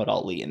Muhammad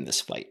Ali in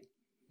this fight.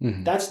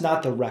 Mm-hmm. That's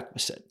not the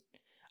requisite.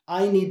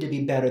 I need to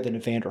be better than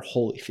Evander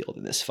Holyfield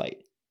in this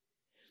fight.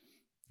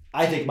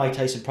 I think Mike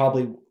Tyson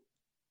probably,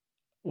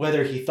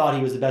 whether he thought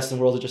he was the best in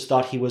the world or just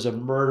thought he was a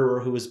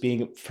murderer who was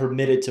being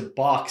permitted to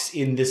box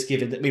in this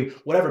given,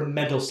 whatever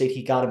mental state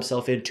he got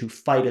himself in to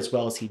fight as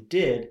well as he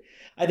did,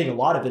 I think a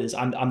lot of it is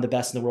I'm the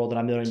best in the world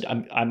and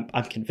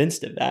I'm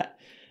convinced of that.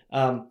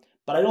 But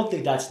I don't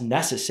think that's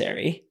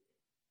necessary,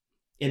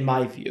 in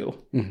my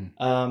view,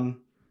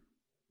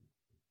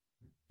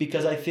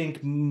 because I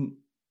think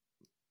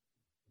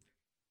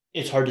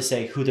it's hard to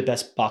say who the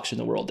best boxer in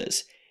the world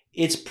is.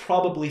 It's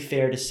probably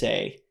fair to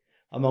say,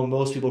 among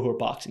most people who are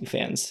boxing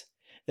fans,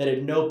 that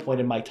at no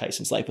point in Mike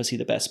Tyson's life was he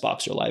the best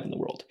boxer alive in the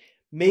world.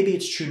 Maybe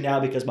it's true now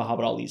because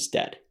Muhammad Ali's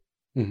dead.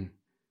 Mm-hmm.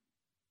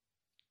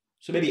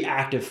 So maybe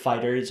active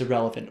fighter is a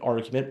relevant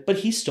argument, but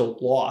he still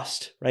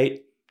lost,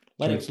 right?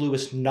 Lennox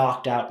Lewis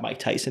knocked out Mike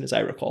Tyson, as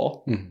I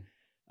recall.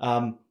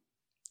 Mm-hmm.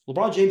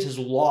 LeBron James has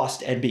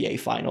lost NBA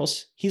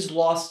finals. He's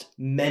lost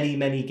many,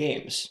 many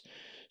games.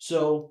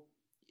 So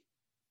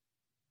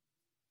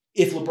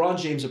if LeBron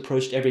James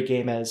approached every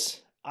game as,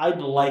 I'd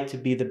like to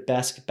be the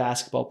best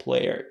basketball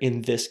player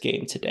in this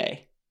game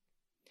today,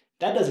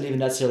 that doesn't even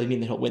necessarily mean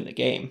that he'll win the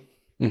game.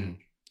 Mm-hmm.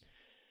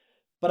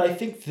 But I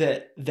think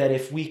that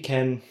if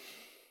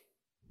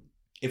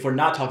we're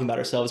not talking about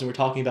ourselves and we're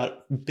talking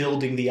about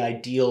building the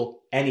ideal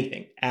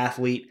anything,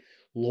 athlete,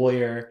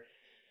 lawyer,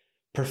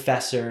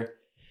 professor,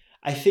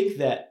 I think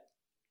that,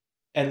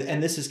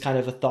 and this is kind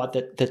of a thought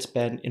that's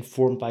been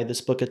informed by this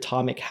book,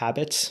 Atomic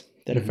Habits,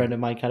 that a friend of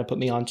mine kind of put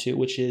me onto,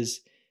 which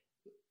is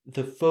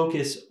the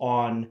focus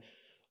on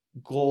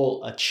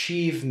goal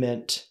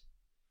achievement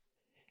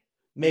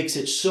makes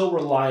it so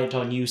reliant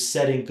on you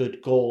setting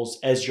good goals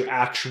as your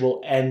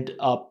actual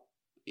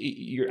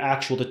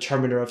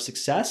determiner of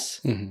success.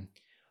 Mm-hmm.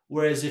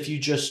 Whereas if you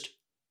just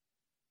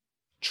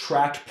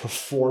tracked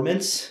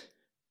performance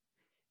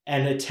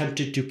and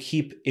attempted to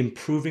keep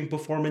improving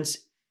performance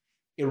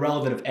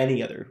irrelevant of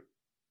any other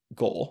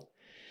goal.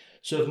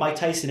 So if Mike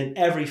Tyson in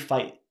every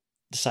fight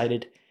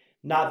decided,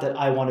 not that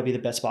I want to be the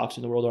best boxer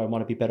in the world or I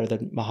want to be better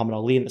than Muhammad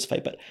Ali in this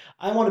fight, but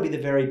I want to be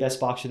the very best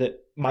boxer that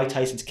Mike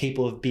Tyson's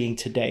capable of being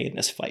today in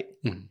this fight.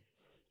 Mm-hmm.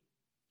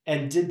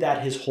 And did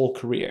that his whole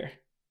career.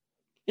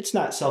 It's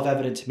not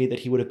self-evident to me that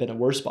he would have been a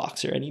worse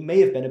boxer, and he may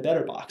have been a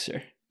better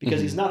boxer because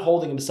Mm-hmm. he's not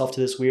holding himself to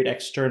this weird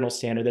external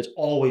standard that's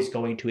always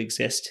going to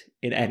exist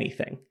in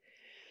anything.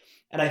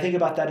 And I think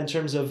about that in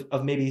terms of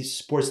maybe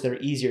sports that are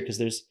easier because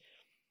there's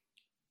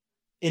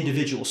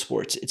individual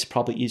sports. It's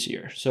probably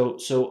easier.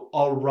 So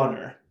a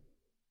runner,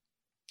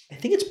 I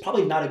think it's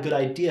probably not a good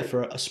idea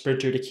for a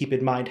sprinter to keep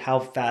in mind how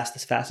fast the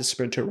fastest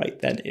sprinter right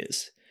then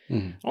is.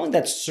 Mm-hmm. I don't think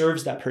that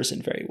serves that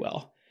person very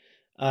well.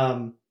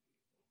 And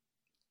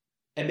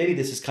maybe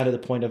this is kind of the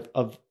point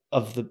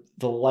of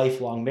the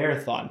lifelong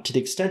marathon. To the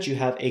extent you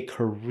have a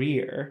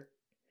career,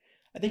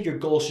 I think your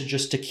goal should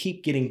just to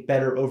keep getting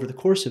better over the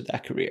course of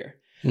that career.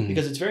 Mm-hmm.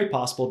 Because it's very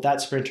possible that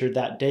sprinter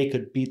that day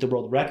could beat the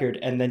world record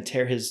and then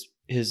tear his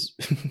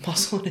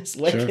muscle in his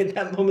leg Sure. in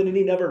that moment and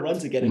he never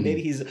runs again. And Mm-hmm.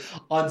 maybe he's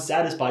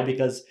unsatisfied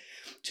because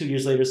 2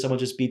 years later someone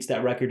just beats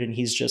that record and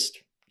he's just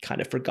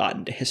kind of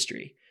forgotten to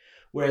history.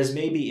 Whereas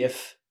maybe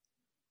if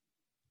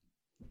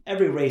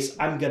every race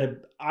I'm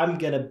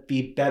gonna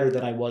be better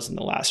than I was in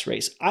the last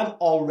race, I'm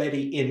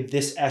already in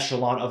this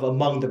echelon of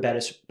among the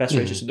best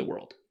racers in the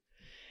world.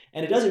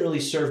 And it doesn't really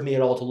serve me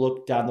at all to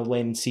look down the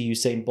lane and see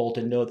Usain Bolt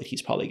and know that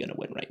he's probably going to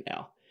win right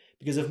now.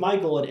 Because if my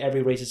goal in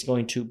every race is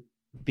going to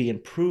be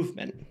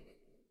improvement,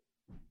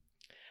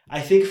 I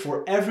think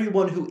for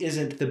everyone who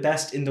isn't the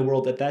best in the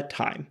world at that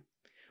time,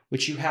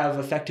 which you have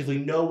effectively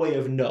no way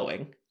of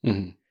knowing,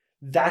 Mm-hmm.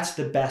 that's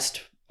the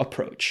best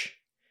approach.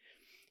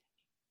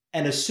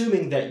 And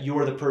assuming that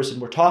you're the person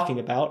we're talking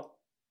about,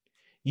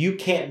 you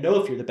can't know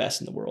if you're the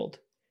best in the world.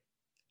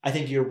 I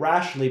think you're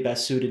rationally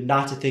best suited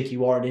not to think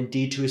you are, and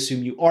indeed to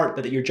assume you aren't,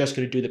 but that you're just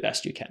going to do the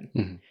best you can.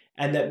 Mm-hmm.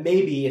 And that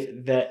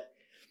maybe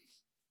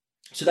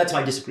so that's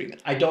my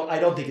disagreement. I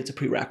don't think it's a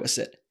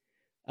prerequisite.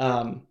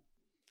 And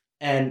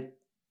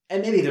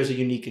maybe there's a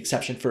unique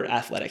exception for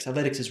athletics.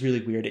 Athletics is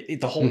really weird.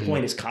 The whole Mm-hmm.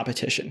 point is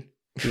competition.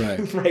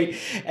 Right. Right.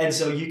 And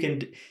so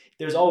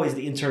there's always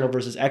the internal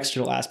versus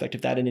external aspect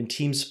of that. And in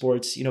team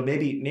sports,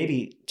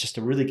 maybe just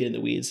to really get in the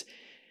weeds,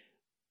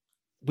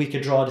 we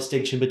could draw a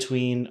distinction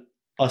between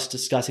us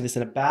discussing this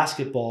in a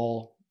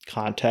basketball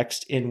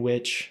context in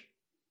which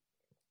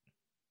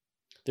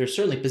there's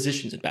certainly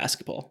positions in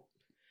basketball.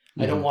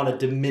 Mm-hmm. I don't want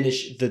to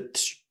diminish the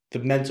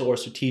mental or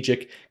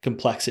strategic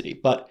complexity,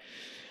 but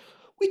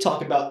we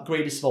talk about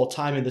greatest of all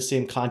time in the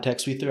same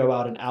context. We throw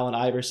out an Allen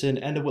Iverson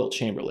and a Wilt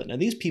Chamberlain.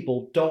 And these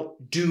people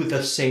don't do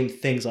the same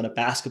things on a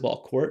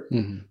basketball court,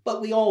 Mm-hmm.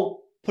 but we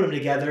all put them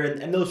together,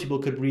 and those people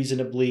could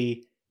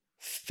reasonably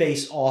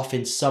face off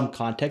in some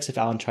context if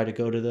Allen tried to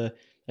go to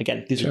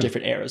again, these Sure. are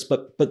different eras,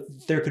 but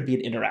there could be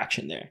an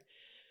interaction there.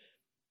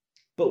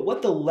 But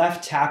what the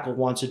left tackle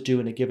wants to do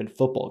in a given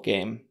football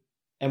game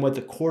and what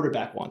the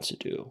quarterback wants to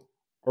do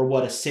or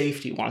what a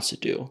safety wants to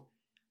do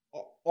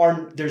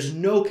there's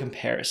no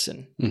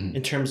comparison Mm-hmm.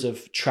 in terms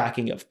of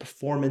tracking of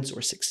performance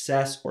or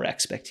success or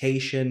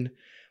expectation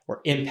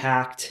or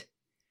impact.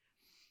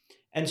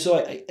 And so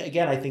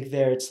I think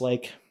there it's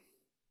like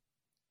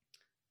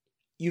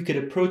you could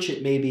approach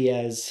it maybe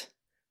as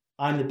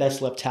I'm the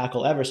best left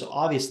tackle ever, so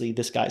obviously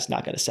this guy's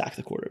not going to sack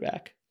the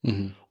quarterback.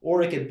 Mm-hmm.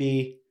 Or it could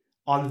be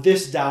on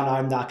this down,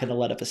 I'm not going to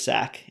let up a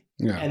sack.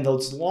 Yeah. And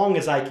as long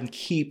as I can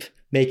keep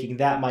making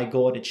that my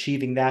goal and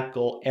achieving that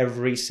goal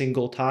every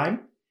single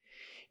time,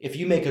 if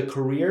you make a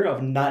career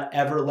of not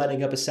ever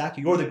letting up a sack,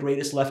 you're the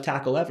greatest left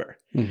tackle ever.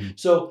 Mm-hmm.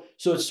 So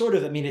it's sort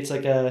of, it's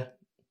like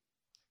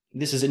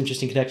this is an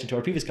interesting connection to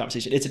our previous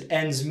conversation. It's an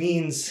ends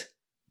means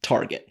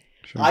target.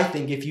 Sure. I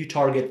think if you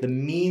target the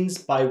means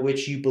by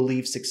which you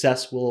believe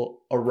success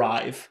will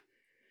arrive,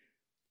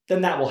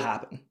 then that will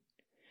happen.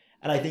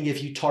 And I think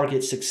if you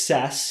target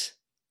success,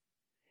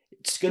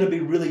 it's going to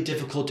be really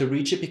difficult to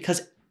reach it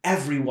because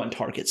everyone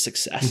targets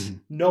success. Mm-hmm.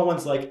 No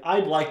one's like,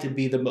 I'd like to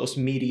be the most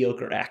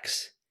mediocre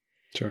X.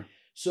 Sure.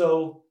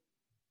 So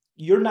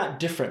you're not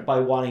different by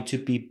wanting to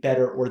be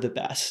better or the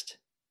best.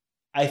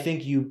 I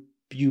think you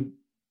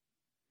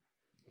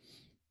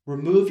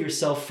remove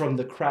yourself from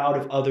the crowd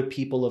of other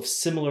people of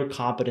similar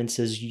competence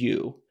as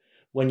you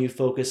when you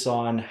focus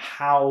on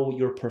how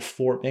you're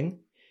performing.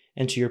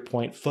 And to your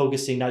point,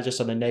 focusing not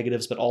just on the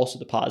negatives, but also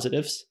the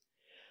positives.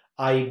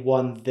 I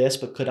won this,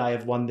 but could I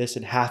have won this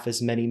in half as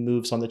many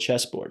moves on the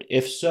chessboard?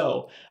 If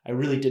so, I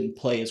really didn't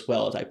play as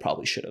well as I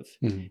probably should have.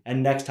 Mm-hmm.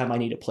 And next time I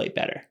need to play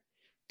better,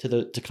 to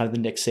kind of the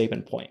Nick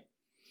Saban point.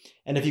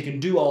 And if you can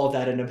do all of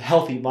that in a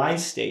healthy mind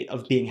state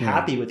of being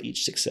happy with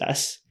each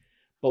success,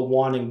 but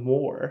wanting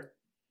more,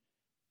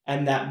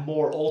 and that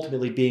more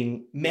ultimately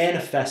being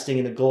manifesting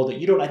in a goal that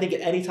you don't, I think,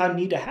 at any time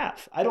need to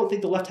have. I don't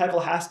think the left tackle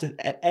has to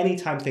at any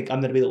time think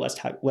I'm going to be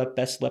the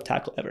best left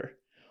tackle ever.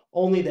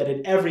 Only that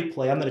in every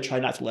play, I'm going to try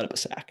not to let up a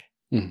sack.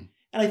 Mm-hmm.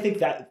 And I think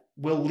that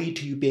will lead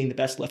to you being the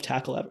best left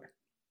tackle ever.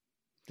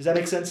 Does that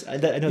make sense? I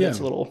know that's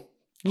a little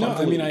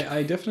convoluted. No, I mean,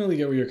 I definitely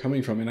get where you're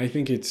coming from. And I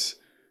think it's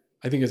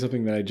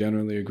something that I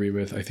generally agree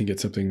with. I think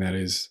it's something that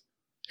is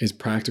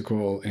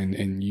practical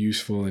and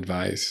useful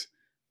advice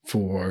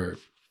for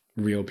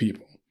real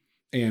people.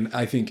 And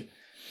I think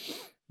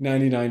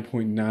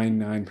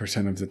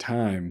 99.99% of the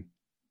time,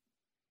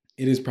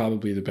 it is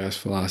probably the best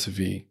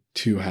philosophy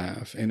to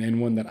have,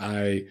 and one that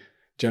I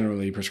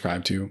generally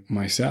prescribe to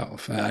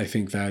myself. I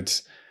think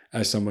that's,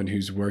 as someone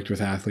who's worked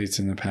with athletes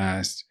in the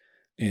past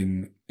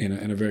in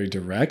a very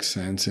direct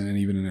sense, and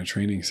even in a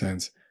training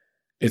sense,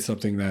 it's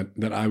something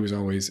that I was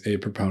always a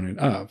proponent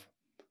of.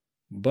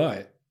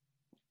 But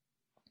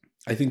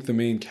I think the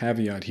main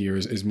caveat here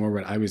is more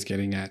what I was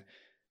getting at,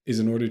 is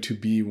in order to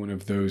be one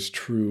of those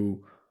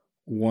true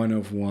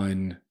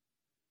one-of-one,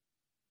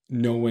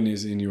 no one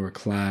is in your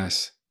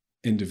class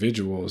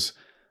individuals,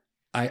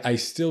 I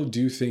still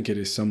do think it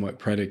is somewhat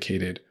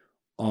predicated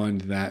on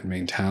that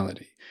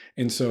mentality.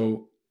 And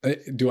so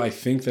do I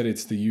think that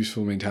it's the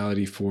useful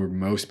mentality for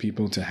most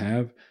people to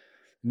have?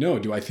 No.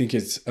 Do I think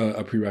it's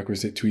a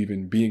prerequisite to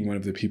even being one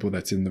of the people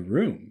that's in the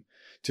room?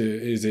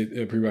 Is it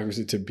a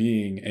prerequisite to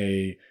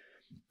being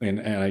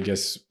and I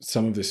guess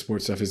some of this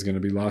sports stuff is going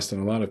to be lost on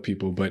a lot of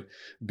people, but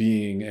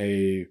being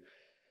a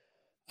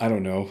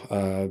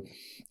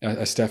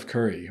Steph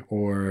Curry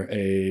or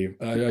a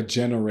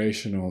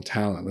generational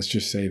talent, let's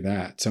just say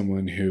that,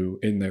 someone who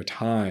in their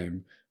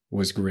time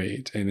was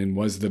great and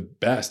was the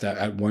best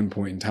at one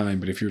point in time.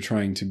 But if you're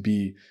trying to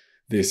be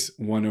this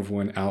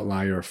one-of-one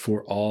outlier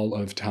for all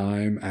of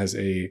time, as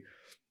at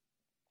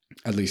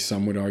least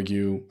some would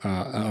argue,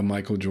 a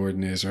Michael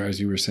Jordan is, or as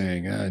you were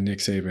saying, Nick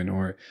Saban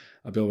or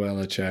a Bill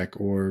Belichick,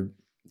 or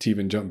to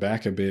even jump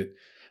back a bit,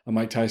 a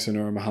Mike Tyson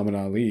or a Muhammad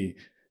Ali.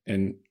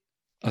 And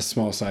a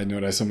small side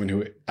note, as someone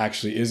who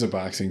actually is a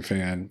boxing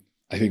fan,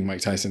 I think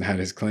Mike Tyson had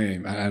his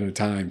claim at a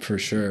time for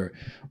sure,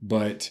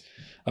 but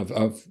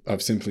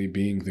of simply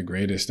being the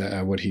greatest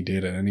at what he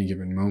did at any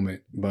given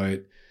moment.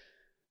 But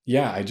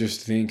yeah, I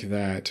just think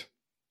that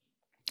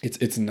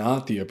it's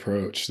not the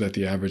approach that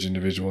the average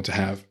individual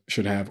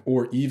should have,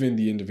 or even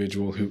the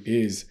individual who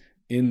is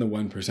in the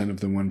 1% of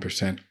the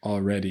 1%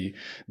 already.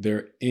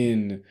 They're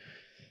in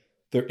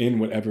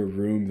whatever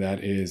room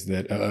that is,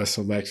 that a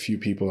select few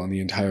people on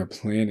the entire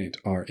planet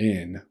are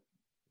in.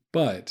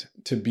 But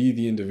to be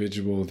the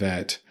individual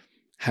that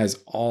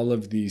has all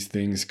of these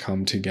things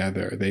come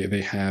together,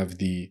 they have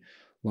the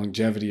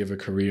longevity of a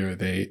career,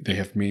 they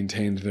have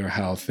maintained their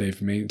health,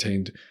 they've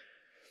maintained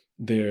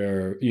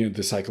their,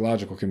 the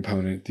psychological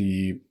component,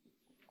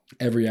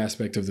 every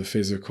aspect of the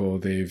physical,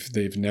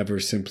 they've never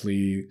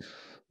simply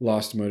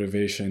lost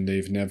motivation,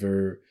 they've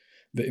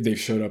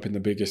showed up in the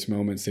biggest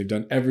moments. They've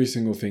done every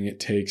single thing it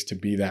takes to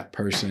be that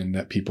person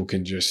that people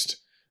can just,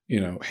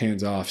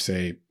 hands off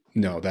say,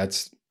 no,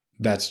 that's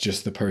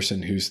just the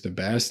person who's the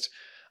best.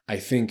 I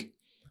think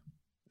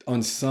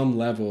on some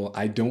level,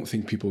 I don't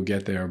think people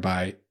get there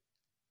by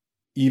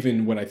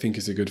even what I think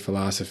is a good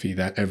philosophy,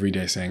 that every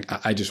day saying,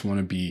 I just want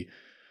to be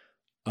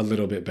a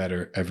little bit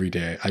better every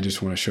day. I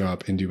just want to show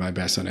up and do my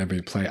best on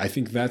every play. I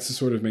think that's the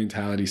sort of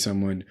mentality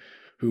someone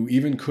who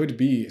even could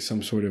be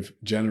some sort of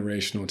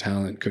generational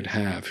talent could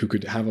have, who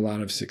could have a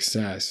lot of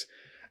success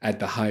at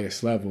the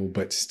highest level,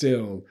 but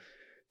still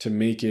to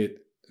make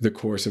it the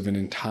course of an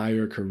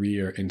entire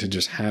career and to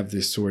just have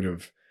this sort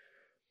of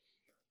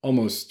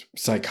almost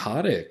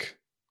psychotic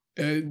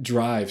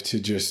drive to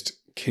just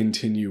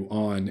continue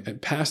on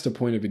and past the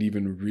point of it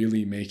even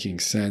really making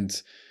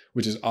sense,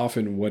 which is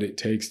often what it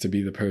takes to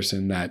be the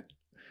person that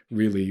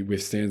really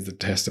withstands the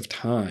test of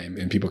time.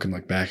 And people can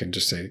look back and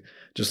just say,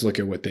 just look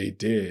at what they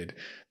did.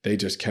 They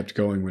just kept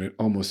going when it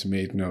almost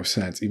made no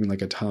sense. Even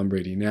like a Tom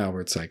Brady now,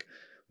 where it's like,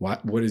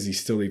 what is he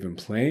still even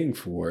playing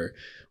for?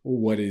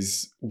 What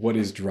is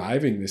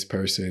driving this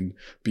person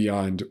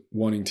beyond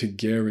wanting to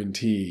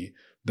guarantee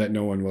that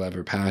no one will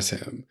ever pass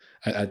him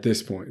at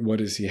this point? What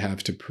does he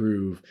have to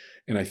prove?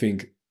 And I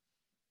think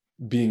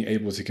being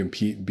able to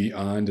compete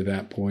beyond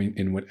that point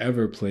in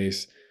whatever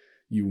place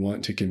you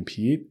want to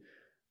compete,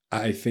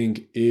 I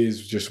think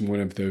is just one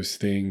of those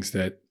things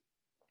that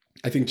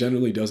I think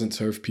generally doesn't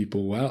serve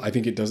people well. I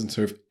think it doesn't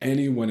serve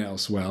anyone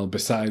else well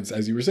besides,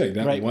 as you were saying,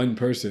 that right. One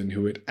person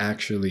who it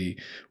actually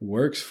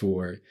works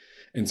for.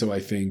 And so I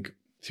think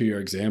to your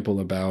example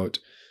about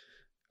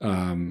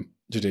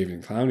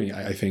Jadeveon Clowney,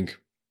 I think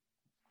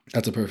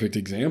that's a perfect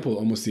example,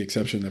 almost the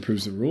exception that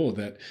proves the rule,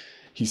 that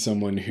he's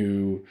someone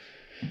who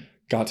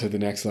got to the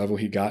next level.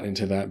 He got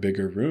into that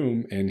bigger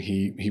room and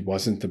he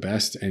wasn't the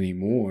best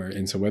anymore.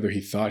 And so whether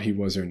he thought he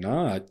was or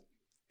not,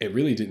 it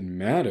really didn't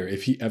matter.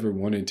 If he ever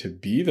wanted to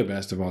be the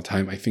best of all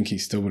time, I think he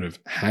still would have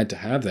had to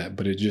have that,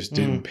 but it just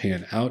didn't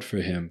pan out for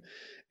him.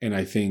 And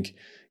I think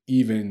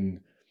the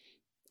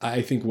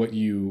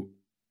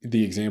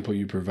example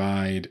you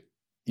provide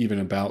even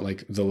about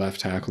like the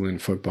left tackle in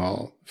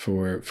football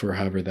for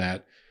however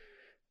that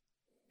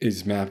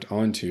is mapped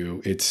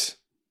onto,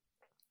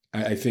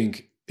 I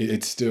think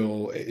it's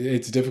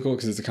difficult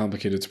because it's a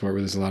complicated sport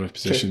where there's a lot of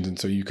positions. Sure. And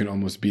so you can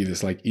almost be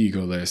this like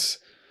egoless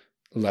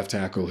left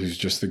tackle who's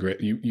just the great,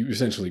 you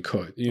essentially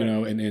could, you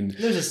know, and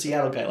there's a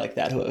Seattle guy like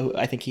that who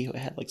I think he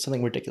had like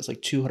something ridiculous,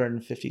 like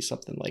 250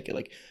 something, like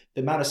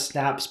the amount of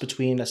snaps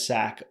between a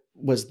sack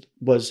was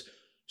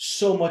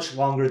so much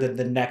longer than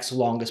the next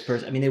longest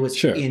person. I mean, it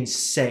was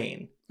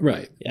insane.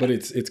 Right. Yeah. But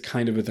it's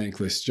kind of a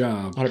thankless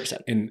job.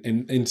 100%.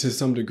 And to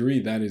some degree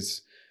that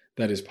is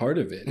part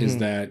of it, is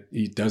that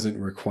it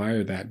doesn't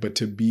require that. But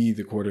to be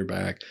the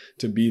quarterback,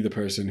 to be the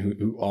person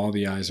who all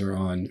the eyes are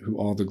on, who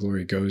all the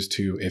glory goes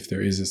to if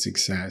there is a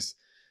success,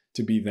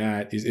 to be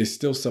that is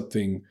still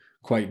something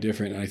quite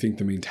different. And I think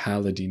the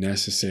mentality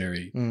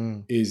necessary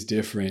is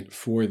different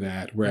for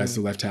that. Whereas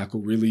the left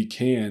tackle really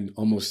can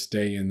almost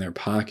stay in their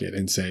pocket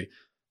and say,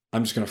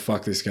 I'm just going to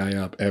fuck this guy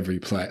up every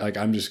play. Like,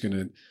 I'm just going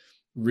to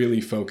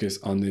really focus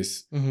on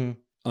this,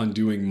 on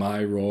doing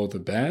my role the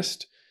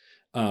best.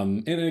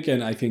 And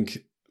again, I think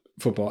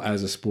football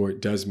as a sport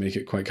does make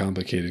it quite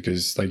complicated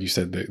because, like you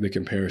said, the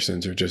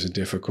comparisons are just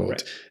difficult.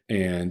 Right.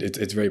 And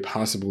it's very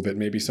possible that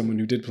maybe someone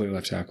who did play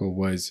left tackle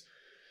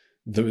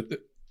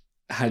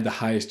had the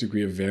highest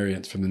degree of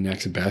variance from the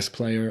next best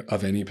player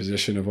of any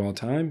position of all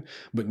time,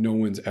 but no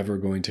one's ever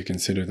going to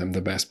consider them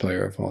the best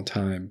player of all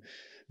time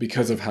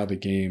because of how the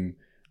game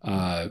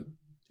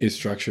is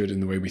structured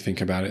and the way we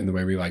think about it and the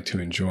way we like to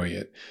enjoy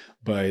it.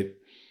 But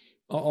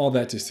all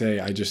that to say,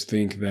 I just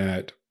think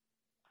that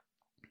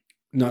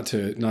not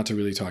to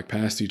really talk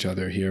past each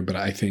other here, but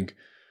I think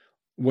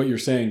what you're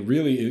saying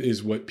really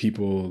is what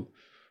people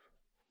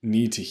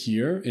need to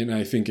hear, and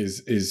I think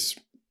is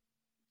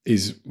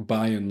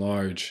by and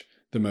large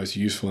the most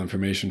useful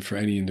information for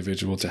any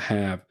individual to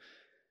have.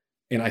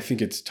 And I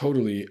think it's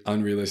totally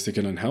unrealistic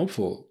and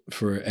unhelpful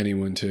for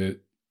anyone to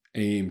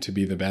aim to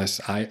be the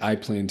best. I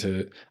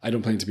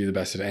don't plan to be the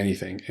best at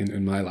anything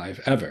in my life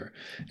ever,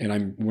 and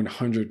I'm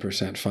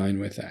 100% fine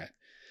with that.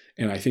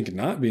 And I think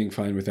not being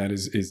fine with that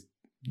is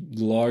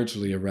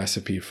largely a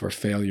recipe for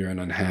failure and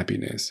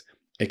unhappiness,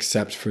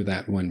 except for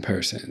that one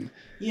person.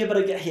 Yeah,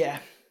 but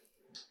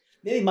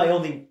maybe my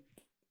only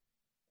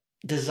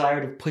desire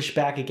to push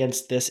back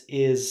against this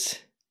is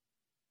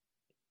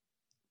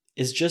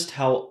just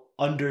how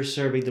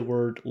underserving the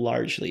word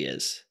largely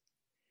is.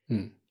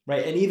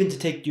 Right? And even to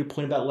take your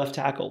point about left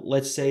tackle,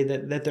 let's say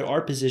that there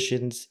are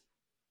positions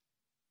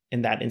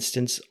in that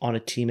instance on a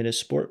team in a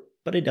sport,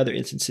 but in other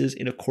instances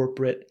in a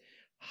corporate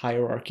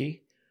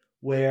hierarchy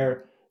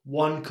where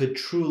one could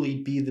truly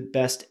be the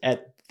best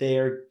at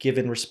their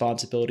given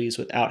responsibilities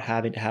without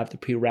having to have the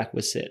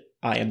prerequisite,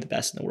 I am the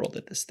best in the world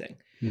at this thing.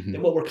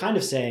 And what we're kind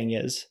of saying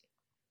is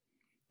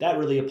that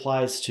really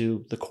applies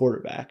to the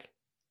quarterback.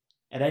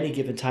 At any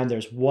given time,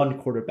 there's one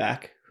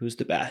quarterback who's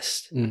the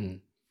best.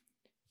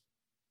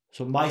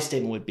 So my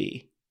statement would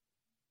be,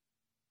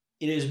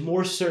 it is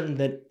more certain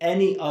than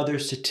any other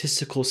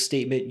statistical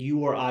statement you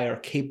or I are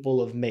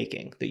capable of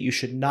making that you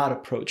should not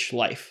approach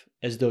life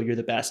as though you're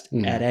the best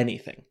at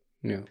anything.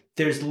 Yeah.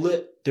 There's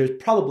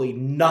probably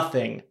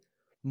nothing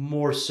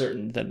more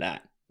certain than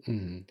that.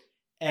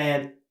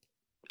 And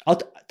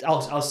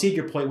I'll cede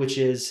your point, which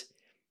is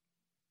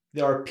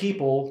there are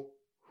people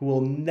who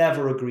will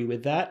never agree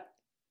with that.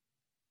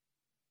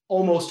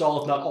 Almost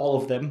all, if not all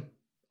of them,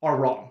 are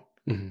wrong.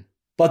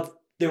 But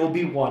there will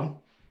be one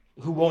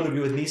who won't agree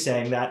with me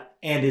saying that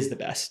and is the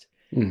best.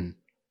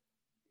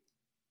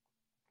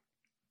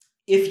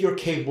 If you're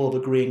capable of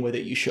agreeing with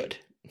it, you should.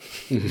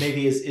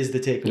 Maybe is the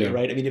takeaway,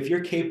 right? I mean, if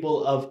you're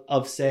capable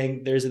of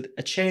saying there's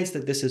a chance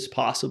that this is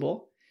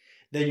possible,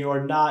 then you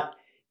are not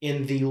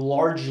in the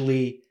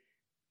largely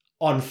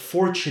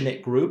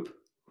unfortunate group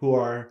who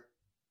are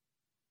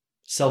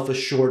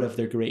self-assured of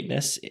their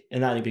greatness,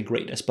 and not even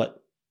greatness,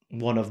 but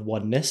one of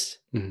oneness.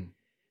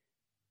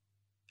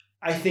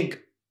 I think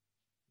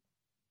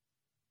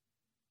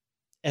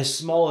as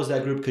small as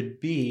that group could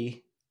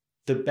be,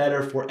 the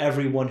better for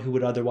everyone who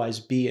would otherwise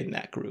be in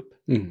that group.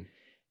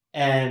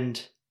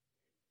 And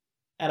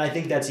I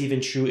think that's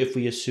even true if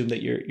we assume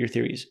that your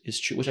theory is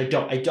true, which I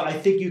don't. I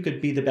think you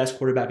could be the best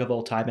quarterback of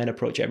all time and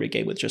approach every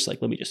game with just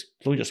like, let me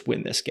just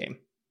win this game.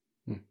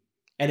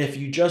 And if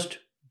you just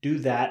do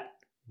that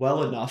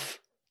well enough,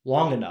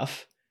 long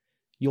enough,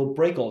 you'll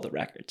break all the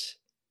records.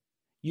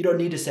 You don't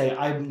need to say,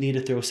 I need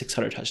to throw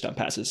 600 touchdown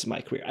passes in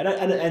my career.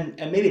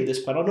 And maybe at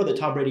this point, I don't know that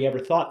Tom Brady ever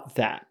thought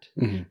that.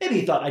 Maybe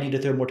he thought, I need to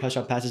throw more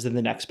touchdown passes than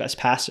the next best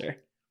passer.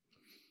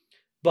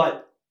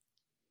 But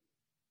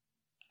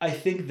I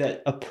think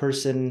that a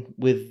person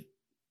with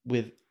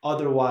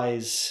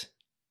otherwise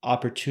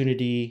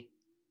opportunity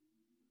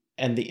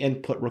and the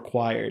input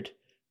required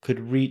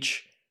could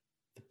reach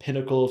the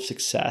pinnacle of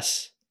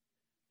success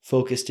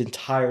focused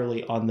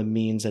entirely on the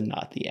means and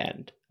not the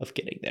end of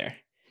getting there.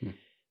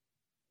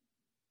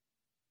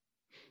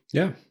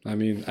 Yeah, I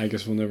mean, I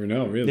guess we'll never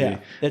know, really. Yeah,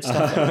 it's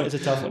tough. It's a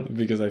tough one.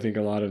 Because I think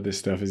a lot of this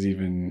stuff is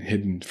even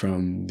hidden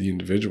from the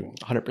individual.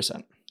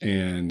 100%.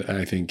 And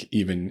I think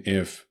even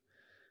if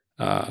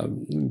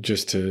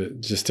just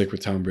to stick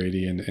with Tom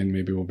Brady, and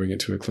maybe we'll bring it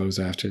to a close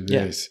after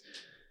this.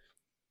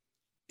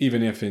 Yeah.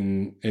 Even if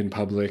in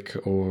public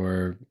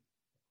or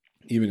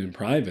even in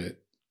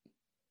private,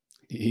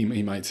 he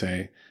might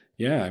say,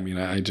 yeah, I mean,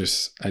 I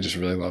just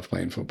really love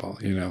playing football.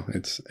 You know,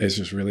 it's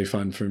just really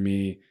fun for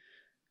me.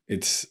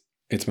 It's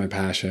my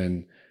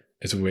passion.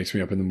 It's what wakes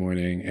me up in the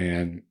morning,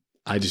 and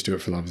I just do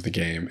it for love of the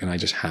game. And I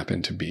just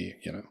happen to be,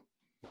 you know,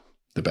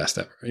 the best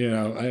ever, you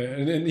know,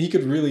 and he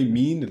could really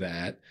mean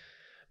that,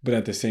 but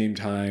at the same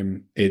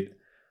time,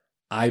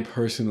 I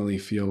personally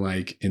feel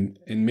like, and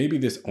maybe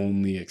this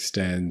only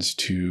extends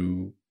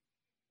to,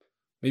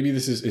 maybe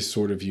this is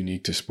sort of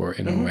unique to sport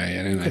in a way.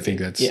 And I think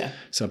that's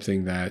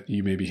something that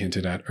you maybe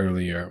hinted at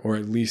earlier, or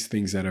at least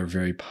things that are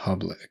very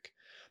public,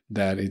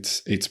 that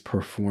it's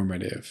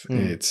performative.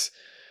 It's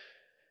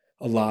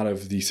a lot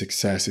of the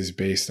success is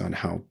based on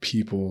how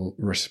people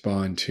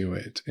respond to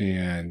it.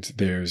 And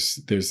there's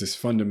this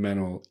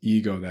fundamental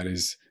ego that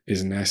is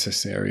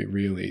necessary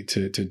really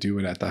to do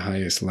it at the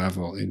highest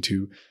level, and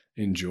to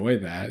enjoy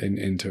that,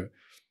 and to,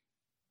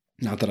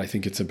 not that I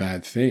think it's a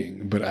bad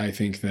thing, but I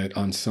think that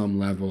on some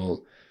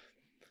level,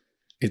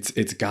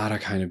 it's gotta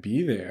kind of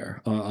be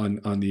there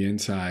on the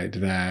inside,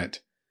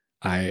 that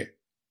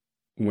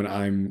when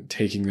I'm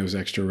taking those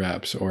extra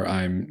reps, or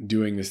I'm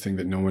doing this thing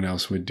that no one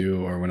else would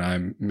do, or when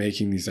I'm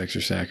making these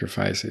extra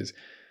sacrifices,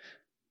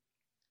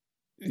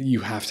 you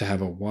have to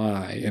have a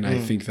why. And I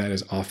think that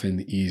is often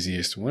the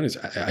easiest one, is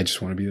I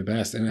just want to be the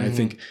best. And I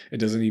think it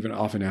doesn't even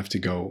often have to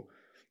go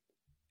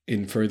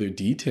in further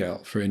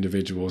detail for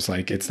individuals.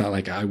 Like, it's not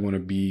like I want to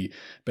be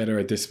better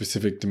at this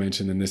specific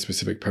dimension than this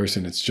specific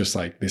person. It's just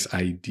like this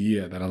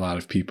idea that a lot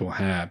of people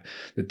have,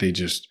 that they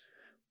just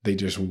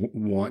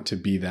want to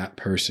be that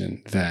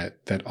person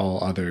that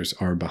all others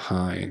are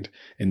behind,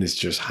 in this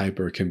just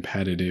hyper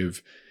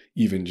competitive,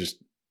 even just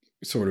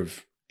sort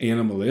of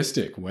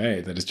animalistic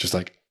way, that it's just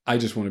like, I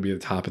just want to be at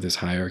the top of this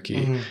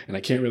hierarchy, and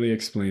I can't really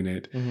explain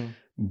it,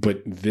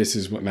 but this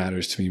is what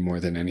matters to me more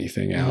than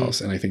anything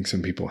else. And I think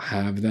some people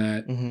have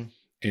that,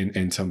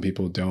 and some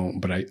people don't.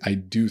 But I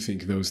do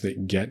think those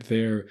that get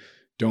there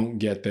don't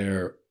get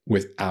there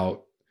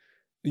without,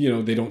 you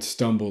know, they don't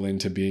stumble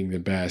into being the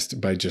best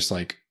by just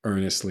like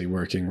earnestly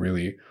working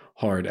really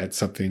hard at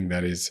something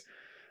that is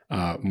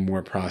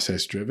more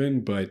process driven.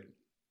 But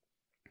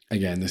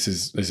again, this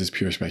is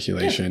pure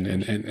speculation,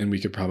 and we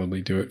could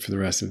probably do it for the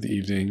rest of the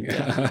evening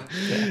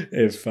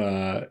if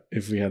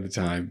we had the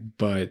time.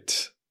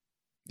 But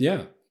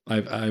yeah,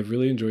 I've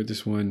really enjoyed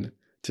this one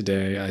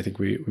today. I think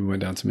we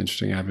went down some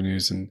interesting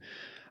avenues, and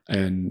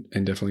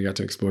definitely got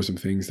to explore some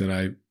things that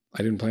I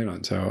didn't plan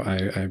on. So I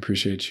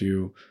appreciate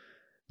you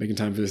making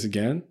time for this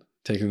again,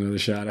 taking another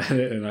shot at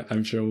it, and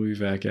I'm sure we'll be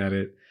back at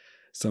it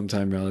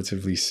sometime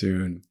relatively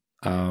soon.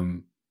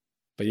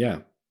 But yeah,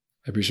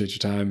 I appreciate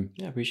your time.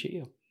 Yeah, I appreciate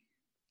you.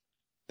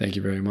 Thank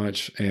you very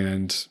much.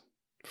 And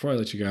before I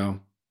let you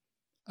go,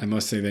 I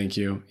must say thank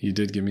you. You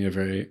did give me a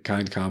very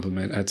kind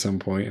compliment at some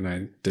point, and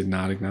I did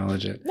not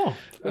acknowledge it. No,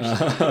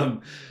 of course.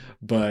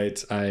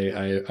 But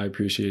I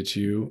appreciate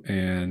you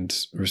and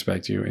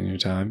respect you and your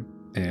time.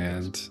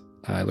 And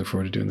I look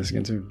forward to doing this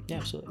again soon. Yeah,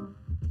 absolutely.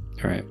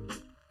 All right.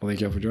 Well,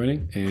 thank you all for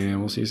joining, and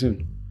we'll see you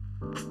soon.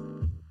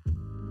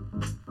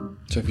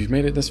 So if you've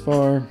made it this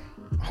far,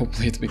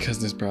 hopefully it's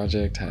because this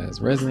project has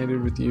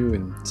resonated with you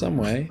in some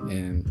way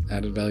and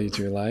added value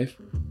to your life.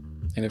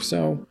 And if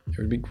so, it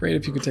would be great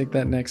if you could take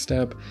that next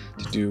step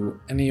to do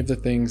any of the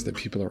things that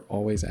people are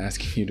always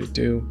asking you to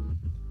do.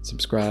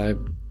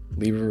 Subscribe,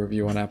 leave a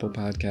review on Apple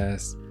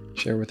Podcasts,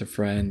 share with a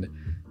friend,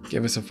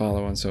 give us a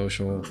follow on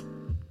social.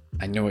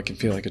 I know it can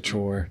feel like a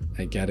chore,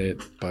 I get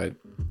it, but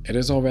it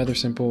is all rather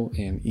simple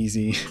and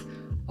easy,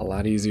 a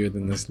lot easier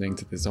than listening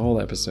to this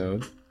whole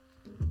episode.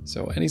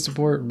 So any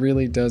support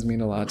really does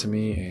mean a lot to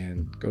me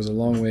and goes a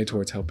long way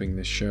towards helping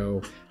this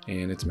show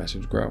and its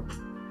message grow.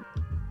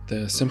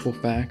 The simple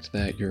fact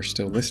that you're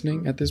still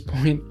listening at this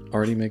point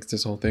already makes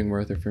this whole thing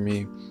worth it for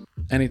me.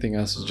 Anything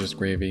else is just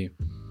gravy.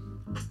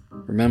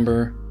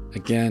 Remember,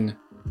 again,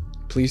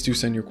 please do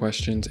send your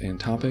questions and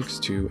topics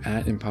to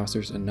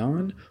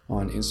 @ImpostersAnon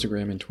on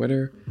Instagram and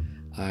Twitter.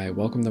 I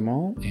welcome them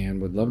all and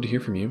would love to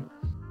hear from you.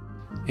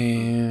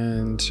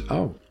 And,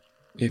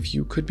 if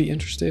you could be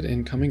interested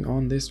in coming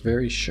on this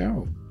very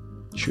show,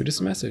 shoot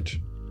us a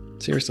message.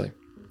 Seriously,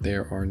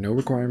 there are no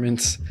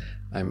requirements.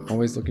 I'm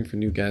always looking for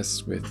new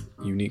guests with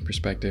unique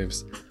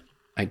perspectives.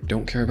 I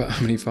don't care about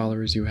how many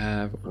followers you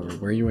have or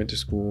where you went to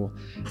school,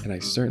 and I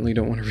certainly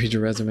don't want to read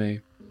your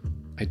resume.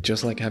 I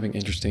just like having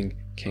interesting,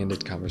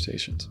 candid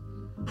conversations.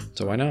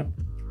 So why not?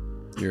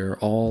 You're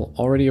all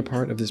already a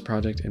part of this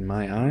project in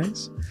my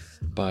eyes,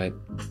 but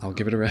I'll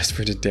give it a rest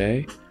for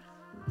today.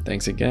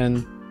 Thanks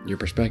again. Your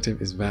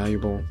perspective is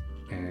valuable,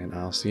 and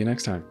I'll see you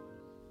next time.